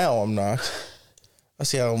 for now I'm not. I'll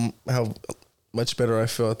see how much better I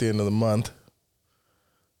feel at the end of the month.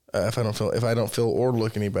 If I don't feel or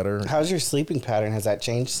look any better. How's your sleeping pattern? Has that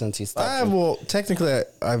changed since you stopped? Well, technically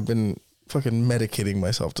I've been fucking medicating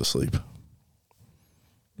myself to sleep.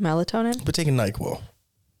 Melatonin? But taking NyQuil.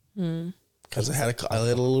 Because I had a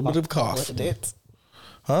little bit of cough. It is.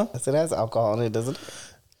 Huh? Yes, it has alcohol in it, doesn't it?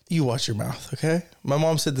 You watch your mouth, okay? My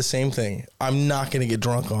mom said the same thing. I'm not going to get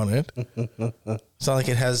drunk on it. It's not like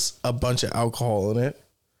it has a bunch of alcohol in it.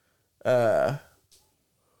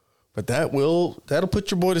 But that'll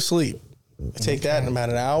put your boy to sleep. Take that, and about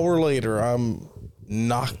an hour later, I'm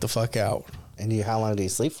knocked the fuck out. And how long do you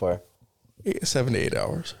sleep for? 7 to 8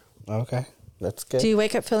 hours. Okay, that's good. Do you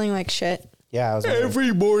wake up feeling like shit? Yeah, I was wondering.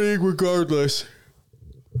 Every morning, regardless.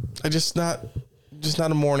 I just not a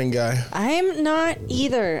morning guy. I'm not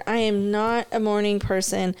either. I am not a morning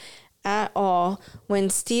person at all. When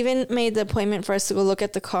Steven made the appointment for us to go look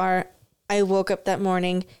at the car, I woke up that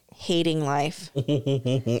morning hating life.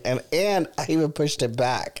 and I even pushed it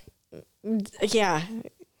back. Yeah.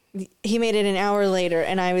 He made it an hour later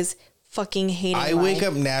and I was fucking hating I life. wake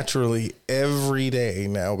up naturally every day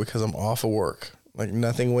now because I'm off of work. Like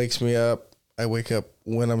nothing wakes me up. I wake up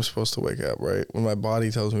when I'm supposed to wake up, right? When my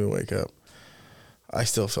body tells me to wake up. I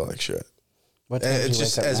still feel like shit. What time And do it's you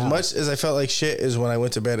just wake up as now? much as I felt like shit is when I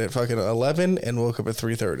went to bed at fucking 11 and woke up at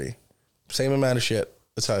 3:30. Same amount of shit.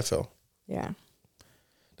 That's how I feel. Yeah.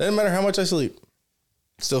 Doesn't matter how much I sleep.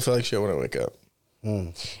 Still feel like shit when I wake up.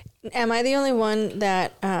 Am I the only one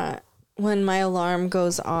that when my alarm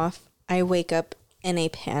goes off, I wake up in a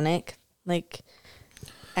panic? Like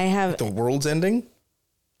I have The world's ending.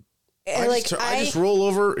 like I just roll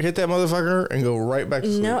over, hit that motherfucker, and go right back to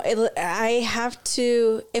sleep. No, I have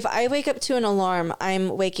to. If I wake up to an alarm, I'm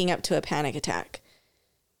waking up to a panic attack.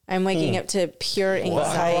 I'm waking up to pure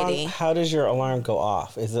anxiety. How does your alarm go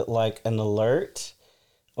off? Is it like an alert?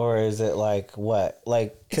 Or is it like what?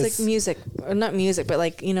 Like It's like music, or not music, but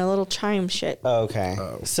like, you know, little chime shit. Okay.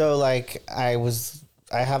 So like I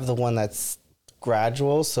have the one that's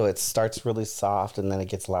gradual, so it starts really soft and then it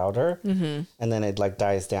gets louder, and then it like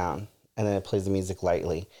dies down, and then it plays the music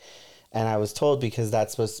lightly. And I was told because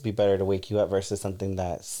that's supposed to be better to wake you up versus something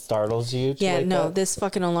that startles you. To Yeah, wake no, up. This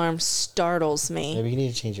fucking alarm startles me. Maybe you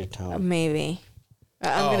need to change your tone. Maybe.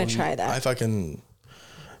 I'm gonna try that.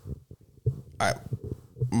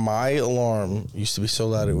 My alarm used to be so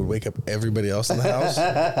loud it would wake up everybody else in the house,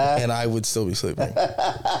 and I would still be sleeping.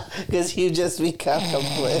 Because you just become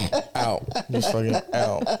complete. Out, just fucking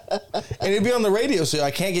out, and it'd be on the radio, so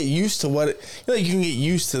I can't get used to what it. You can get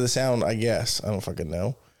used to the sound, I guess. I don't fucking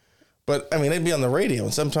know, but I mean, it'd be on the radio,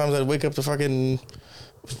 and sometimes I'd wake up to fucking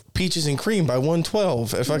Peaches and Cream by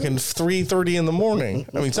 112 at fucking 3:30 in the morning.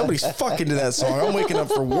 I mean, somebody's fucking to that song. I'm waking up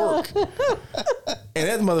for work, and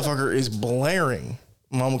that motherfucker is blaring.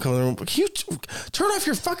 Mom would come in the room. Can you turn off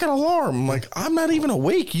your fucking alarm? I'm like, I'm not even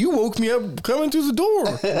awake. You woke me up coming through the door.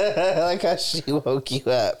 Like how she woke you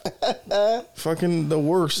up. Fucking the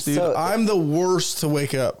worst, dude. So- I'm the worst to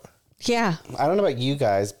wake up. Yeah. I don't know about you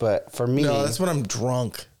guys, but for me, No, that's when I'm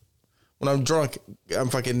drunk. When I'm drunk, I'm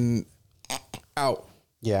fucking out.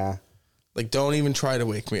 yeah. Like, don't even try to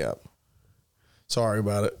wake me up. Sorry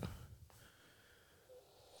about it.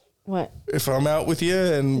 What? If I'm out with you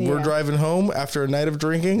and we're Yeah. driving home after a night of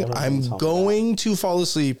drinking, Everyone's I'm home going to fall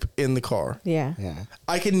asleep in the car. Yeah. Yeah.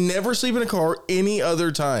 I can never sleep in a car any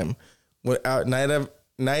other time. When out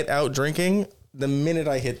night out drinking, the minute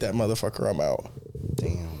I hit that motherfucker, I'm out.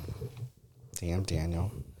 Damn,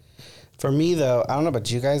 Daniel. For me though, I don't know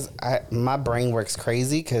about you guys. My brain works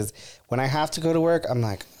crazy because when I have to go to work, I'm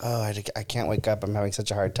like, oh, I can't wake up. I'm having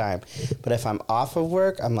such a hard time. But if I'm off of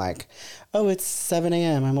work, I'm like, oh, it's 7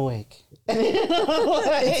 a.m. I'm awake.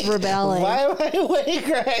 It's rebelling. Why am I awake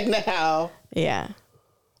right now? Yeah.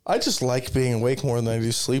 I just like being awake more than I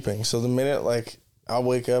do sleeping. So the minute like I'll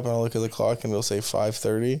wake up and I'll look at the clock and it'll say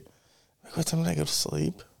 5:30. Like, what time did I go to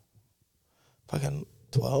sleep? Fucking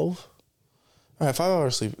 12. All right, 5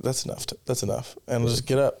 hours sleep. That's enough. That's enough. And I'll just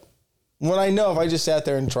get up. When I know if I just sat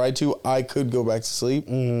there and tried to, I could go back to sleep.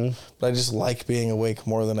 Mm-hmm. But I just like being awake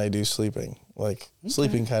more than I do sleeping. Like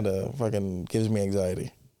sleeping kind of fucking gives me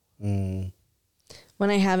anxiety. Mm. When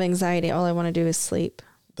I have anxiety, all I want to do is sleep.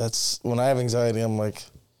 That's when I have anxiety. I'm like,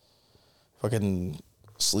 fucking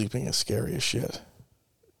sleeping is scary as shit.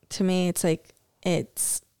 To me, it's like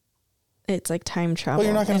it it's like time travel.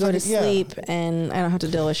 you're not gonna I go to fucking- yeah. sleep and I don't have to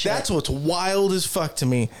deal with shit. That's what's wild as fuck to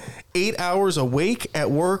me. 8 hours awake at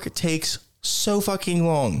work takes so fucking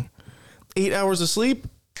long. 8 hours of sleep,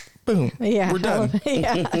 boom. yeah, we're done.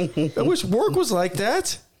 Yeah. I wish work was like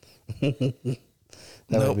that.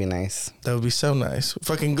 That Nope. would be nice. That would be so nice.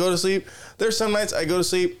 Fucking go to sleep. There's some nights I go to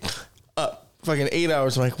sleep, up fucking 8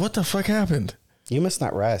 hours. I'm like, what the fuck happened? You must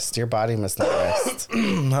not rest. Your body must not rest.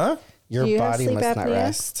 Huh? Your Do you have body sleep must not apnea?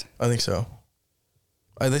 rest. I think so.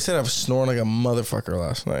 They said I was snoring like a motherfucker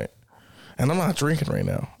last night. And I'm not drinking right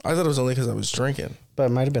now. I thought it was only because I was drinking. But it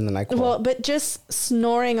might have been the NyQuil. Well, but just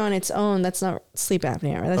snoring on its own, that's not sleep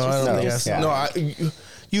apnea, right? That's Oh, I just, don't think just- I- yeah. No,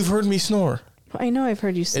 you've heard me snore. I know I've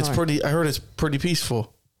heard you snore. It's pretty. I heard it's pretty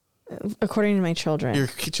peaceful. According to my children. Your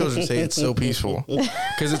children say it's so peaceful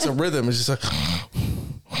because it's a rhythm. It's just like,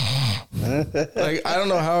 like I don't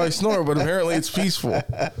know how I snore, but apparently it's peaceful.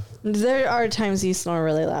 There are times you snore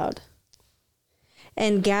really loud.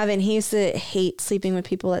 And Gavin, he used to hate sleeping with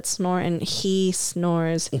people that snore, and he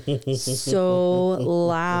snores so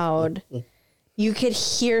loud. You could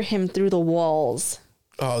hear him through the walls.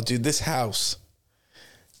 Oh, dude, this house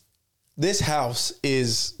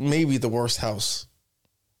is maybe the worst house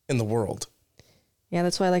in the world. Yeah,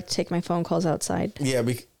 that's why I like to take my phone calls outside. Yeah,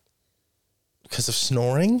 because of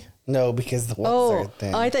snoring. No, because the walls Oh, are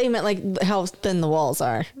thin. I thought you meant like how thin the walls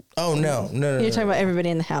are. Oh no. You're talking about everybody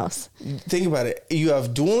in the house. Think about it. You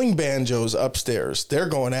have dueling banjos upstairs. They're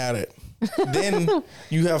going at it. Then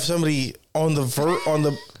you have somebody on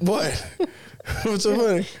the what? What's so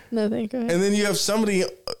funny? Nothing. Go ahead. And then you have somebody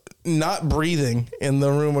not breathing in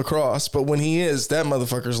the room across, but when he is, that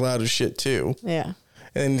motherfucker's loud as shit too. Yeah.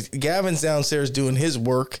 And Gavin's downstairs doing his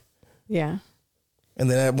work. Yeah. And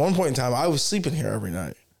then at one point in time, I was sleeping here every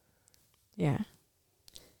night. Yeah.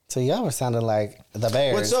 So y'all were sounding like the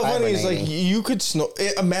bears. What's so funny is like hibernating. you could snore.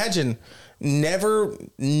 Imagine never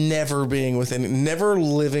being with never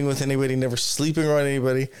living with anybody, never sleeping around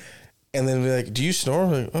anybody, and then be like, "Do you snore?"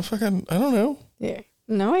 I'm like, oh fucking, I don't know. Yeah.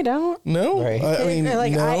 No, I don't. No, Right. I mean,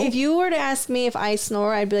 like no. if you were to ask me if I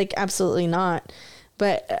snore, I'd be like, absolutely not.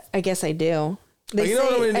 But I guess I do. They You know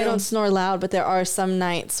what I'm say gonna I do? don't snore loud, but there are some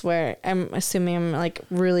nights where I'm assuming I'm like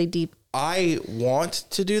really deep. I want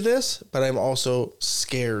to do this, but I'm also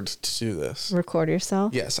scared to do this. Record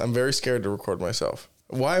yourself Yes, I'm very scared to record myself.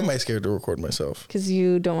 Why am I scared to record myself? because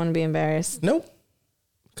you don't want to be embarrassed. Nope.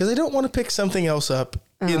 Because I don't want to pick something else up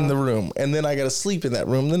in the room, and then I got to sleep in that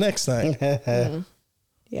room the next night.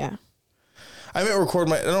 Yeah. I meant record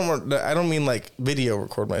my. I don't mean like video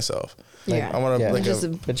record myself. Yeah. I want to Yeah. like Just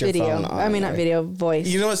a, a Put your video. phone on I mean, not there. video, voice.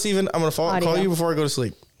 You know what, Steven? I'm gonna call Audio. you before I go to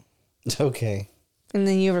sleep. Okay. And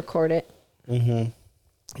then you record it. No,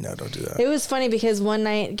 don't do that. It was funny because one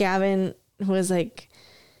night Gavin was like,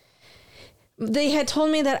 they had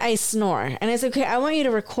told me that I snore. And I said, okay, I want you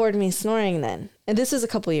to record me snoring then. And this was a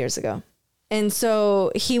couple years ago. And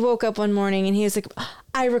so he woke up one morning and he was like,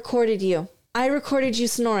 I recorded you. I recorded you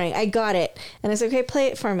snoring. I got it. And I said, okay, play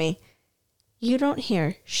it for me. You don't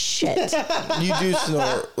hear shit. You do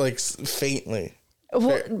snore like faintly,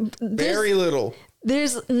 Well, very little.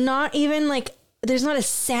 there's not even like, there's not a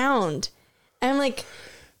sound. I'm like,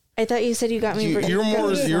 I thought you said you got me. You're more.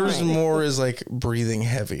 got me Yours snoring. more is like breathing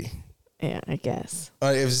heavy. Yeah, I guess.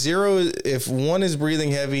 If 1 is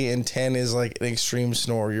breathing heavy and 10 is like an extreme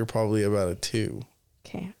snore, you're probably about a 2.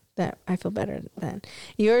 Okay, that I feel better then.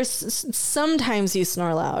 Yours, sometimes you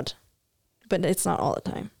snore loud, but it's not all the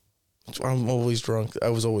time. I'm always drunk. I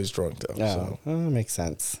was always drunk though. Oh, So makes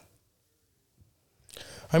sense.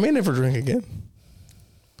 I may never drink again.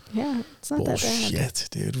 Yeah, it's not that bad. Bullshit,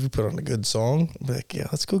 dude. We put on a good song. I'm like, yeah,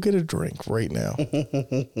 let's go get a drink right now.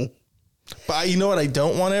 But you know what I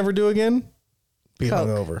don't want to ever do again? Be Coke.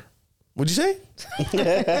 hungover. What'd you say?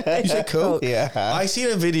 You said Coke? Yeah. I seen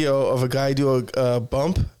a video of a guy do a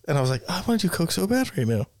bump, and I was like, I want to do Coke so bad right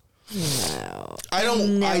now. No, I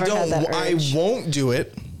don't. Never had that I urge. won't do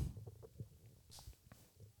it.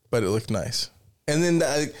 But it looked nice. And then,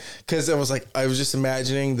 because I was just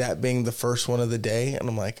imagining that being the first one of the day, and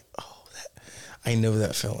I'm like, oh, I know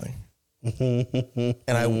that feeling. And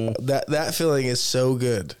that feeling is so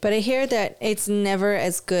good. but I hear that it's never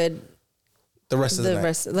as good. The rest of the night.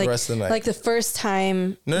 Rest, the like, rest of the night. like the first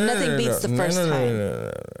time. No, nothing beats the first time.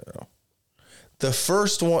 No. The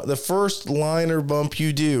first one, the first liner bump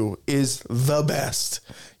you do is the best.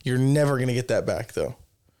 You're never gonna get that back though.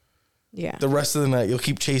 Yeah, The rest of the night, you'll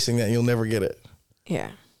keep chasing that. You'll never get it.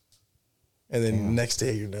 yeah. And then next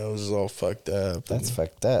day, your nose is all fucked up. That's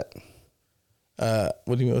fucked up. What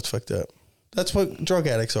do you mean what's fucked up? That's what drug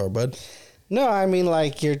addicts are, bud. No, I mean,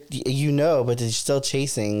 like, but you're still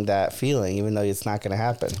chasing that feeling, even though it's not going to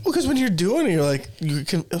happen. Well, because when you're doing it, you're like, you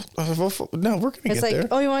can. No, we're gonna It's get like, there.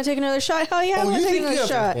 oh, you want to take another shot? Hell yeah, I want to take another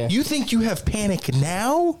shot. Yeah. You think you have panic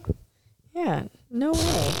now? Yeah, no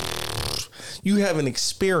way. You haven't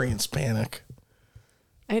experienced panic.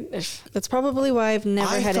 That's probably why I've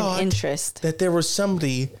never had an interest. That there was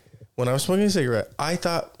somebody when I was smoking a cigarette. I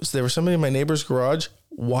thought there was somebody in my neighbor's garage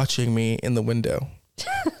watching me in the window.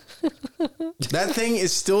 That thing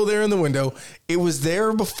is still there in the window. It was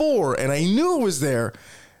there before, and I knew it was there.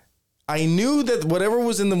 I knew that whatever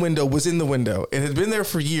was in the window was in the window. It had been there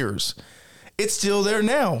for years. It's still there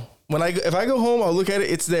now. If I go home, I'll look at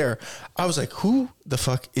it. It's there. I was like, who the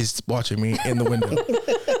fuck is watching me in the window?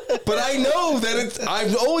 But I know that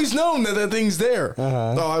I've always known that thing's there.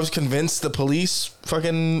 Oh, I was convinced the police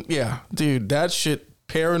fucking, yeah. Dude, that shit,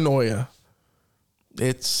 paranoia.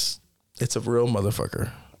 It's a real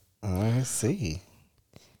motherfucker. I see.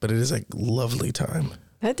 But it is a lovely time.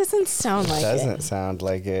 That doesn't sound like it. Doesn't sound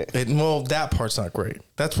like it. Well, that part's not great.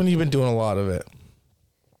 That's when you've been doing a lot of it.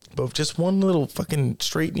 But just one little fucking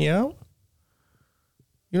straighten you out.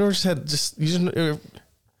 You know, you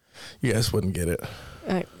guys wouldn't get it.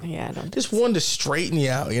 Yeah, I don't. Just one to straighten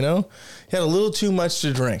you out, you know? You had a little too much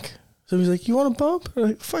to drink. So he's like, you want a bump? I'm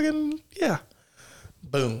like, fucking, yeah.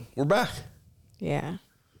 Boom. We're back. Yeah.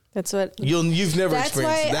 That's what. You've never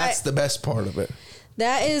experienced it. That's the best part of it.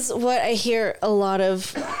 That is what I hear a lot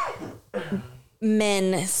of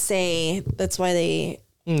men say. That's why they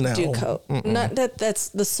do coke. Not that that's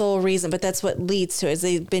the sole reason, but that's what leads to it. Is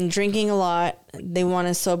they've been drinking a lot. They want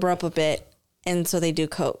to sober up a bit, and so they do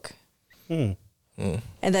coke. And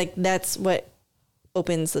that's what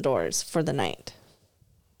opens the doors for the night.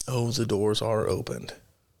 Oh, the doors are opened.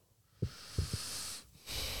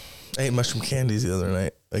 I ate mushroom candies the other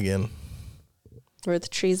night again. Were the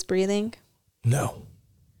trees breathing? No.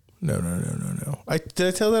 Did I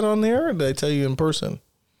tell that on the air or did I tell you in person?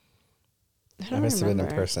 I must have been in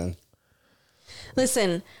person.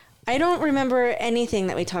 Listen, I don't remember anything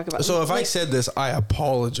that we talk about. So if I said this, I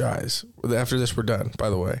apologize. After this, we're done, by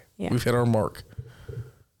the way. Yeah. We've hit our mark.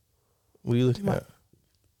 What are you looking at?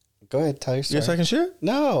 Go ahead, tell your story. You got talking shit?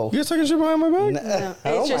 No. You got talking shit behind my back? No,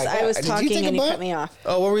 Oh it's just my I God. was Did you talking take a and you butt? cut me off.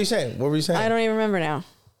 Oh, what were you saying? I don't even remember now.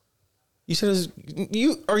 You said,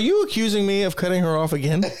 are you accusing me of cutting her off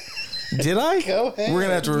again? Did I? Go ahead. We're going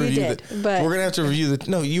to have to review but- we're going to have to review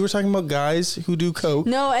no, you were talking about guys who do coke.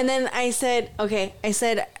 No, and then I said,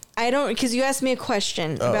 I don't, because you asked me a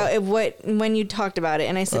question about when you talked about it,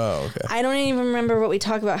 and I said, I don't even remember what we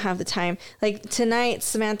talk about half the time. Like tonight,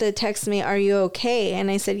 Samantha texted me, "Are you okay?"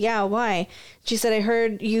 And I said, "Yeah, why?" She said, "I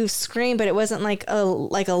heard you scream, but it wasn't like a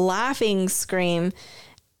laughing scream."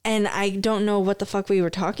 And I don't know what the fuck we were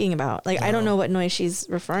talking about. Like, I don't know what noise she's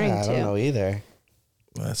referring to. I don't know either.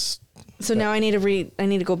 So now I need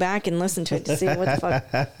to go back and listen to it to see what the fuck.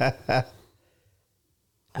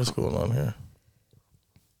 What's going on here?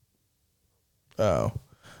 Oh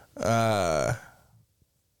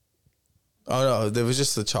no, there was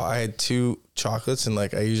just I had 2 chocolates and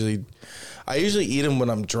like I usually eat them when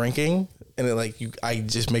I'm drinking and it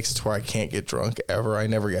just makes it to where I can't get drunk ever. I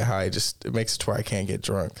never get high. It makes it to where I can't get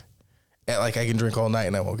drunk. And like I can drink all night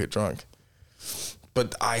and I won't get drunk.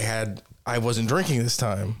 But I wasn't drinking this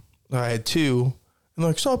time. I had 2 and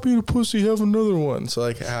like, stop being a pussy, have another one. So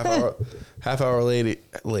like half hour later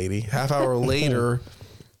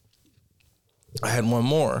I had one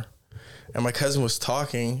more, and my cousin was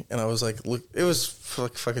talking, and I was like, look, it was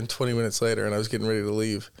like fucking 20 minutes later, and I was getting ready to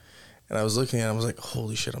leave, and I was looking at it, and I was like,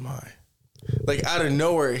 holy shit, I'm high. Like out of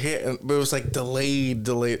nowhere it hit, but it was like delayed.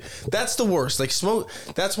 That's the worst. Like smoke.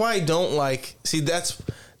 That's why I don't like, that's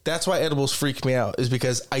why edibles freak me out, is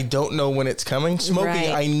because I don't know when it's coming. Smoking,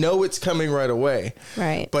 Right. I know it's coming right away.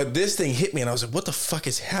 Right. But this thing hit me, and I was like, what the fuck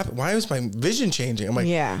is happening? Why is my vision changing? I'm like,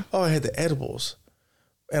 Yeah. oh, I had the edibles.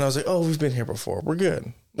 And I was like, oh, we've been here before. We're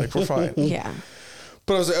good. Like, we're fine. Yeah.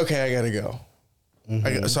 But I was like, okay, I got to go.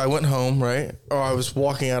 So I went home, right? Or I was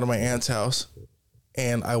walking out of my aunt's house,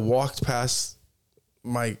 and I walked past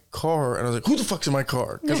my car, and I was like, who the fuck's in my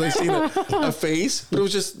car? Because I seen a face, but it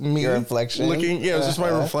was just me. Your reflection? Looking. Yeah, it was just my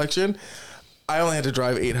reflection. I only had to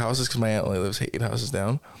drive 8 houses because my aunt only lives 8 houses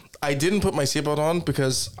down. I didn't put my seatbelt on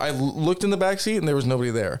because I looked in the back seat and there was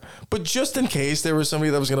nobody there. But just in case there was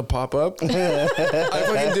somebody that was going to pop up, I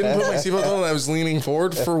fucking didn't put my seatbelt on and I was leaning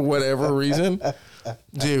forward for whatever reason.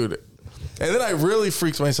 Dude. And then I really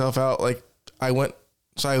freaked myself out. Like I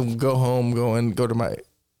go home,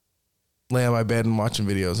 lay on my bed and watching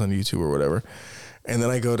videos on YouTube or whatever. And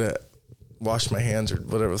then I go to washed my hands or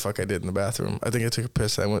whatever the fuck I did in the bathroom. I think I took a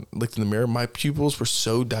piss. I went, looked in the mirror. My pupils were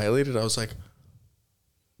so dilated. I was like,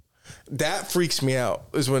 that freaks me out.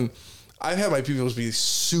 Is when I've had my pupils be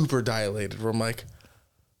super dilated where I'm like,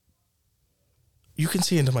 you can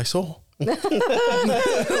see into my soul.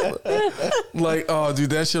 Like, oh, dude,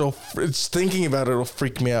 that shit'll, it's thinking about it'll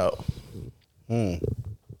freak me out. Yeah.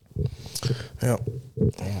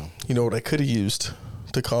 Damn. You know what I could have used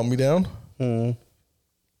to calm me down?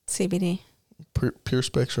 CBD. Pure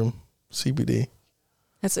spectrum CBD.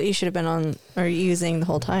 That's what you should have been on or using the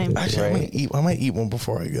whole time. Actually, I might eat one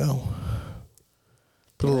before I go.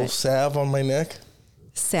 Put a little salve on my neck.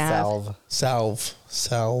 Salve.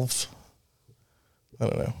 Salve. I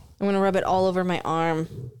don't know. I'm gonna rub it all over my arm.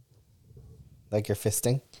 Like you're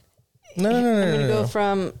fisting? No. I'm gonna go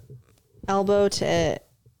from elbow to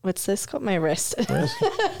what's this called? My wrist. I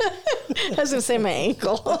was gonna say my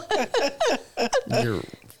ankle. Your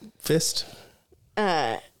fist.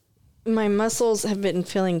 My muscles have been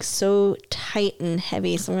feeling so tight and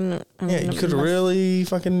heavy, so I'm Yeah, you could really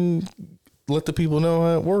fucking let the people know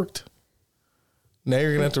how it worked. Now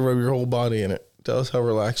you're gonna have to rub your whole body in it. Tell us how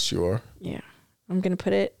relaxed you are. Yeah, I'm gonna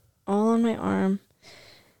put it all on my arm,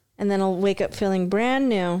 and then I'll wake up feeling brand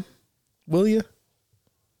new. Will you?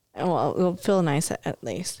 Well, it'll feel nice at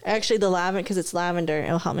least. Actually, the lavender, because it's lavender,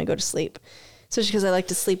 it'll help me go to sleep. Especially because I like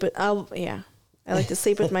to sleep with. I like to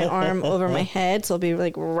sleep with my arm over my head, so it'll be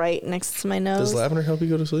like right next to my nose. Does lavender help you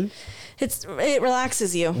go to sleep? It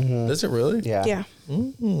relaxes you. Does it really? Yeah. Yeah.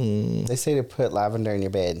 They say to put lavender in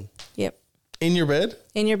your bed. Yep. In your bed?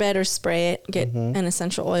 In your bed or spray it. Get an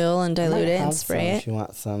essential oil and dilute it and spray If it. you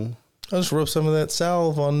want some. I'll just rub some of that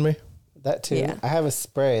salve on me. That too. Yeah. I have a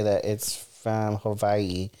spray that it's from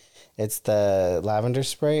Hawaii. It's the lavender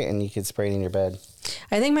spray, and you can spray it in your bed.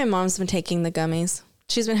 I think my mom's been taking the gummies.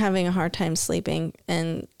 She's been having a hard time sleeping,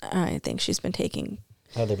 and I think she's been taking.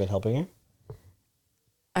 Have they been helping her?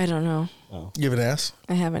 I don't know. You haven't asked?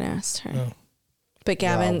 I haven't asked her. Oh. But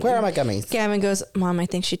Gavin, Where are my gummies? Gavin goes, Mom, I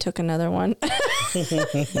think she took another one. Well,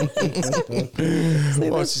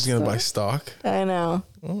 she's going to buy stock. I know.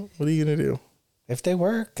 Well, what are you going to do? If they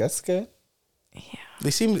work, that's good.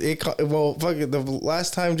 They seem, well, fuck it, the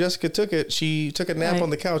last time Jessica took it, she took a nap on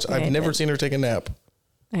the couch. I I've never did. seen her take a nap.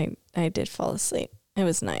 I did fall asleep. It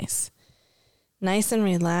was nice. Nice and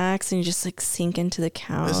relaxed, and you just like sink into the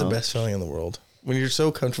couch. It's the best feeling in the world. When you're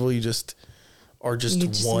so comfortable, you just are You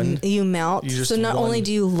one. You melt. You just So not one. only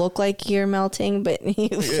do you look like you're melting, but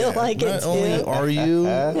you feel like not it only too. are you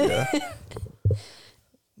the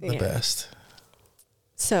Yeah. best.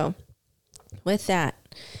 So, with that,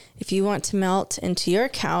 if you want to melt into your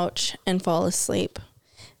couch and fall asleep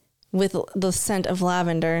with the scent of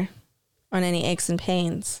lavender on any aches and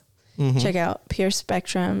pains, check out Pure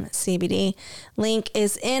Spectrum CBD. Link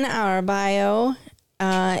is in our bio.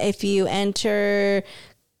 If you enter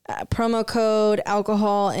promo code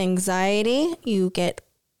alcohol anxiety, you get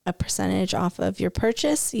a percentage off of your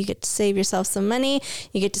purchase. You get to save yourself some money.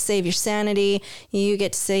 You get to save your sanity. You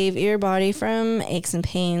get to save your body from aches and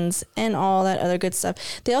pains and all that other good stuff.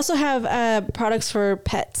 They also have products for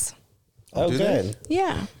pets. Oh, Do good.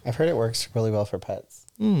 Yeah. I've heard it works really well for pets.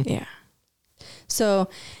 Yeah. So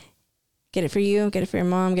get it for you, get it for your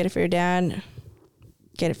mom, get it for your dad,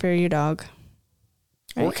 get it for your dog.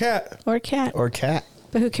 Or Right? cat. Or cat. Or cat.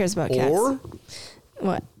 But who cares about cats? Or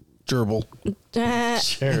What? gerbil.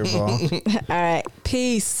 Terrible. All right.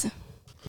 Peace.